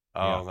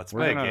 Oh, let's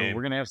play a game.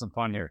 We're gonna have some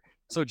fun here.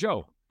 So,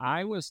 Joe,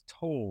 I was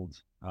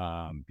told,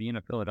 being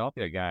a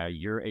Philadelphia guy,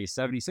 you're a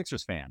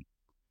 76ers fan.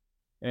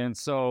 And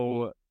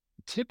so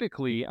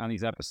typically on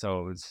these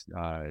episodes,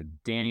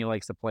 Danny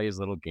likes to play his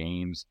little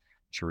games.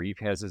 Sharif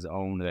has his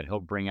own that he'll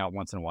bring out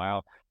once in a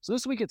while. So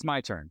this week it's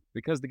my turn,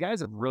 because the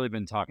guys have really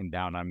been talking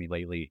down on me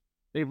lately.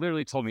 They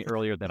literally told me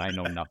earlier that I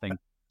know nothing.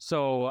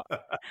 So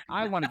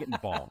I want to get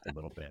involved a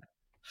little bit.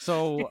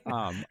 So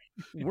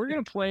we're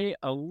going to play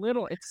a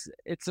little,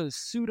 it's a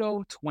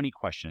pseudo 20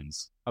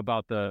 questions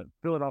about the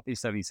Philadelphia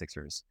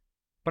 76ers.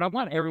 But I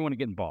want everyone to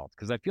get involved,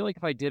 because I feel like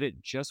if I did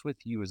it just with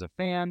you as a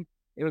fan,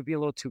 it would be a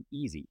little too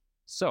easy.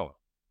 So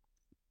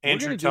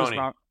Andrew Tony.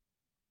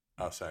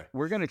 Oh, sorry.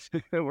 We're gonna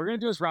do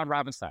this round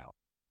robin style.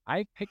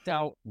 I picked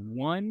out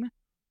one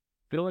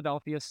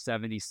Philadelphia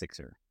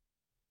 76er.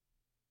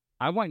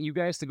 I want you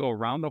guys to go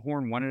around the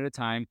horn one at a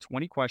time,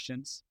 20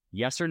 questions,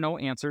 yes or no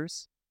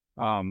answers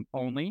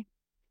only,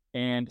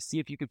 and see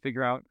if you can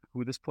figure out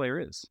who this player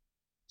is.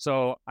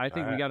 So I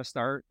think we got to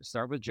start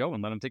with Joe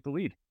and let him take the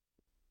lead.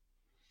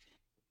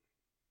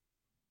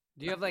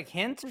 Do you have like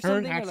hints or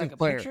something, or like a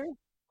picture?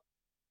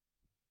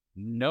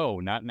 No,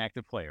 not an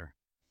active player.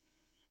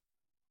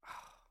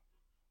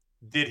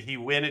 Did he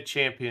win a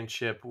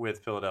championship with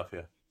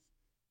Philadelphia?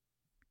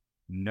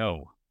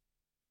 No.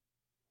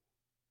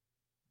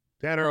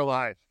 Dead or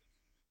alive?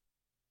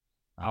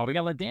 Oh, we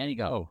got to let Danny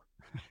go.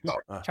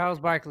 Charles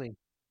Barkley.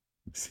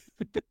 This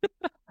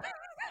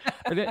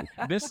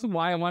is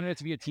why I wanted it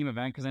to be a team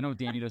event, because I know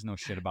Danny doesn't know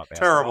shit about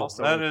basketball. Terrible.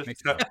 So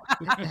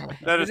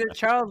That is it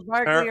Charles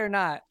Barkley or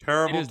not?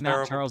 Terrible. It is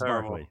not Charles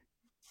Barkley.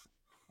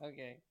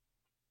 Okay.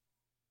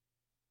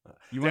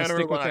 You want to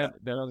stick with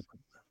that other?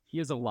 He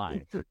is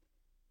alive.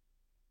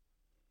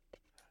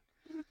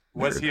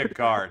 Was he a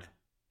guard?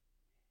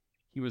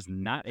 He was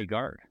not a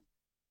guard.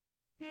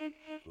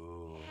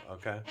 Ooh,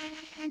 okay.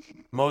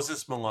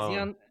 Moses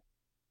Malone.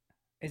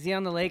 Is he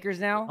on the Lakers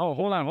now? Oh,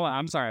 hold on.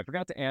 I'm sorry. I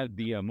forgot to add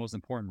the most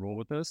important rule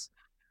with this.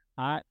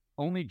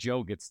 Only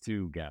Joe gets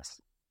to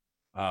guess.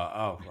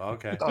 Oh,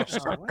 okay. Oh,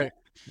 sorry.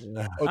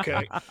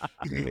 Okay.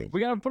 We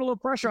got to put a little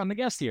pressure on the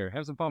guest here.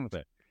 Have some fun with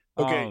it.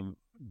 Okay.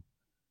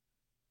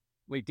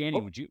 Wait,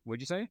 Danny,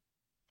 what'd you say?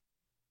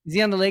 Is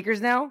he on the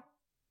Lakers now?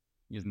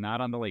 He is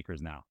not on the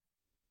Lakers now.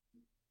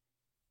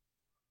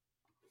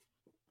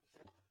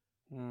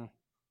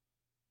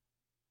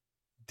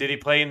 Did he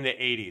play in the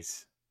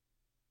 80s?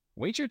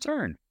 Wait your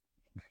turn.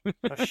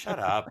 Oh, shut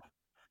up.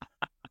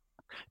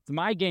 It's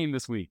my game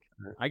this week.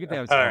 I get to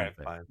have some All fun right,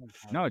 with fine.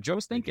 it. No,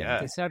 Joe's thinking.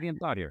 Yeah. He's savvy and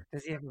thought here.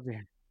 Does he have a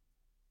beard?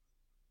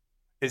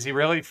 Is he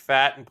really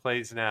fat and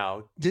plays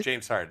now?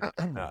 James Harden.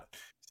 No.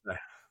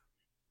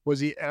 Was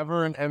he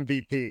ever an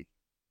MVP?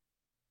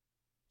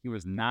 He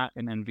was not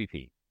an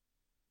MVP.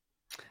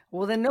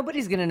 Well, then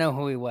nobody's gonna know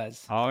who he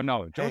was. Oh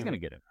no, Joe's Hey. gonna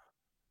get it.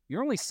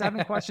 You're only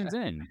 7 questions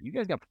in. You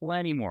guys got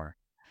plenty more.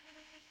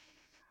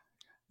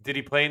 Did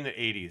he play in the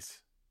 80s?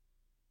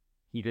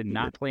 He did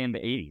not play in the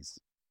 80s.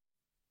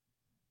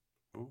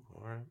 Ooh,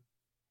 all right.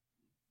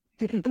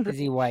 Is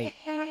he white?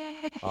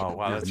 Oh,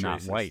 wow, He's that's not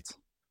racist. white.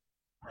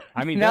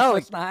 I mean, No,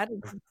 that's it's not.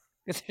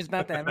 Because there's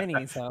not that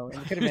many, so it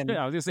could have like, been.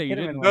 I was gonna say you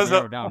could've didn't been like, Those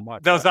narrow down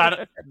much.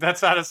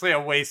 That's honestly a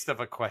waste of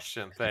a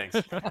question. Thanks.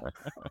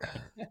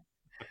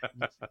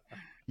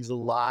 He's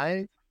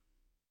alive.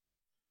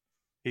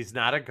 He's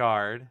not a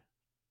guard.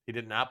 He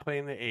did not play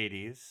in the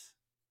 80s.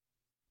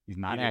 He's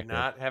not He active. did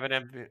not have an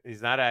MVP.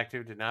 He's not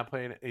active. Did not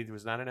play. He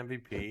was not an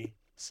MVP.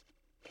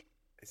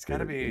 It's got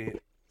to be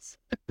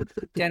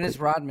Dennis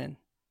Rodman.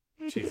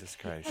 Jesus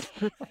Christ.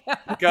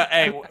 Go,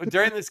 hey,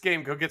 during this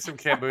game, go get some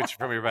kombucha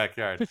from your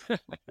backyard.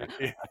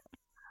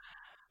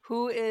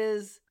 Who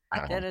is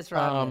Dennis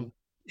Rodman?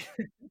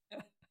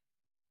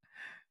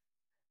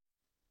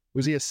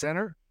 Was he a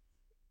center?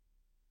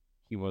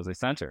 He was a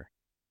center.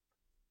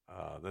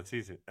 That's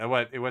easy.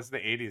 What? It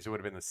wasn't the 80s. It would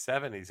have been the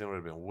 70s. It would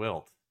have been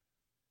Wilt.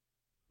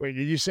 Wait,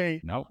 did you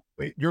say? No.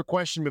 Wait, your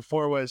question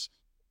before was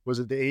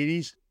it the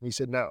 80s? And he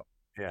said no.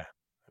 Yeah,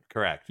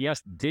 correct.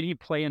 Yes. Did he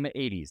play in the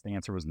 80s? The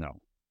answer was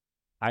no.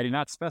 I did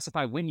not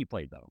specify when he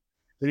played, though.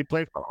 Did he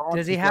play for the Hawks?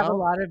 Does he as have a well?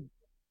 lot of?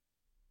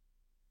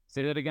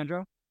 Say that again,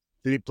 Joe.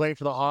 Did he play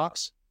for the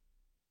Hawks?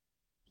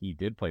 He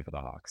did play for the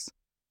Hawks.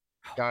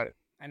 Got it.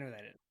 I know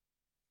that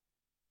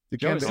is.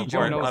 Joe, Dikembe see,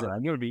 Joe knows it. I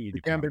knew it would be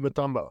easy. for him. Dikembe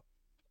Mutombo.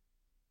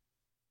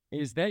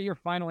 Is that your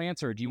final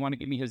answer, or do you want to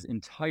give me his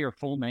entire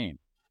full name?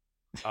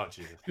 Oh,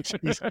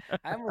 Jesus.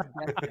 I almost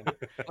guessed him.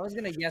 I was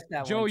gonna guess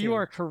that Joe, one. you too.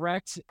 are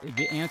correct.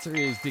 The answer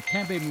is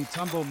Dikembe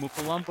Mutombo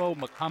Mufulumbo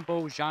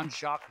Makambo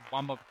Jean-Jacques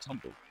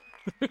Wamatumbo.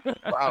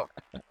 Wow.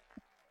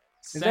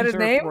 Is that his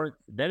name?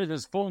 That is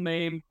his full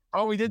name.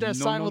 Oh, we did that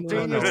No, no, no,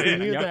 no, no. simultaneously. We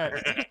knew Yep.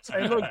 that.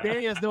 Hey, look,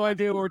 Danny has no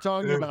idea what we're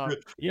talking about.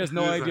 He has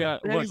no idea.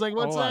 And he's like,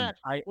 "What's hold on.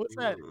 that? What's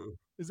that?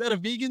 Is that a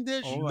vegan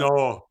dish?" Hold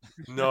on.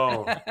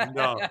 No.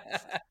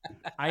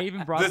 I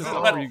even brought This this is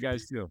up what- for you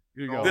guys too.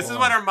 Here you go. This is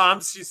Hold what on. our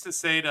moms used to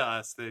say to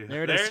us.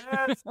 There it is.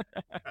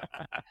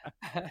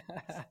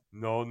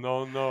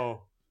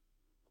 No.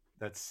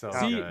 That's so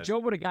See, good. Joe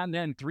would have gotten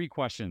that in 3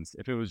 questions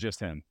if it was just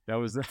him. That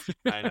was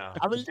I know.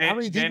 How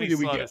many deep Danny did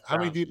we slowed get? us How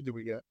many down. deep did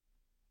we get?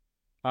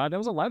 that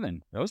was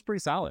 11. That was pretty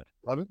solid.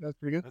 11? That's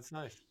pretty good. That's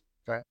nice.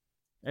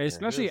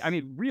 Especially, is. I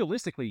mean,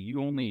 realistically,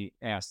 you only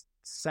asked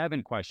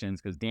 7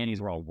 questions because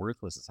Danny's were all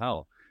worthless as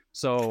hell.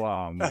 So,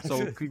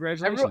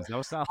 congratulations. That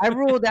was solid. I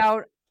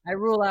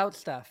rule out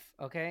stuff.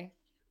 Okay.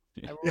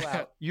 I rule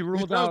out. You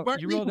ruled Charles out.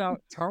 Barkley? You ruled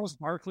out Charles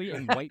Barkley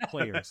and white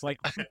players. Like,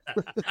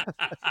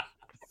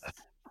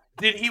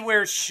 Did he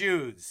wear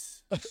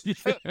shoes? Did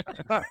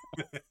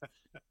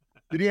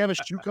he have a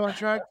shoe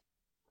contract?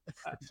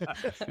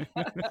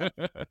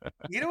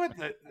 You know what?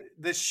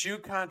 The shoe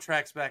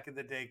contracts back in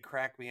the day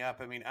cracked me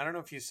up. I mean, I don't know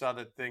if you saw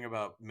the thing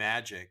about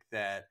Magic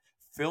that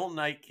Phil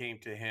Knight came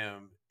to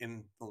him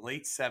in the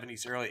late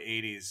 70s, early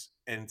 80s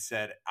and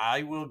said,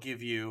 I will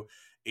give you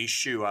a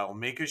shoe. I will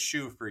make a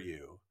shoe for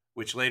you,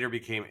 which later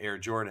became Air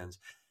Jordans.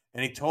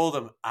 And he told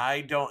him,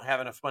 I don't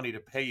have enough money to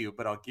pay you,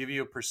 but I'll give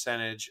you a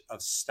percentage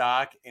of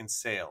stock and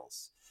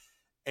sales.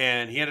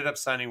 And he ended up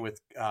signing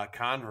with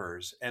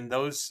Converse, and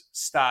those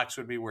stocks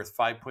would be worth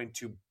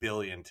 $5.2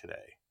 billion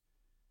today.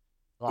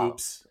 Wow.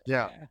 Oops.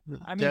 Yeah.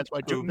 I mean, That's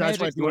why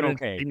Magic's doing Jordan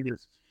okay. hated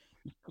us.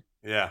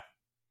 Yeah.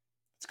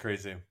 It's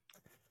crazy.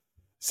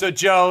 So,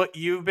 Joe,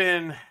 you've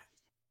been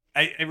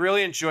I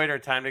really enjoyed our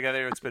time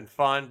together. It's been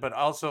fun, but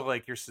also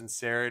like your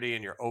sincerity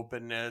and your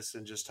openness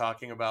and just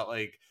talking about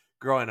like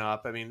growing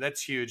up. I mean,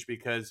 that's huge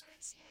because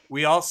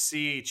we all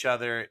see each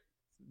other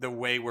the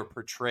way we're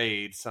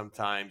portrayed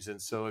sometimes.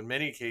 And so in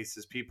many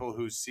cases, people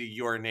who see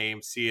your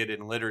name see it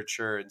in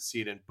literature and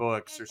see it in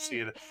books or see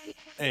it,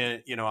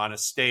 on a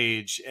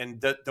stage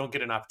and don't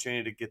get an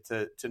opportunity to get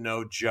to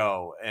know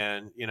Joe.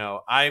 And,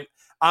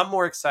 I'm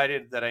more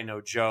excited that I know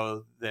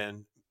Joe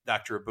than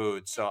Dr.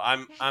 Abboud. So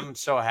I'm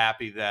so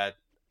happy that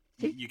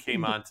you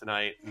came on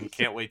tonight and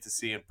can't wait to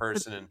see you in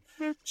person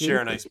and share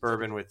a nice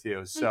bourbon with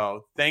you.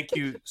 So thank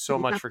you so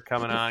much for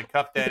coming on.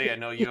 Cuff Daddy, I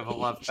know you have a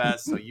love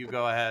fest, so you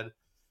go ahead.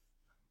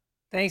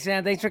 Thanks,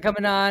 man. Thanks for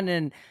coming on,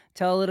 and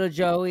tell little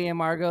Joey and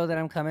Margot that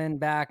I'm coming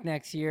back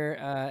next year.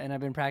 And I've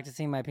been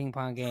practicing my ping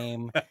pong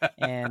game,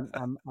 and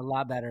I'm a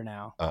lot better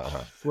now.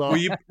 Well,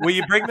 Will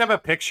you bring them a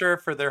picture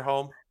for their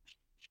home?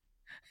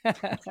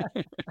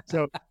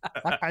 so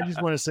I just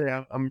want to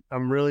say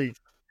I'm really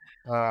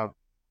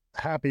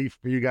happy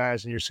for you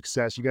guys and your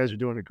success. You guys are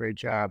doing a great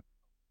job.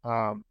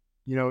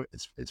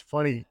 It's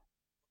funny.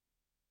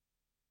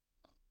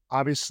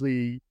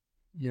 Obviously,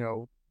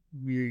 I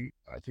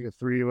think the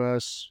 3 of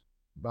us,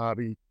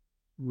 Bobby,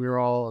 we're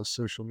all on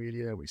social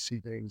media. We see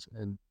things,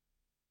 and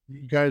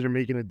you guys are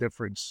making a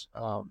difference.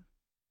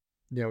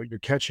 You're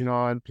catching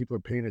on. People are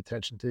paying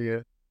attention to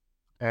you,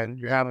 and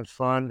you're having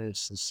fun. And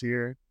it's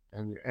sincere,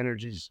 and your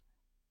energy's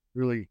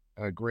really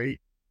great.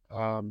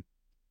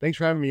 thanks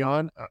for having me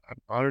on.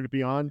 I'm honored to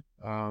be on.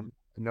 I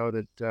know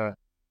that,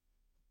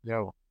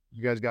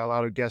 you guys got a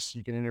lot of guests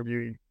you can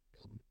interview.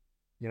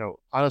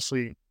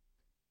 Honestly,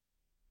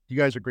 you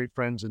guys are great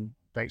friends, and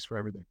thanks for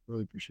everything.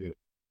 Really appreciate it.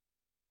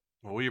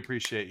 Well, we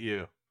appreciate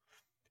you.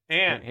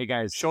 And Hey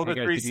guys, Shoulder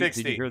did you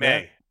 360, hear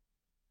May.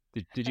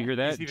 that? Did you hear He's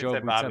that? even Joe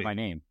said Abboud said Bobby. my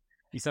name.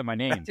 He said my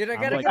name. Dude, I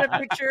I'm gotta like, get a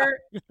picture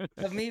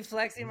of me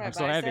flexing my I'm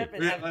so happy. bicep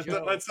and have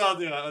Joe. Let's all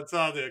do it. Let's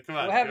all do it. Come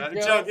on. We'll have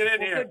Joe, get in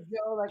we'll here. put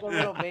Joe like a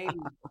little baby.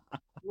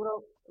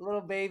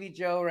 little baby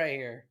Joe right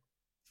here.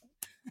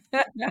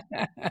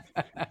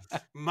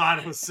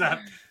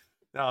 Monocept.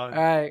 No. All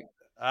right.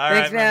 All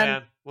Thanks, right, man. my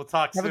man. We'll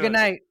talk soon. Have a good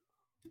night.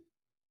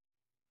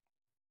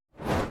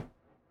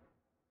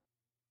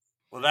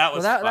 Well, that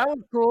was that fun. was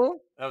cool.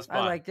 That was fun.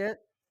 I liked it.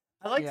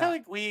 I liked how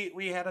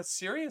we had a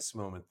serious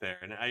moment there,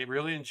 and I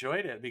really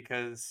enjoyed it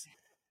because,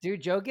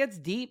 dude, Joe gets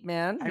deep,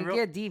 man. He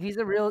get deep. He's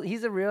a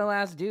real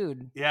ass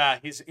dude. Yeah,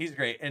 he's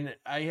great. And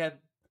I had,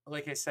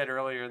 like I said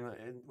earlier,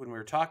 when we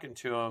were talking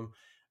to him,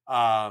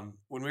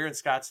 when we were in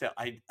Scottsdale,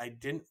 I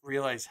didn't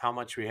realize how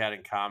much we had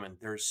in common.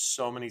 There's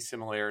so many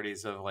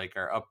similarities of like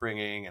our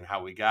upbringing and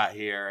how we got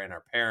here and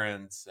our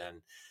parents,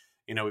 and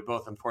we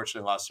both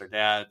unfortunately lost our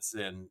dads,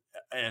 and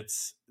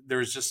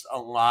there's just a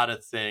lot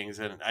of things,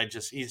 and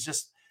he's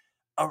just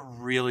a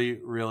really,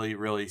 really,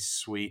 really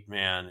sweet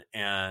man,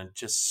 and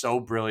just so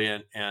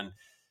brilliant, and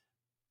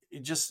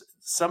just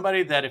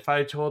somebody that if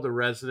I told a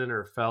resident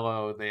or a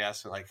fellow, they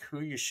asked me like,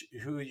 who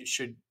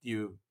should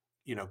you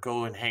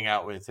go and hang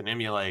out with and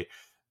emulate,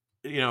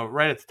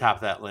 right at the top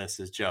of that list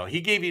is Joe.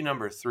 He gave you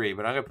number 3,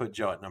 but I'm gonna put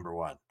Joe at number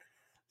 1.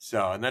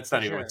 So, and that's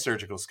not even with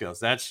surgical skills.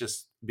 That's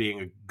just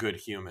being a good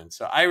human.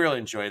 So I really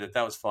enjoyed it.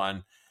 That was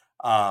fun.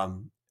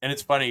 And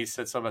it's funny, you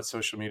said something about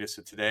social media.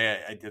 So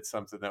today I did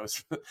something that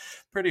was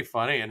pretty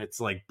funny, and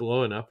it's like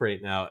blowing up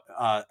right now.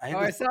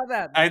 I saw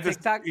that. I had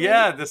TikTok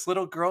this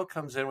little girl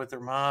comes in with her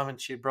mom, and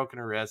she had broken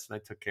her wrist, and I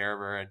took care of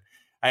her. And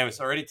I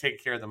was already taking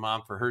care of the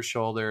mom for her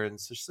shoulder. And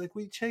so she's like,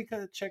 "We check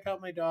out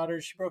my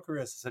daughter. She broke her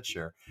wrist." I said,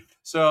 "Sure."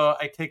 So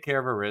I take care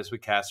of her wrist. We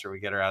cast her. We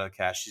get her out of the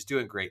cast. She's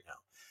doing great now.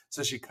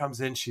 So she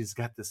comes in. She's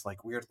got this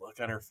like weird look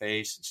on her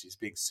face, and she's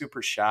being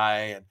super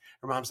shy. And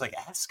her mom's like,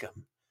 "Ask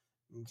him."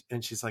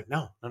 And she's like,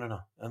 no.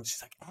 And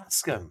she's like,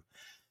 "Ask him."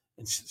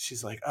 And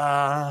she's like,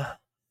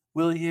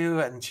 will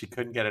you? And she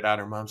couldn't get it out.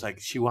 Her mom's like,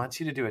 "She wants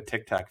you to do a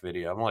TikTok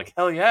video." I'm like,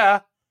 hell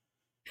yeah.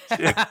 I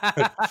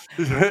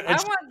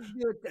want to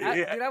do it.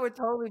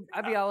 Dude,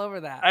 I'd be all over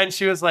that. And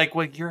she was like,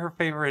 "Well, you're her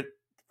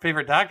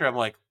favorite doctor." I'm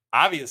like,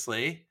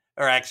 "Obviously."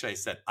 Or actually I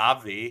said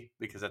obvi,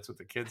 because that's what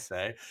the kids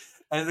say.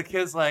 And the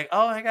kid's like,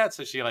 "Oh my God."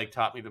 So she like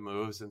taught me the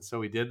moves. And so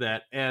we did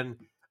that. And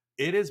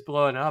it is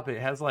blowing up. It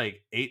has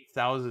like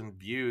 8,000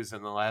 views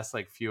in the last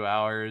like few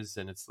hours.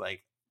 And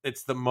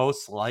it's the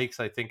most likes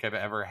I think I've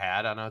ever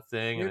had on a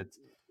thing. And it's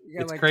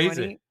like crazy.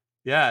 20?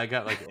 Yeah, I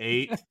got like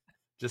 8.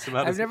 Just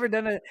about. I've never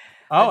done it.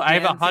 I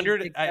have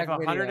 100. I have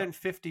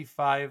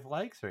 155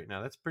 likes right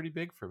now. That's pretty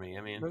big for me.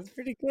 I mean, that's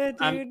pretty good,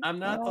 dude. I'm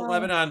not the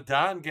Lebanon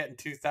Don getting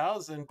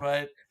 2,000,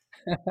 but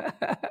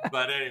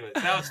anyway,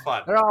 that was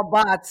fun. They're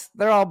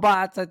all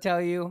bots. I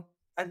tell you.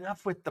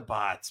 Enough with the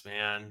bots,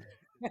 man.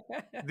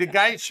 The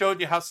guy showed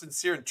you how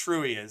sincere and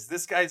true he is.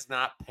 This guy's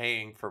not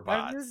paying for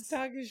bots. I'm just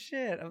talking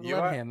shit. I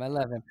love him.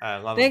 I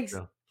love Thanks.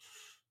 him.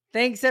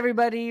 Thanks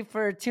everybody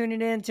for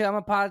tuning in to I'm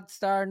a Pod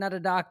Star, Not a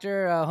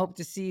Doctor. Hope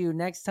to see you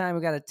next time.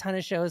 We got a ton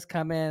of shows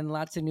coming,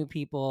 lots of new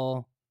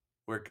people.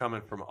 We're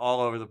coming from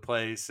all over the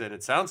place, and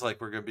it sounds like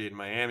we're going to be in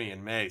Miami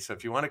in May. So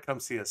if you want to come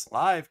see us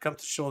live, come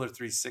to Shoulder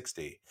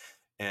 360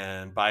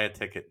 and buy a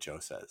ticket, Joe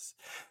says.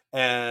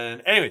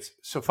 And anyways,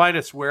 so find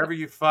us wherever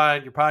you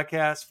find your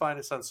podcast. Find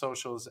us on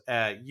socials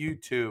at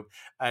YouTube,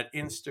 at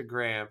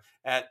Instagram,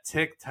 at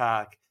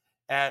TikTok,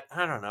 at,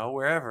 I don't know,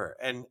 wherever.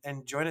 And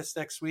join us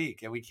next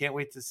week. And we can't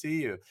wait to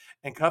see you.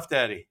 And Cuff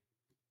Daddy,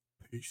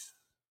 peace.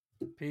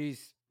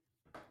 Peace.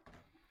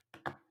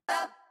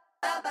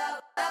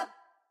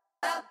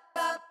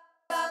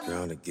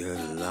 Trying to get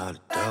a lot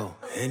of dough.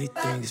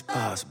 Anything is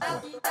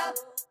possible.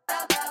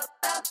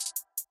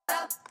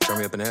 Turn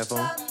me up in the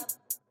headphone.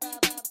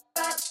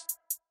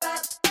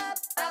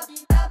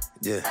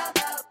 Yeah.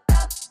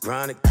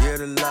 Trying to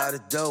get a lot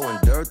of dough and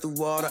dirt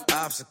through all the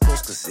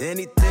obstacles, cause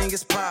anything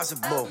is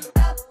possible.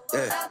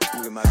 Yeah.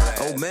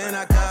 Oh man,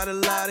 I got a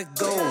lot of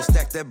gold.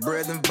 Stack that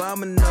bread and by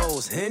my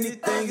nose.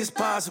 Anything is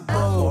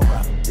possible.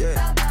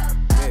 Yeah.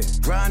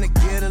 Trying to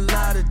get a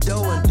lot of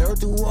dough and dirt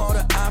through all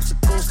the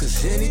obstacles,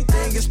 cause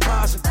anything is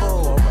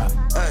possible.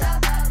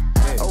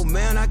 Hey. Oh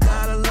man, I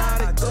got a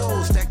lot of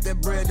gold. Stack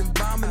that bread and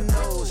by my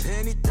nose.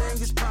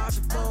 Anything is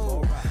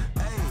possible.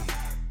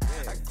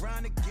 Hey. I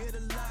grind to get a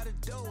lot of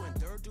dough and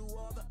dirt through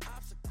all the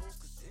obstacles,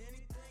 cause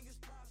anything is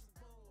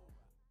possible.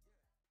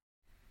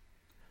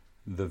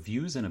 The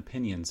views and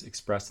opinions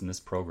expressed in this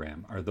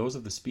program are those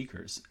of the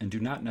speakers and do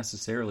not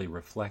necessarily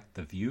reflect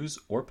the views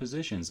or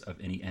positions of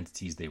any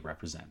entities they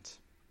represent.